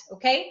that,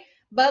 okay?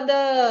 But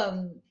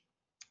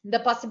the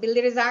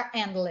possibilities are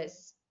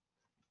endless.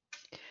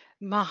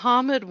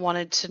 Mohammed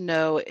wanted to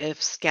know if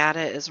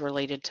SCADA is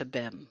related to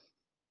BIM.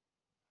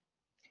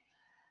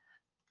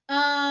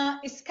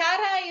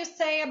 SCADA, you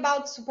say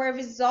about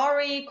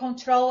supervisory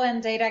control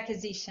and data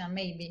acquisition,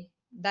 maybe.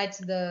 That's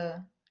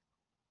the...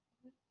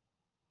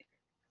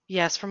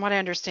 Yes, from what I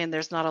understand,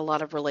 there's not a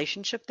lot of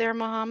relationship there,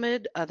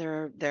 Mohammed.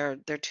 They're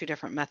two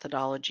different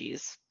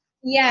methodologies.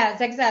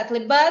 Yes,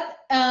 exactly. But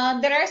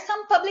there are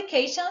some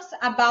publications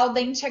about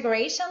the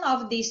integration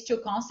of these two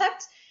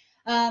concepts.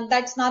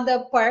 That's not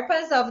the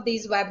purpose of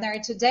this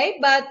webinar today,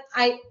 but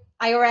I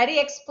already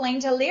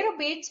explained a little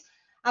bit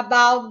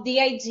about the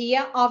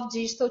idea of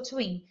digital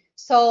twin.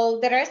 So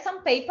there are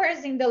some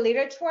papers in the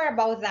literature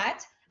about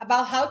that,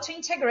 about how to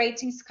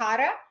integrate in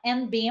SCADA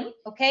and BIM,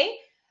 okay,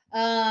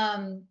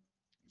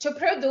 to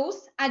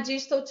produce a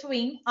digital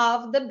twin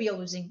of the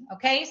building,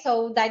 okay?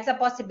 So that's a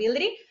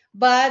possibility,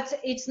 but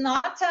it's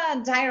not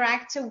a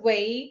direct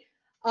way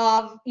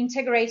of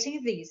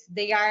integrating this.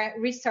 They are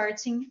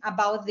researching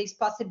about this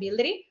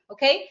possibility,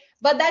 okay?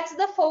 But that's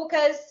the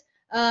focus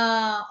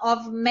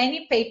of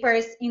many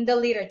papers in the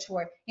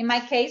literature. In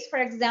my case, for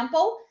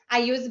example, I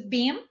use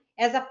BIM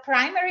as a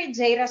primary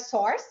data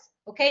source,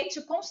 okay,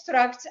 to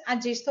construct a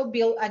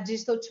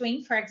digital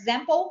twin, for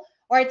example,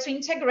 or to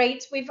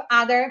integrate with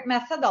other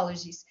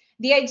methodologies.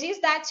 The idea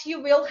is that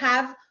you will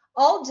have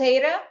all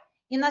data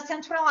in a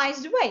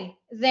centralized way.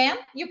 Then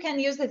you can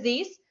use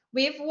this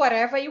with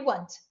whatever you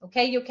want,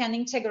 okay? You can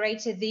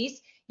integrate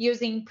this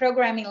using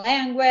programming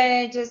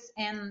languages,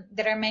 and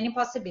there are many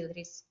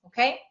possibilities,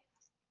 okay?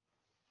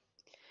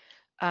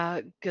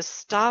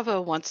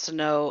 Gustavo wants to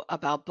know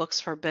about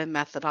books for BIM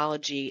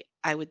methodology.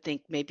 I would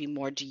think maybe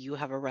more, do you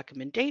have a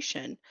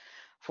recommendation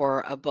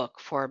for a book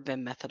for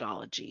BIM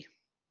methodology?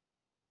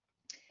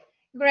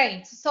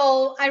 Great.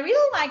 So I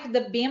really like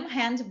the BIM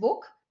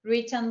handbook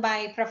written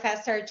by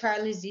Professor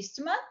Charles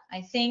Eastman.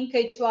 I think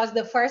it was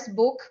the first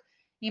book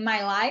in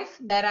my life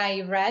that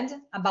I read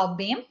about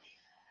BIM.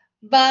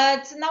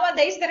 But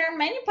nowadays there are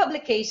many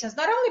publications,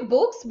 not only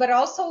books, but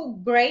also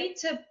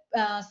great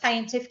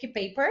scientific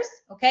papers,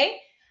 okay,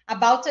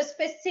 about a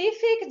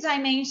specific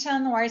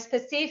dimension or a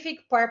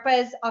specific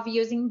purpose of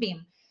using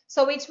BIM.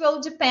 So it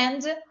will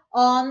depend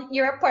on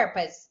your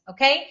purpose,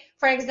 okay?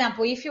 For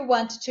example, if you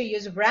want to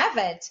use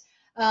Revit,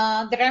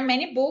 there are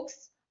many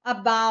books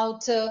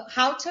about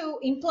how to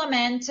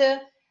implement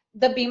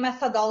the BIM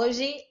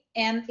methodology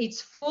and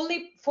its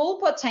full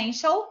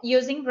potential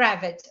using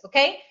Revit,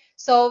 okay?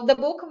 So the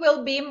book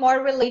will be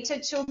more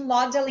related to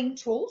modeling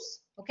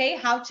tools, okay,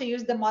 how to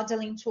use the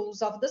modeling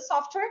tools of the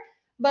software,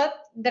 but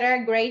there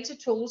are great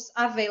tools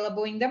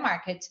available in the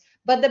market.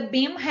 But the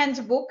BIM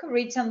handbook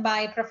written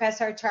by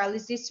Professor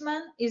Charles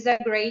Eastman is a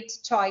great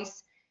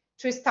choice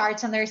to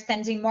start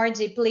understanding more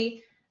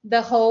deeply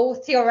the whole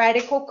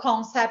theoretical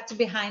concept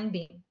behind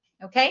BIM,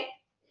 okay?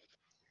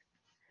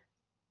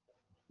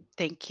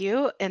 Thank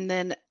you. And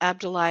then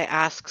Abdullah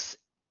asks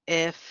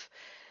if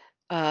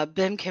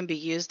BIM can be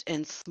used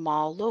in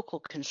small local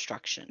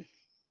construction.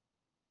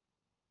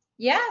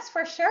 Yes,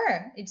 for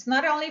sure. It's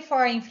not only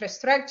for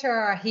infrastructure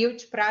or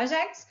huge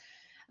projects.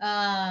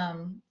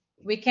 Um,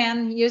 we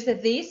can use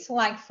this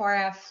like for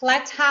a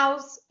flat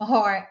house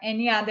or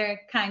any other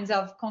kinds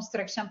of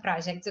construction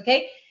projects,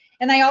 okay?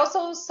 And I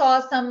also saw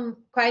some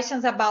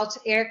questions about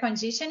air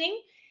conditioning.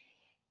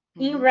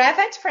 In Mhm.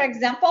 Revit, for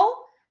example,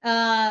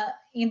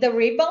 in the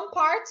ribbon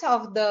part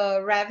of the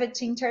Revit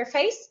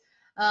interface,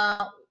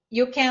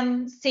 you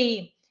can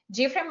see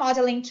different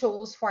modeling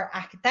tools for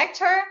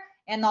architecture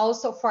and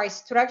also for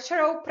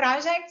structural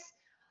projects,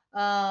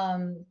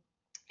 um,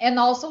 and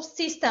also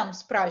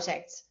systems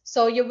projects.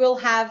 So you will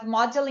have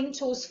modeling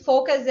tools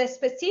focused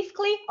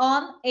specifically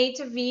on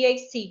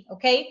HVAC,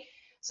 okay?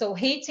 So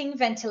heating,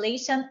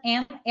 ventilation,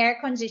 and air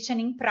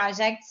conditioning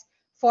projects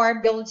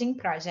for building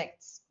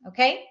projects,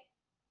 okay?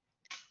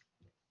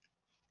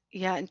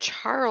 Yeah, and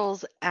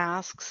Charles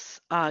asks,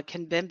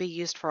 can BIM be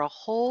used for a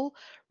whole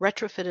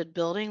retrofitted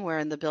building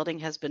wherein the building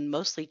has been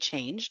mostly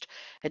changed,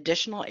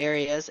 additional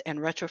areas, and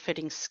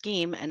retrofitting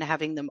scheme and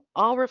having them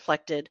all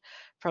reflected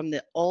from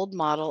the old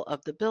model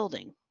of the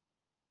building?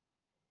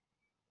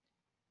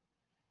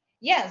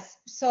 Yes,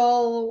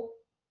 so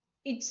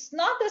it's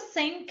not the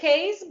same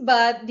case,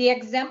 but the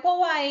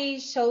example I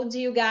showed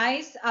you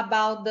guys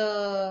about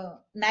the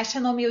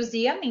National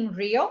Museum in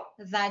Rio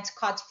that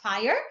caught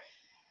fire,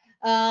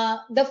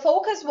 the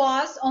focus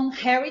was on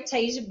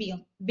heritage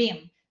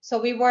BIM. So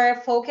we were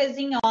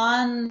focusing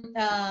on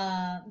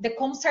the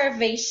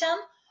conservation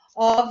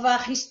of a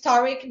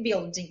historic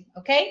building,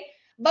 okay?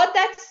 But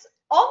that's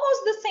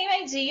almost the same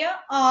idea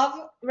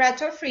of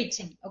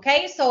retrofitting,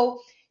 okay? So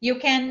you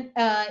can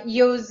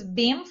use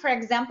BIM, for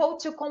example,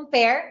 to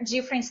compare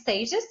different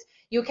stages.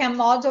 You can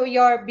model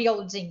your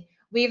building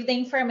with the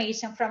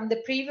information from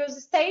the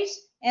previous stage,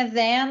 and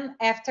then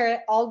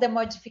after all the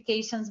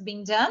modifications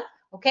being done,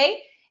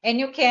 okay? And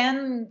you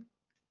can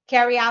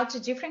carry out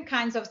different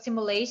kinds of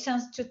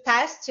simulations to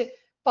test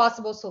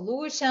possible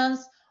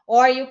solutions,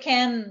 or you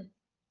can,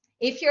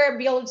 if your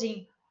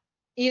building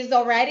is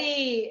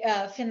already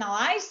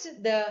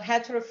finalized, the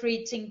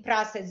retrofitting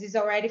process is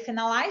already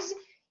finalized,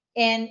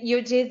 and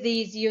you did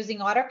this using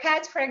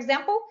AutoCAD, for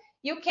example,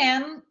 you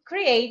can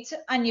create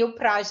a new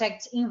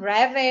project in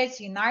Revit,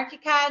 in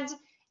ArchiCAD,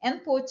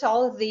 and put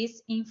all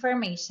this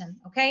information,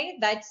 okay?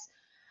 That's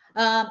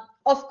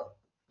of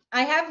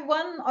I have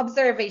one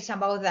observation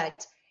about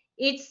that.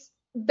 It's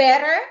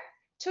better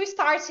to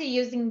start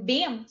using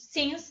BIM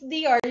since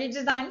the early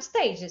design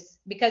stages,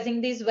 because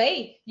in this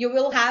way you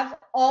will have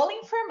all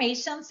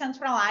information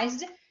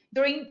centralized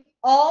during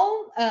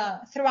all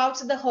throughout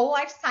the whole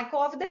life cycle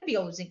of the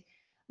building.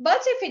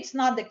 But if it's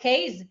not the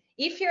case,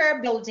 if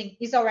your building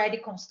is already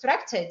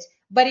constructed,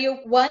 but you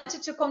want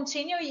to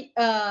continue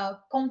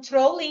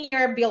controlling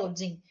your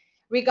building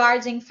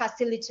regarding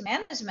facility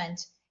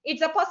management,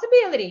 it's a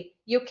possibility.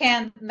 You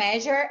can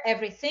measure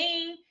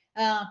everything,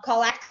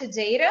 collect the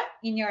data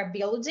in your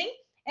building,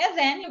 and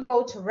then you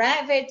go to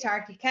Revit,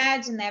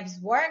 ArchiCAD,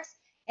 Navisworks,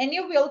 and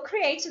you will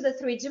create the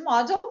 3D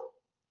model,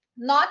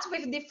 not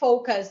with the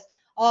focus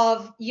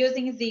of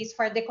using this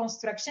for the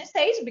construction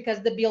stage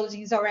because the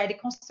building is already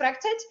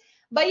constructed,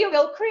 but you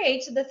will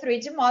create the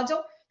 3D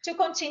model to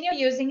continue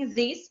using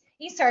this,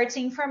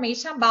 inserting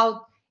information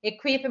about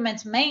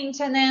equipment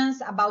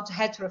maintenance, about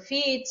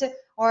retrofit,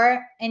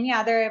 or any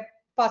other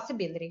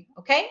possibility,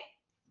 okay?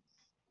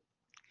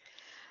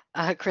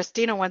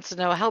 Christina wants to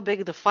know how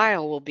big the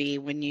file will be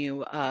when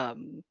you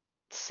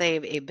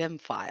save a BIM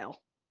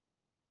file,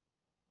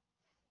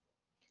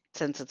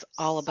 since it's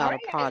all about Sorry,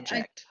 a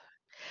project.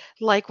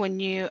 Like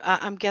when you,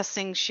 I'm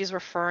guessing she's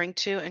referring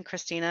to, and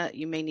Christina,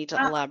 you may need to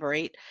uh,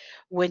 elaborate,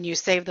 when you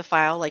save the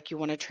file, like you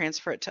want to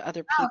transfer it to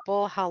other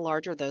people, how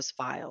large are those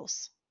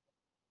files?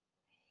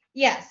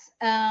 yes,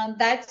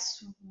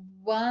 that's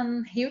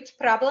one huge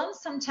problem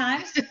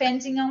sometimes,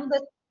 depending on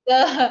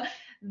the,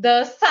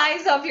 the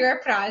size of your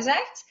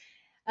project.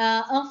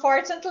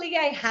 Unfortunately,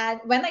 I had,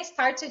 when I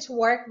started to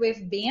work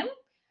with BIM,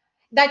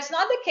 that's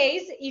not the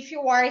case if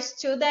you are a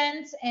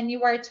student and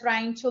you are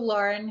trying to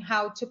learn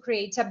how to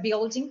create a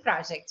building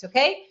project,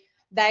 okay?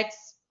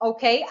 That's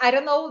okay. I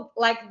don't know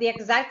like the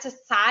exact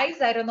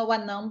size. I don't know a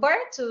number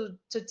to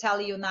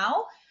tell you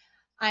now.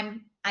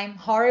 I'm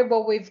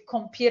horrible with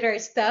computer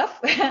stuff.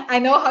 I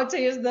know how to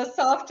use the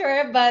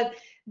software, but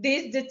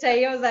these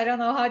details I don't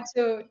know how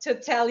to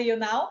tell you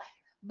now.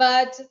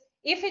 But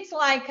if it's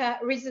like a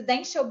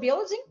residential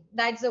building,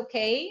 that's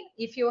okay.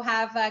 If you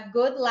have a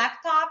good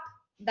laptop,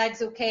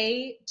 that's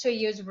okay to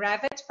use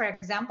Revit, for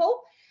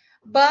example.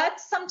 but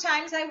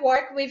sometimes I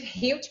work with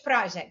huge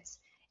projects.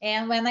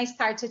 And when I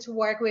started to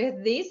work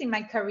with this in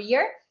my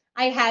career,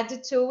 I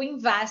had to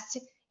invest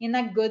in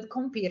a good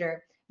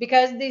computer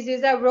because this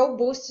is a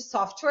robust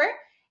software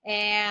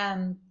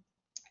and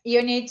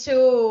you need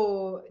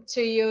to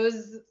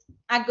use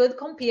a good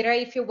computer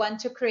if you want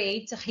to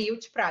create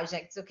huge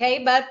projects,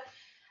 okay? But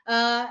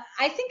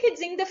I think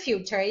it's in the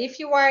future. If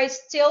you are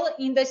still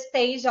in the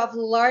stage of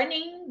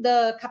learning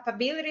the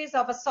capabilities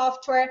of a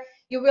software,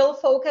 you will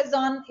focus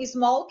on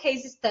small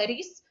case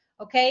studies,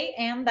 okay?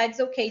 And that's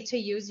okay to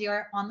use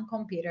your own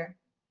computer.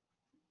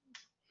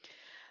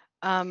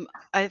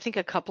 I think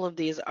a couple of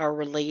these are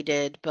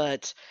related,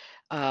 but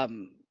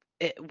um,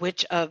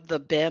 which of the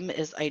BIM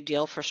is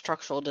ideal for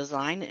structural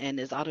design, and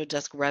is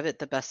Autodesk Revit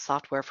the best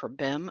software for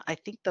BIM? I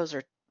think those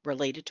are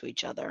related to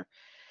each other.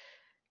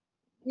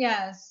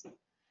 Yes.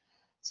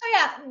 So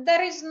yeah,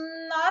 there is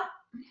not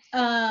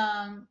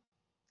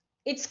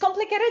it's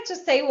complicated to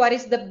say what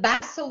is the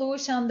best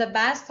solution, the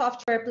best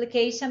software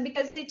application,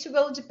 because it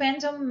will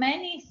depend on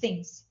many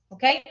things,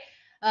 okay?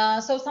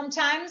 So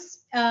sometimes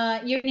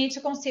you need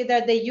to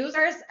consider the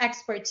user's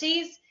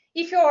expertise.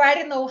 If you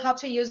already know how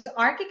to use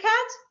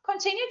ArchiCAD,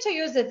 continue to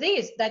use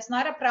this. That's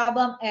not a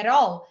problem at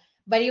all.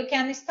 But you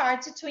can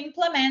start to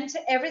implement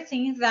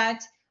everything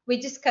that we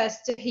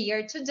discussed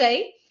here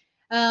today.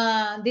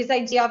 This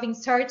idea of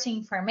inserting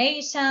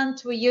information,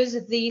 to use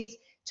this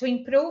to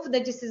improve the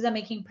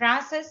decision-making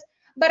process.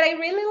 But I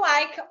really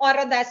like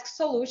Autodesk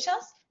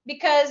solutions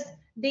because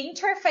the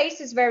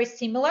interface is very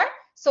similar.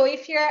 So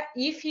if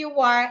you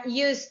are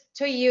used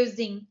to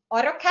using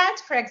AutoCAD,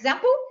 for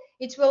example,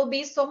 it will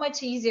be so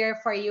much easier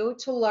for you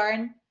to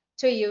learn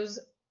to use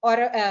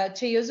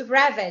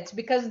Revit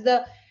because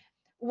the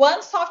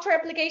one software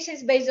application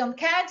is based on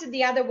CAD,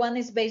 the other one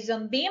is based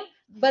on BIM,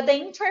 but the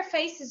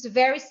interface is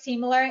very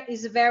similar,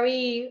 is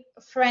very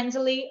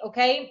friendly,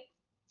 okay?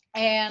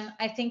 And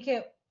I think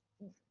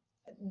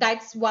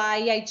that's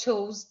why I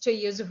chose to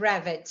use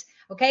Revit.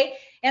 Okay.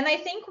 And I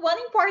think one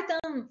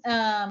important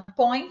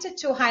point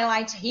to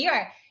highlight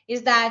here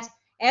is that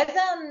as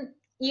an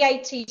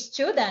EIT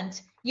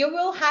student, you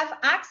will have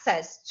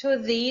access to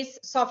these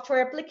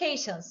software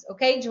applications,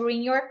 okay,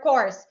 during your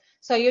course.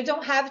 So you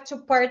don't have to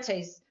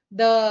purchase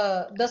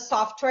the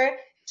software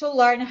to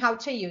learn how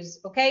to use,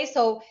 okay?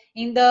 So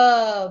in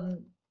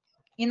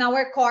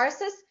our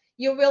courses,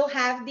 you will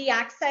have the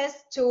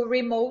access to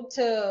remote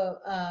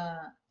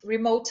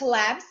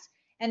labs,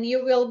 and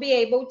you will be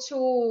able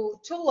to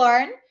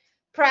learn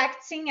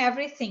practicing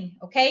everything,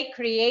 okay?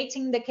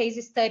 Creating the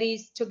case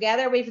studies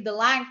together with the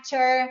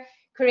lecture,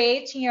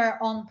 creating your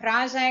own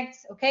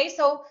projects, okay?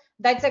 So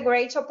that's a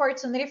great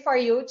opportunity for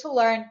you to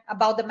learn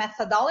about the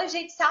methodology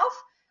itself,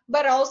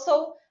 but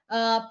also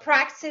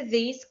practice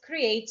this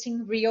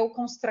creating real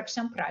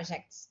construction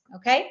projects,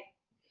 okay?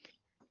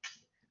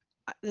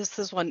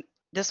 This one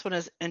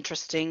is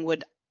interesting.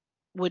 Would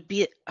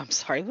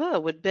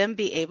BIM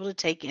be able to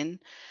take in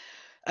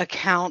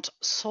account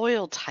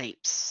soil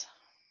types?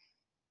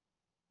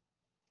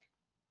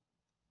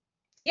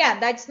 Yeah,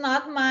 that's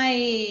not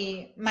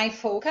my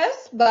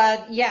focus,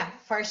 but yeah,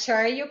 for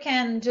sure you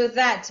can do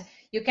that.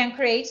 You can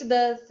create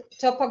the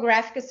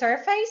topographic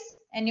surface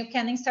and you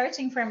can insert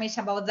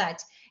information about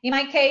that. In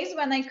my case,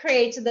 when I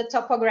create the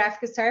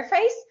topographic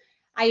surface,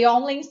 I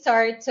only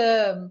insert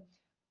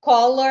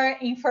color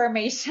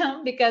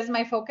information because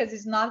my focus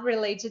is not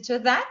related to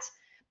that.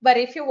 But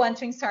if you want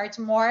to insert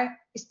more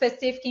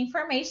specific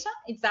information,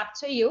 it's up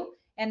to you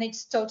and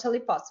it's totally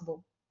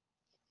possible.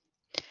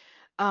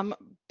 Um,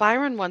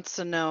 Byron wants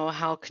to know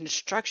how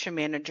construction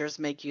managers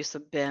make use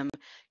of BIM,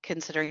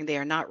 considering they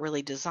are not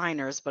really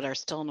designers, but are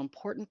still an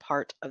important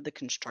part of the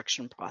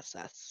construction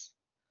process.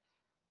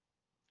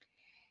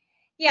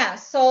 Yeah,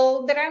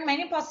 so there are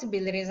many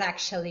possibilities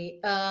actually.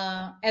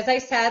 As I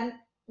said,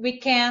 we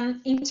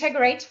can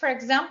integrate, for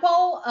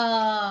example,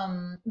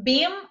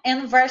 BIM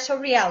and virtual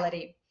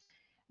reality.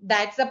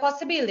 That's a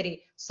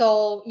possibility.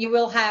 So you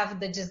will have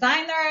the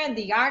designer,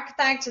 the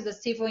architect, the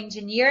civil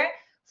engineer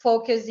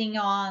focusing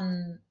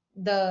on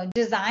the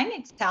design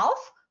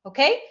itself,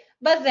 okay?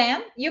 But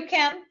then you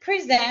can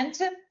present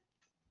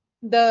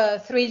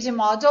the 3D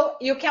model.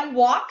 You can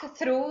walk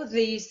through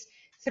this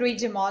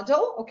 3D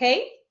model,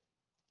 okay?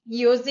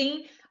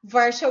 Using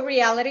virtual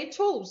reality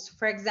tools,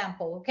 for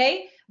example,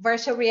 okay?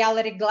 Virtual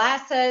reality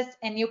glasses,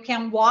 and you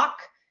can walk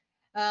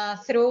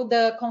through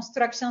the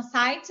construction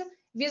site,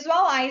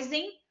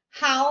 visualizing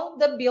how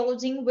the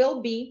building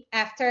will be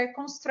after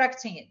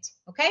constructing it,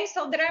 okay?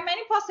 So there are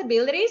many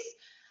possibilities.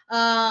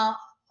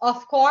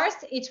 Of course,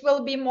 it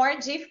will be more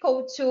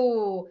difficult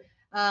to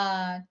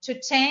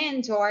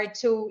change or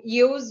to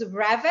use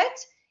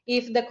Revit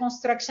if the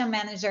construction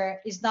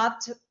manager is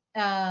not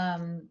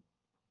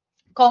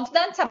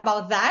confident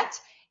about that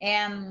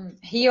and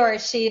he or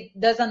she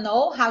doesn't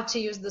know how to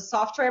use the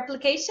software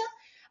application.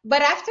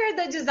 But after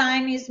the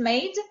design is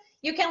made,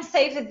 you can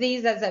save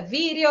this as a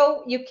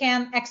video, you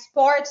can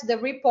export the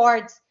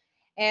report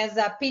as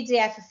a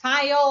PDF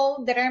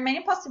file. There are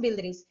many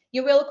possibilities.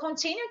 You will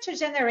continue to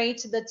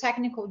generate the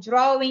technical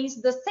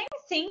drawings, the same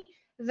thing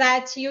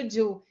that you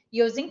do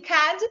using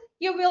CAD,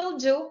 you will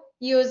do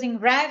using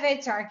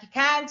Revit,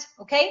 ArchiCAD,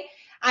 okay?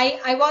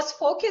 I was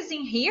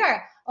focusing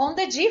here on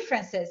the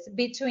differences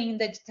between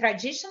the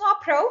traditional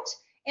approach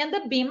and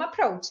the BIM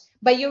approach,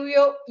 but you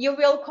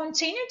will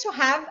continue to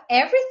have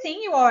everything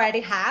you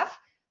already have,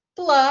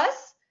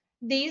 plus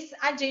this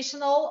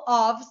additional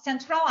of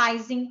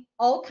centralizing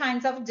all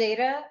kinds of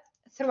data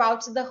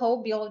throughout the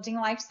whole building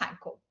life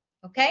cycle,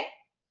 okay?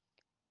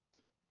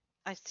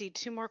 I see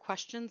two more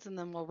questions and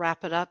then we'll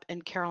wrap it up.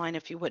 And Caroline,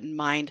 if you wouldn't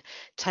mind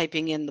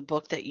typing in the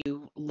book that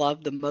you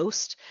love the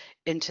most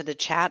into the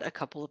chat, a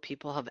couple of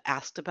people have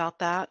asked about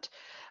that.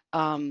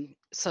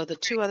 So the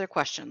two other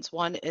questions.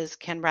 One is,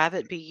 can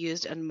Revit be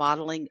used in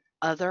modeling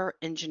other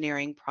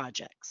engineering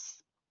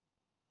projects?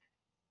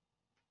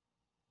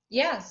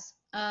 Yes.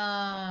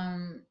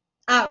 Revit,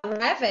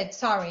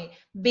 sorry.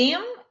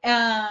 BIM,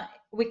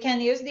 we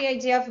can use the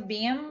idea of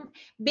BIM.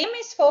 BIM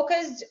is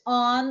focused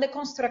on the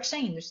construction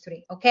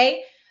industry,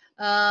 okay?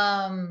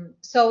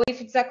 So if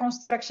it's a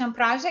construction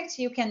project,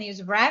 you can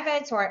use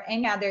Revit or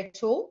any other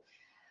tool.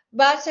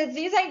 But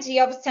this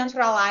idea of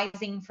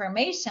centralizing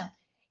information,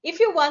 if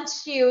you want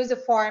to use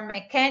for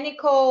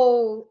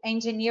mechanical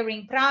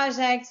engineering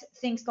projects,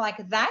 things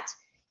like that,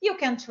 you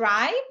can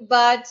try,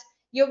 but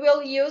you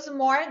will use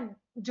more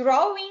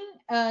drawing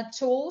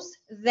tools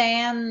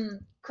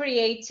than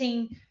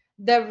creating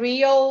the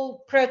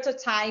real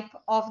prototype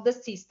of the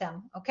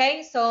system.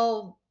 Okay,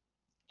 so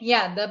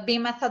yeah, the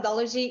BIM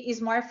methodology is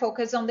more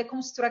focused on the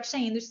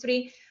construction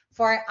industry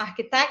for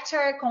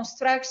architecture,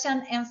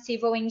 construction, and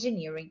civil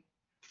engineering.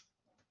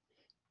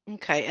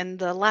 Okay, and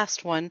the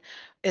last one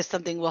is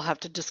something we'll have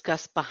to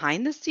discuss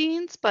behind the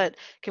scenes, but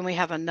can we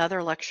have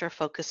another lecture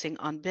focusing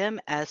on BIM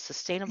as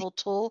sustainable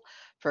tool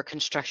for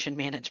construction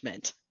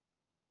management?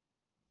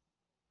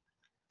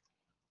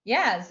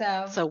 Yeah,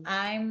 so So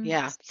I'm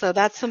yeah, so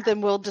that's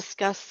something we'll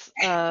discuss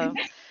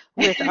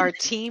with our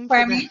team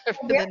for for me, the it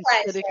will for be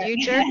for the a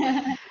future.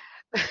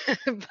 pleasure.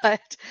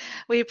 But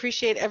we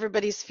appreciate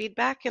everybody's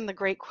feedback and the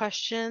great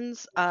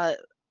questions. As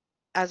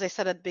I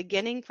said at the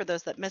beginning, for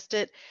those that missed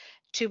it,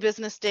 2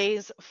 business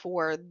days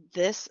for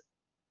this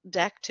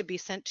deck to be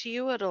sent to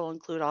you. It'll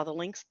include all the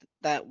links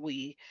that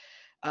we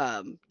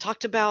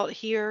talked about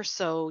here.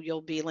 So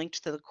you'll be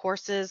linked to the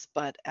courses,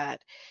 but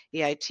at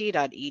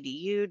eit.edu.au,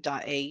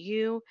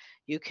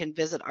 you can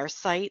visit our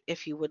site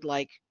if you would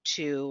like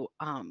to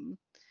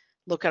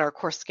look at our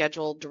course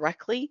schedule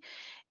directly.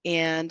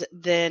 And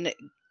then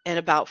in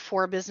about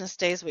 4 business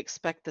days, we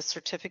expect the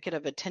certificate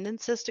of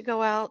attendances to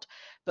go out,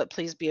 but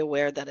please be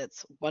aware that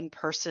it's one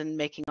person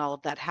making all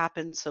of that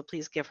happen. So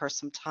please give her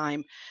some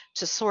time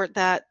to sort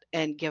that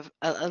and give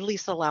at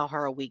least allow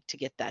her a week to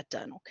get that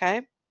done.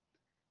 Okay.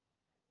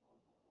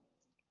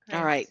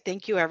 All right. Great.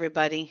 Thank you,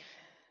 everybody.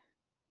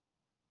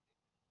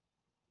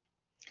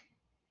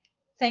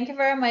 Thank you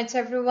very much,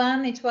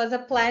 everyone. It was a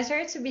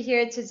pleasure to be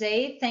here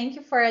today. Thank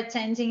you for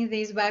attending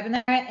this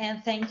webinar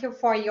and thank you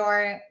for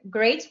your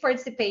great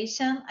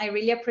participation. I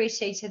really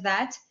appreciate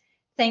that.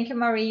 Thank you,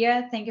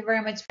 Maria. Thank you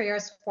very much for your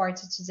support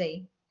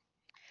today.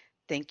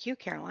 Thank you,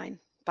 Caroline.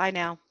 Bye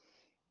now.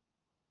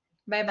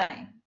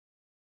 Bye-bye.